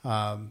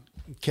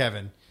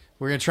 Kevin.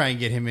 We're gonna try and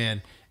get him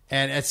in,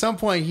 and at some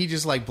point he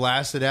just like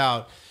blasted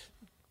out,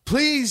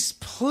 please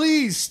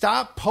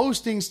stop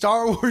posting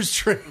Star Wars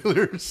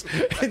trailers.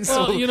 And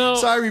Well, you know-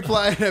 so I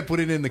replied and I put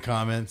it in the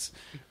comments.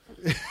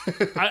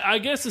 I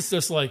guess it's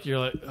just like you're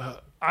like,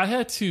 I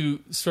had to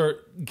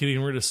start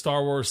getting rid of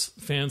Star Wars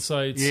fan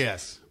sites.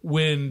 Yes.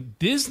 When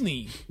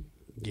Disney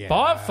Yeah.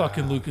 bought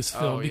fucking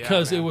Lucasfilm Oh, yeah,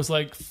 because it man. was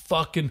like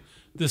fucking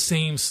the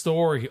same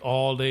story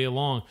all day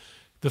long.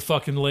 The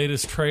fucking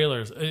latest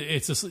trailers.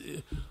 It's just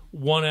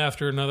one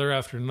after another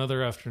after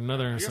another after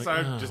another. And I it's guess like,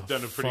 I've oh, just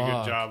done a pretty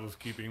fuck. good job of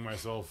keeping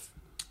myself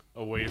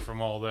away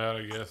from all that,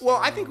 I guess. Well,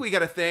 I think we got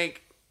to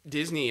thank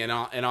Disney in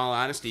all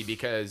honesty,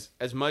 because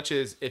as much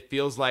as it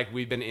feels like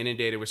we've been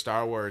inundated with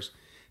Star Wars,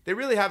 they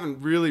really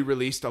haven't really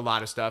released a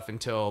lot of stuff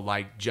until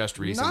like just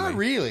recently. Not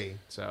really.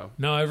 So,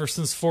 No, ever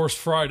since Force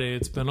Friday,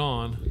 it's been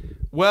on.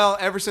 well,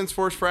 ever since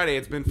Force Friday,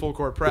 it's been full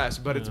court press,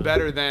 but it's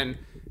better than.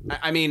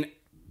 I mean,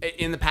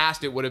 in the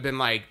past, it would have been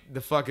like the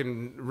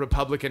fucking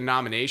Republican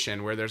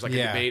nomination where there's like a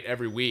Yeah. debate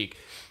every week.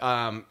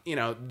 You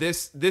know,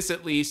 this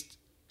at least.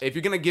 If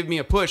you're gonna give me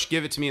a push,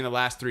 give it to me in the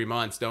last 3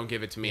 months. Don't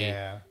give it to me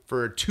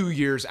for 2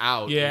 years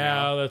out. you Yeah,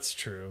 know? that's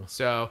true.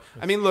 So,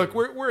 I mean, look,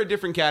 we're a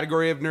different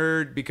category of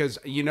nerd because,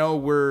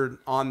 we're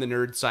on the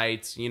nerd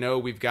sites.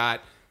 We've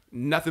got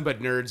nothing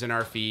but nerds in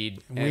our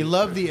feed. We And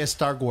love the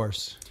Star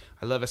Wars.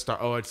 I love a Star.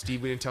 Oh, it's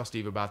Steve. We didn't tell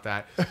Steve about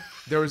that.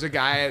 There was a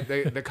guy at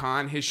the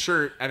con, his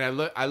shirt, and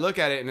I look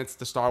at it, and it's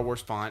the Star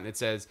Wars font, and it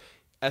says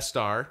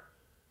Estar,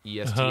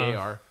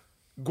 ESTAR,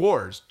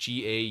 Gors,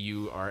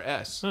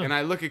 GAURS. And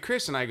I look at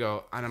Chris, and I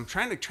go, and I'm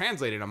trying to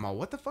translate it. I'm all,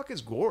 what the fuck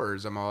is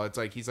Gors? It's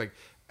like, he's like,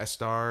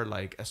 Estar,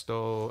 like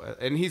Esto,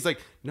 and he's like,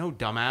 no,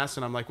 dumbass.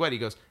 And I'm like, what? He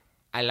goes,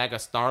 I like a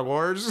Star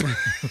Wars.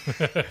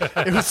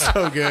 It was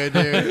so good,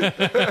 dude.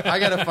 I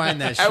gotta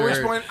find that shirt. At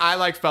which point,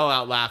 I fell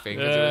out laughing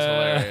because it was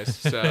hilarious.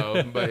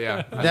 So, but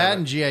yeah, that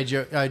and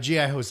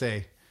G.I.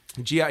 Jose.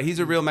 he's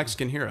a real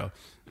Mexican hero.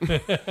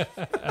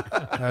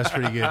 That was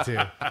pretty good too.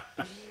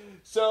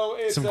 So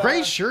it's Some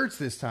great shirts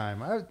this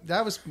time.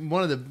 That was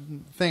one of the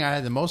thing I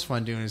had the most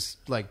fun doing is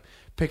like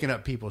picking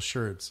up people's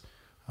shirts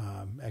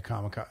at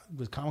Kamikaze.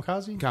 Was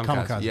Kamikaze?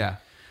 Kamikaze, yeah.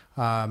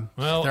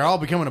 Well, They're all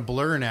becoming a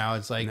blur now.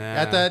 It's like Nah.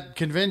 at that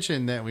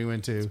convention that we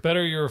went to.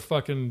 better you're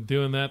fucking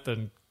doing that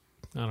than,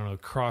 I don't know,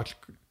 crotch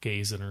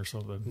gazing or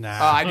something. Nah.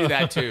 Oh, I do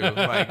that too.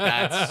 Like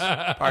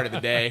that's part of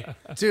the day.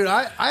 Dude,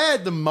 I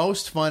had the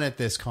most fun at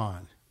this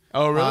con.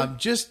 Oh, really?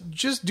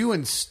 Just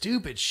doing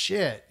stupid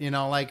shit.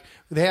 Like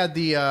they had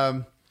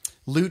the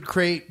loot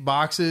crate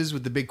boxes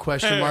with the big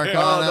question mark on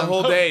Oh, them. the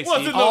whole day, What's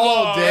in Steve. the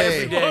all box? day.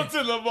 Every day. What's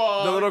in the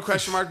box? The little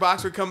question mark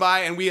box would come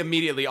by, and we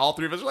immediately, all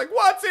three of us, were like,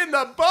 "What's in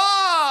the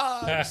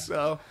box?"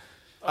 So,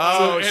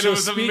 And so it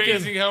was speaking-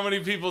 amazing how many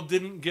people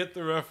didn't get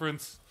the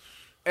reference.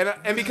 and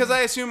because I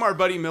assume our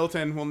buddy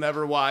Milton will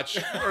never watch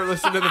or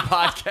listen to the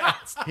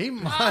podcast. He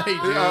might, dude.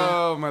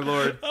 Oh my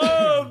lord!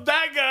 Oh,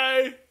 that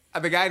guy.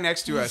 The guy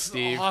next to us,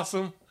 Steve.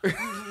 Awesome.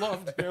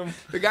 Loved him.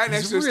 The guy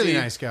next He's to a us, really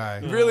Steve, nice guy.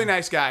 really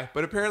nice guy,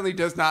 but apparently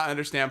does not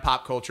understand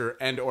pop culture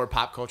and/or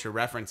pop culture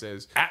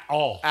references At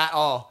all. at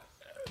all.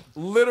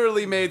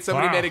 Literally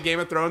somebody Wow. made a Game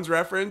of Thrones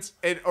reference,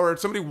 or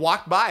somebody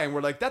walked by and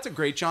we're like, "That's a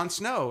great Jon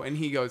Snow," and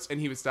he goes,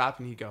 and he would stop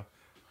and he'd go,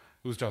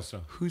 Who's Jon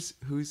Snow?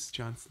 "Who's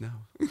Jon Snow?"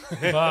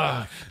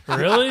 Fuck.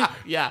 Really?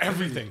 Yeah,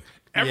 Everything.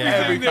 Every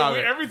Everything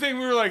comment.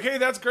 we were like, hey,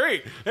 that's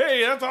great.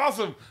 Hey, that's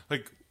awesome.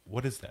 Like,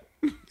 what is that?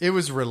 It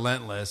was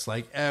relentless,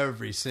 like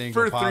every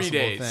single For 3 possible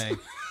days. thing.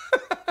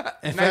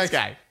 In nice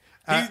fact,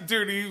 guy.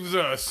 He was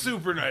a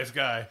super nice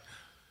guy.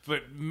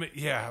 But,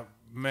 yeah,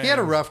 man. He had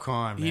a rough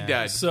con, man. He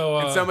did. So,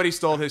 and somebody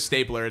stole his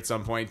stapler at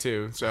some point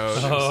too. So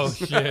Oh,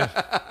 shit.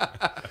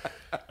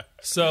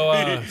 So,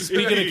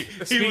 speaking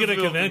was of filthy.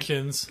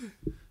 conventions,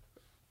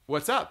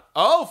 what's up?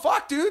 Oh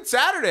fuck, dude!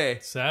 Saturday.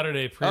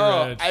 Saturday Oh,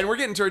 pre-reg. and we're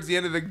getting towards the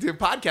end of the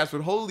podcast,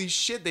 but holy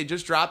shit, they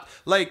just dropped.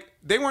 Like,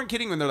 they weren't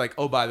kidding when they're like,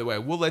 "Oh, by the way,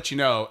 we'll let you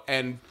know."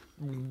 And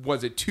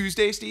was it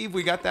Tuesday, Steve?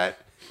 We got that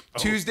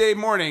Tuesday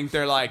morning.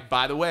 They're like,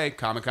 "By the way,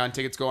 Comic-Con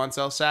tickets go on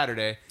sale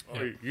Saturday."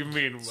 Oh, you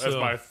mean as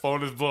So- my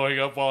phone is blowing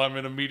up while I'm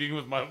in a meeting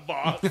with my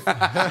boss?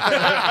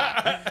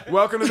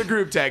 Welcome to the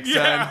group text,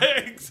 yeah, son.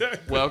 exactly.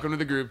 Welcome to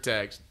the group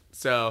text.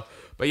 So,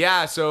 but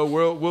yeah, so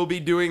we'll be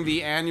doing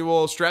the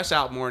annual stress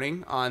out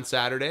morning on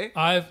Saturday.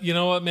 You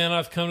know what, man?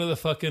 I've come to the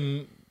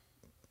fucking.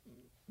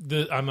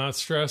 I'm not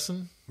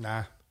stressing.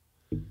 Nah.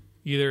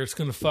 Either it's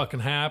gonna fucking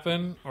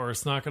happen or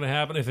it's not gonna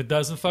happen. If it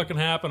doesn't fucking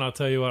happen, I'll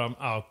tell you what.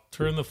 I'll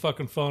turn the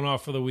fucking phone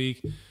off for the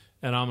week,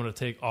 and I'm gonna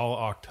take all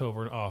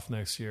October off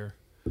next year.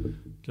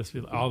 Just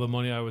all the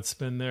money I would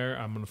spend there,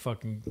 I'm gonna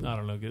fucking, I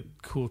don't know, get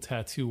cool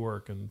tattoo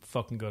work and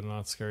fucking go to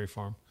Not Scary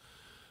Farm.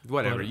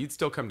 Whatever, But- you'd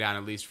still come down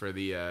at least for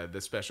the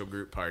special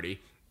group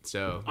party.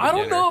 So I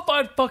don't dinner. know if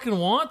I'd fucking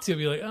want to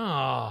be like,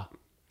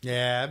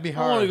 Yeah, it'd be I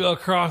want hard. to go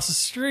across the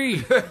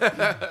street.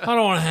 I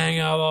don't want to hang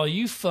out with all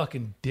you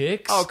fucking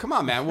dicks. Oh, come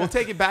on, man. We'll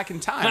take it back in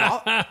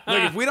time. Look,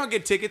 if we don't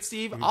get tickets,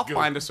 Steve, I'll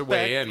find us a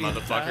way in,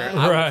 motherfucker.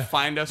 I will Right.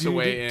 find us a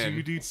way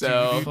in.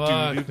 So,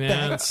 Fuck,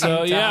 man.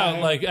 So, yeah,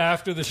 like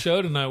after the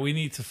show tonight, we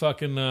need to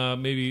fucking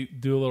maybe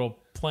do a little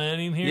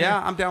planning here.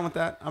 yeah, I'm down with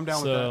that. I'm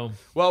down with So- that.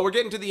 Well, we're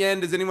getting to the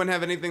end. Does anyone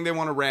have anything they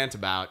want to rant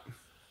about?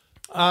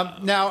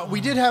 Now,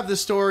 we did have the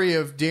story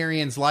of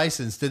Darian's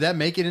license. Did that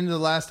make it into the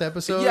last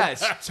episode?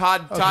 Yes,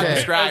 Todd Okay.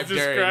 described As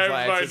described Darian's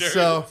by license. Darian.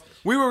 So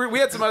We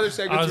had some other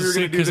segments we were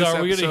going to do because this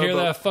are we going to episode, hear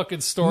but that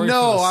fucking story?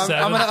 No, for the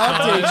I'm going to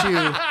seventh update you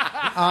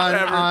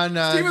on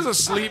Steve was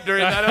asleep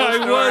during that. I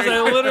whole was. story.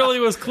 I literally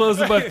was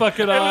closing my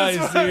fucking eyes,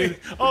 Funny. dude.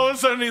 All of a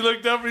sudden, he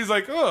looked up and he's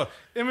like, "Oh,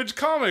 Image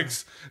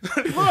Comics! Look,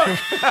 there's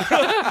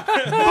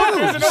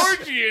an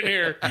orgy in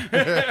here."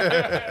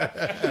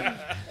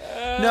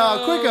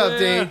 No, quick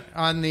update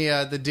on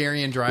the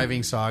Darian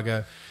driving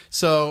saga.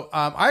 So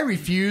I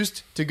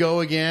refused to go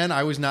again.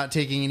 I was not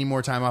taking any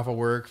more time off of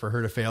work for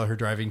her to fail her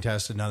driving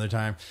test another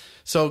time.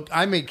 So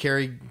I made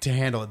Carrie to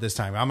handle it this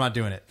time. I'm not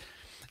doing it.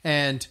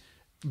 And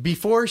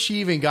before she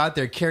even got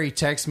there, Carrie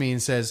texts me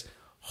and says,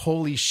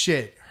 "Holy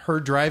shit, her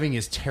driving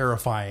is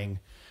terrifying."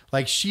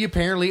 Like, she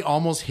apparently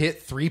almost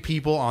hit 3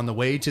 people on the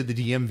way to the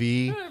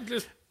DMV.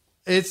 Just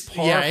It's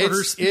par yeah, for her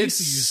it's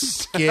species.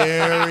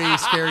 scary,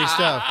 scary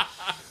stuff.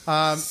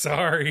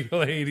 sorry,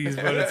 ladies,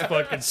 but it's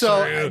fucking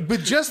So, true.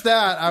 but just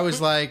that, I was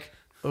like,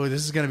 "Oh,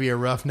 this is going to be a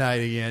rough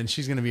night again."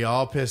 She's going to be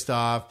all pissed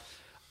off.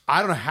 I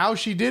don't know how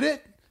she did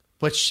it,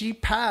 but she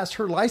passed.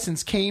 Her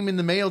license came in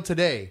the mail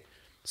today,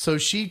 so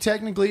she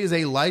technically is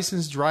a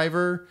licensed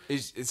driver.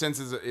 Is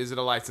it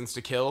a license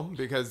to kill?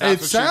 Because that's It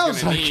what sounds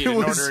she's going like to it need in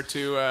was- order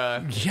to.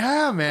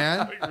 Yeah,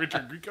 man.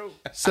 Richard Grieco.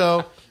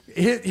 So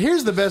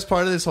here's the best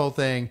part of this whole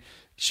thing.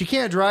 She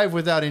can't drive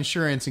without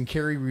insurance, and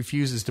Carrie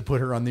refuses to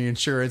put her on the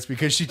insurance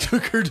because she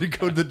took her to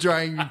go to the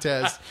driving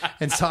test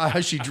and saw how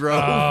she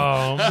drove.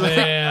 Oh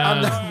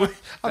man,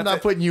 I'm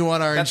not putting you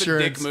on our That's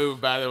insurance. a dick move,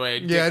 by the way.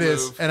 Yeah, it Dick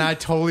is, move. and I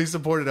totally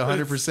support it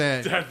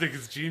 100%. I think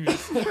it's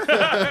genius.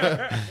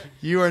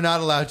 You are not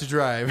allowed to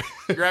drive.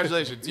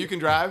 Congratulations, you can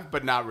drive,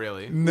 but not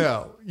really.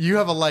 No, you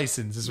have a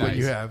license. Is what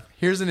you Nice. have.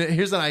 Here's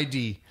an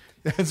ID.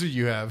 That's what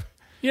you have.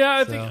 yeah.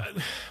 I think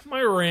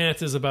my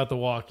rant is about The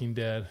Walking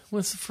Dead.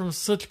 Went from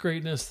such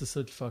greatness to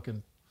such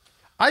fucking.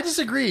 I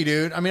disagree,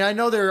 dude. I mean, I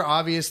know there are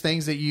obvious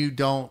things that you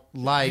don't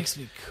like, Makes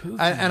me kooky,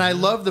 and I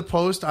love the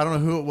post. I don't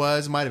know who it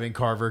was. It might have been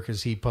Carver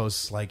because he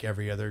posts like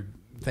every other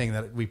thing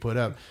that we put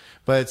up.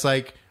 But it's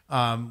like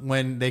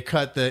when they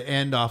cut the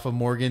end off of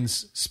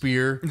Morgan's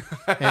spear,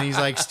 and he's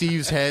like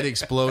Steve's head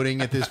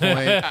exploding at this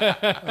point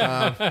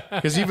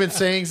because he's been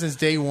saying since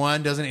day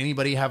one, doesn't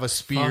anybody have a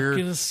spear?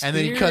 Fucking And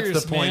then he cuts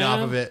the spears, point off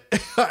man. of it.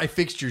 I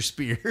fixed your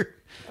spear.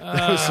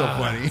 That was so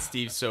funny.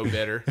 Steve's so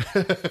bitter.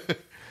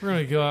 We're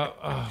gonna go out.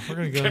 We're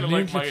gonna go Kind of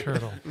like Ninja my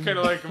Turtle. kind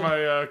of like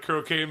my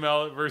croquet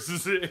mallet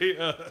versus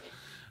a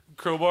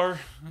crowbar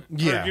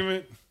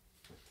argument.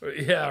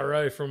 Yeah,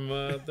 right. From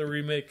the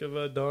remake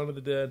of Dawn of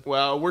the Dead.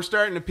 Well, we're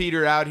starting to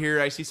peter out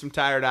here. I see some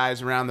tired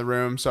eyes around the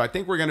room, so I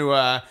think we're going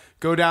to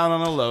go down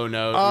on a low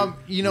note.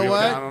 You know Go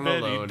what? down on a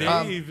low Betty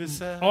note.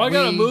 Davis. Oh, I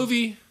got a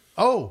movie.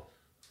 Oh,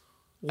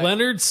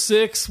 Leonard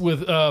Six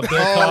with Bill Cosby.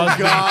 oh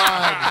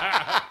God!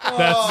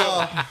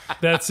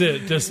 That's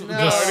it. Just see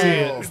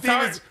it.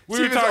 Steven's We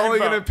were Steven's talking only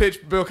about- going to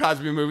pitch Bill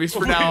Cosby movies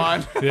from now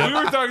on. We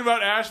were talking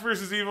about Ash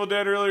versus Evil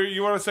Dead earlier.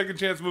 You want a second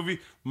chance movie?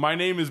 My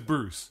Name is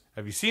Bruce.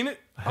 Have you seen it?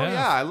 Oh,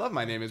 yeah, I love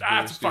My Name is Bruce.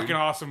 That's a fucking dude.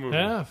 awesome movie.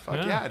 Yeah,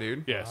 Fuck yeah,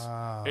 dude. Yes.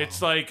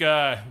 It's like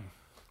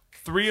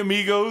 3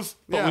 Amigos,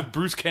 but Yeah. with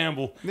Bruce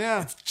Campbell.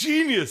 Yeah. It's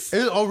genius.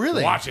 Oh,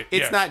 really? Watch it.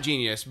 It's yes. not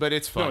genius, but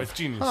it's fun. No, it's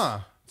genius. Huh.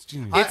 It's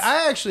genius.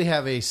 I actually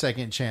have a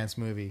second chance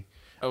movie.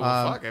 Oh,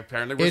 fuck.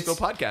 Apparently we're it's-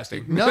 still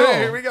podcasting. No,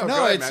 Here we go. No,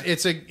 Go ahead,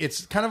 it's man.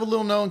 it's kind of a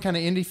little known kind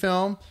of indie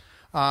film.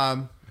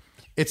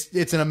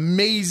 It's an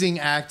amazing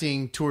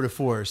acting tour de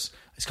force.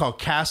 It's called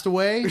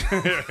Castaway,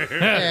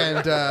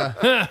 and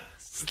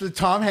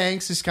Tom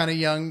Hanks is kind of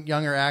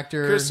younger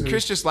actor.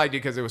 Chris just liked it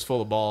because it was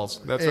full of balls.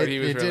 That's what he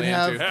was it really did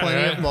have into.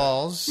 plenty of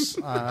balls.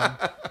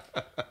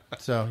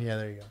 So yeah,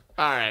 there you go.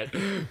 All right.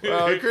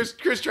 Well,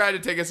 Chris tried to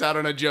take us out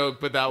on a joke,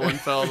 but that one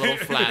fell a little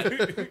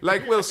flat.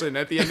 Like Wilson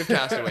at the end of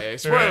Castaway.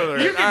 Spoiler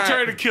alert. You can All try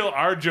right. to kill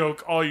our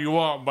joke all you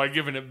want by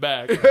giving it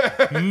back.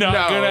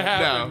 Not gonna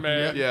happen,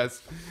 man.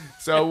 Yes.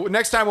 So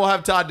next time we'll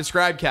have Todd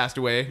describe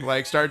Castaway,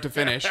 like start to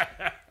finish.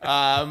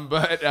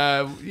 But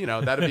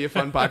that'd be a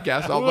fun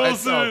podcast all by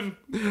itself.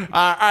 Wilson.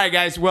 All right,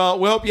 guys. Well,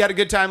 we hope you had a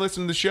good time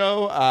listening to the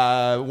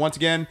show. Once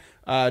again,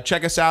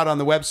 check us out on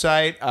the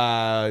website.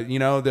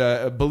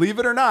 Believe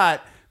it or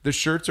not, the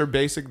shirts are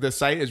basic. The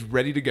site is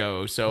ready to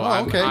go. So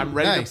I'm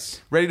ready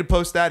Nice. ready to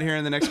post that here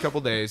in the next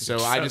couple days. So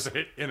I Have just to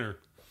hit enter.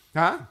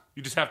 huh.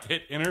 You just have to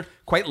hit enter.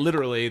 Quite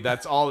literally,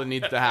 that's all that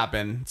needs to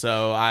happen.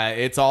 So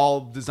it's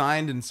all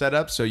designed and set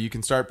up so you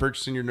can start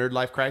purchasing your Nerd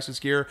Life Crisis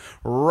gear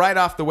right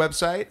off the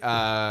website,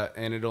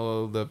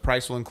 and the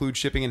price will include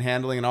shipping and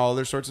handling and all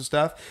other sorts of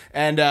stuff.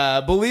 And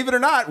believe it or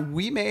not,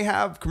 we may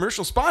have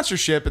commercial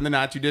sponsorship in the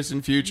not too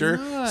distant future.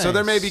 Nice. So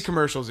there may be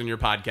commercials in your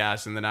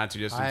podcast in the not too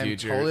distant I'm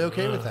future. totally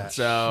okay with that.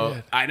 So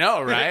I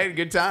know, right?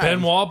 Good time.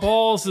 Benoit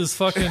balls is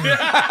fucking.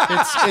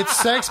 It's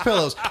sex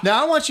pillows.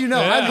 Now I want you to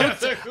know.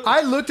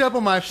 I looked up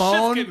on my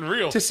phone getting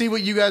real. to see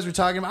what you guys were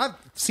talking about. I've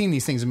seen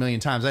these things a million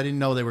times. I didn't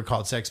know they were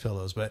called sex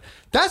pillows, but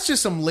that's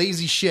just some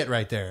lazy shit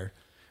right there.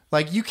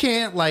 Like you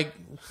can't like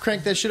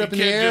crank that shit up in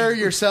the can't air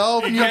just-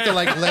 yourself, and you have to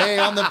like lay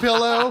on the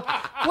pillow.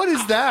 What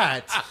is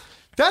that?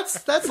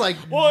 That's like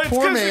Well, it's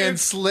poor 'cause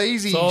man's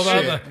lazy It's all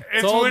about shit. the-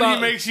 It's all when about-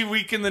 he makes you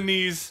weak in the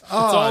knees. It's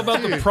all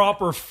about the dude.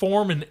 proper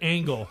form and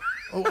angle.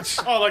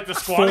 Oh, like the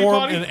squatty Form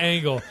potty? and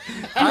angle.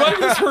 I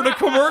just heard a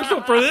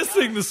commercial for this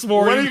thing this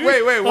morning.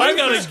 Wait, what I is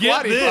gotta the get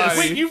squatty this. potty?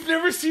 Wait, you've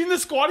never seen the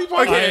squatty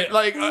potty? Okay,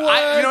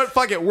 you know what?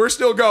 Fuck it. We're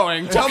still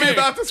going. Tell me Okay.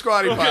 about the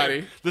squatty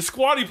potty. The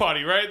squatty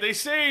potty, right? They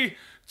say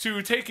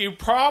to take a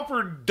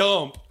proper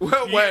dump.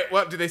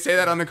 What? Did they say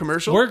that on the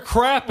commercial? We're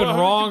crapping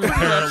wrong,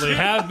 apparently.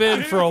 Have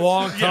been for a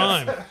long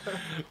time.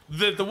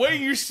 The way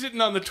you're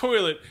sitting on the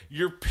toilet,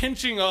 you're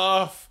pinching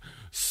off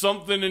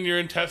something in your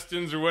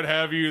intestines or what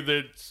have you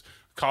that's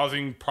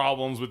causing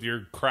problems with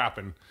your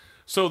crapping.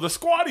 So the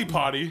squatty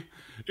potty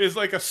is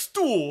like a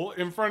stool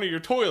in front of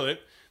your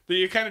toilet that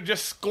you kind of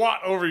just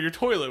squat over your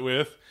toilet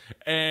with,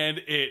 and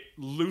it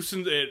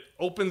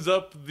opens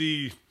up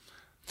the...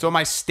 So am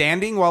I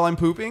standing while I'm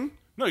pooping?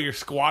 No, you're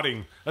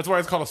squatting. That's why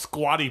it's called a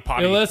squatty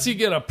potty. It lets you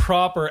get a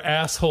proper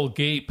asshole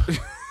gape.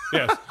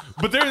 Yes,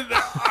 but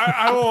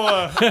I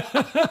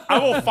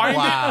will find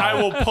it.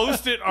 I will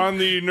post it on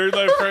the Nerd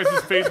Life Crisis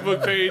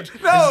Facebook page.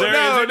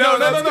 No, No.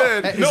 that's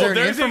good. Is there an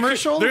there's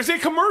infomercial? There's a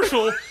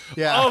commercial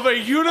Yeah. of a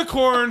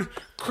unicorn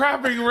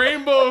crapping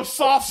rainbow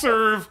soft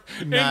serve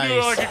into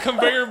Nice. like a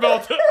conveyor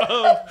belt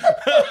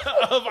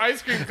of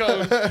ice cream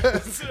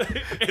cones.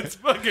 It's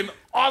fucking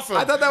awesome.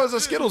 I thought that was a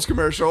Skittles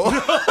commercial.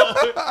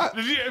 Have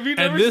you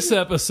never And this seen-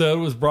 episode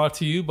was brought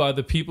to you by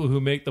the people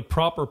who make the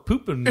proper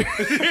pooping.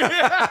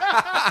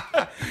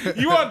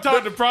 you want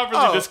Todd to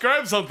properly Oh.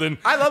 describe something?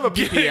 I love a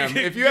PPM.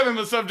 If you give him haven't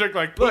a subject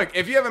like poop. Look,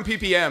 if you haven't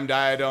PPM'd,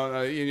 I don't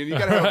know. You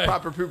gotta have a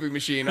proper pooping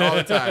machine all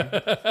the time.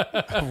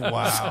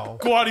 Wow.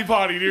 squatty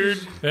potty, dude.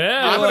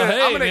 Yeah, I'm well, gonna,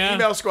 hey, I'm gonna man.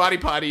 email Squatty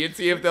Potty and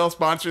see if they'll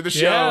sponsor the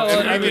show. Yeah,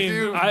 And well, I we could mean,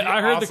 do-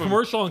 I heard the awesome.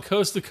 commercial on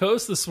Coast to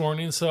Coast this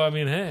morning, so I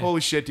mean, hey.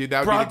 Holy shit, dude!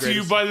 That would Brought be to the you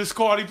greatest. by the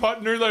Squatty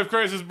Potty. Nerd Life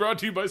Crisis brought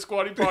to you by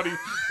Squatty Potty.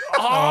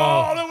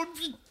 Oh, that would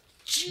be...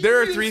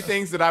 There are three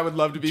things that I would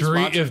love to be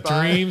sponsored if by,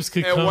 dreams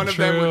could and come one of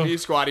them would true. be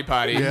Squatty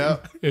Potty. Yeah.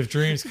 If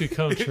dreams could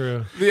come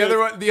true. The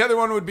other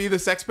one would be the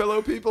sex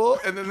pillow people,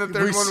 and then the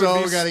third We one so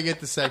would be got to get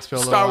the sex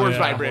pillow. Star on. Wars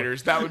Yeah.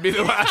 vibrators. That would be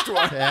the last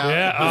one. Yeah.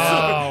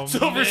 Yeah. Oh,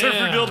 Silver Surfer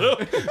man.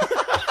 dildo.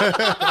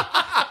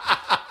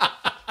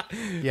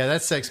 Yeah,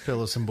 that sex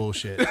pillow is some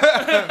bullshit.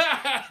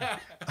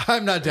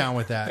 I'm not down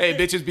with that. Hey,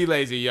 bitches, be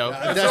lazy, yo.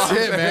 That's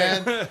it,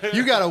 man.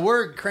 You got to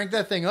work. Crank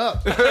that thing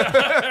up. None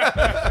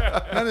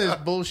of this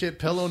bullshit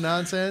pillow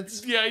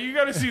nonsense. Yeah, you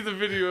got to see the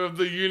video of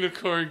the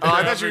unicorn. Oh,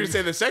 I thought you were going to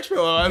say the sex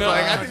pillow. I was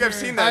like, I think I've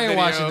seen that I ain't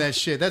video. watching that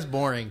shit. That's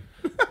boring.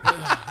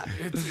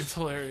 It's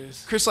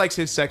hilarious. Chris likes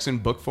his sex in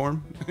book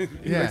form. He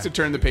Yeah. likes to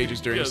turn the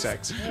pages during Yes.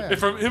 sex. And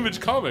from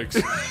Image Comics.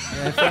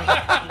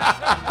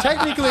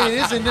 Technically, it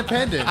is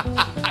independent.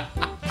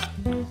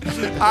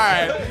 All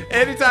right.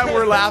 Anytime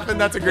we're laughing,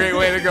 that's a great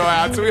way to go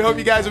out. So we hope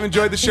you guys have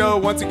enjoyed the show.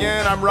 Once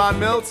again, I'm Ron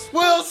Miltz.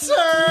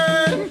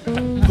 Wilson!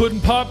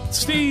 Puddin' Pop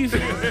Steve.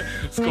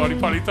 Squatty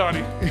Potty Toddy.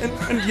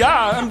 And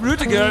yeah, I'm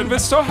Rudiger, and we're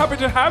so happy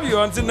to have you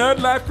on the Nerd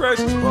Life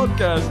Crisis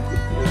podcast.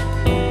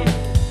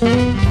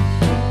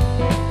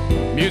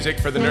 Music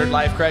for the Nerd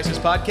Life Crisis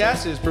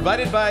podcast is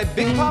provided by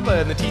Big Papa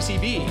and the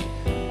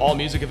TCB. All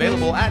music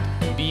available at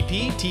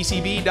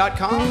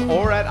bptcb.com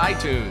or at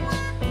iTunes.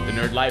 The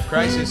Nerd Life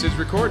Crisis is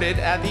recorded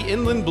at the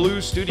Inland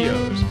Blues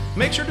Studios.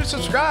 Make sure to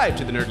subscribe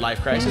to the Nerd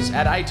Life Crisis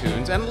at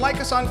iTunes and like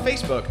us on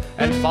Facebook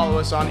and follow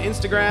us on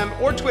Instagram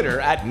or Twitter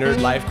at Nerd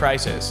Life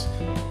Crisis.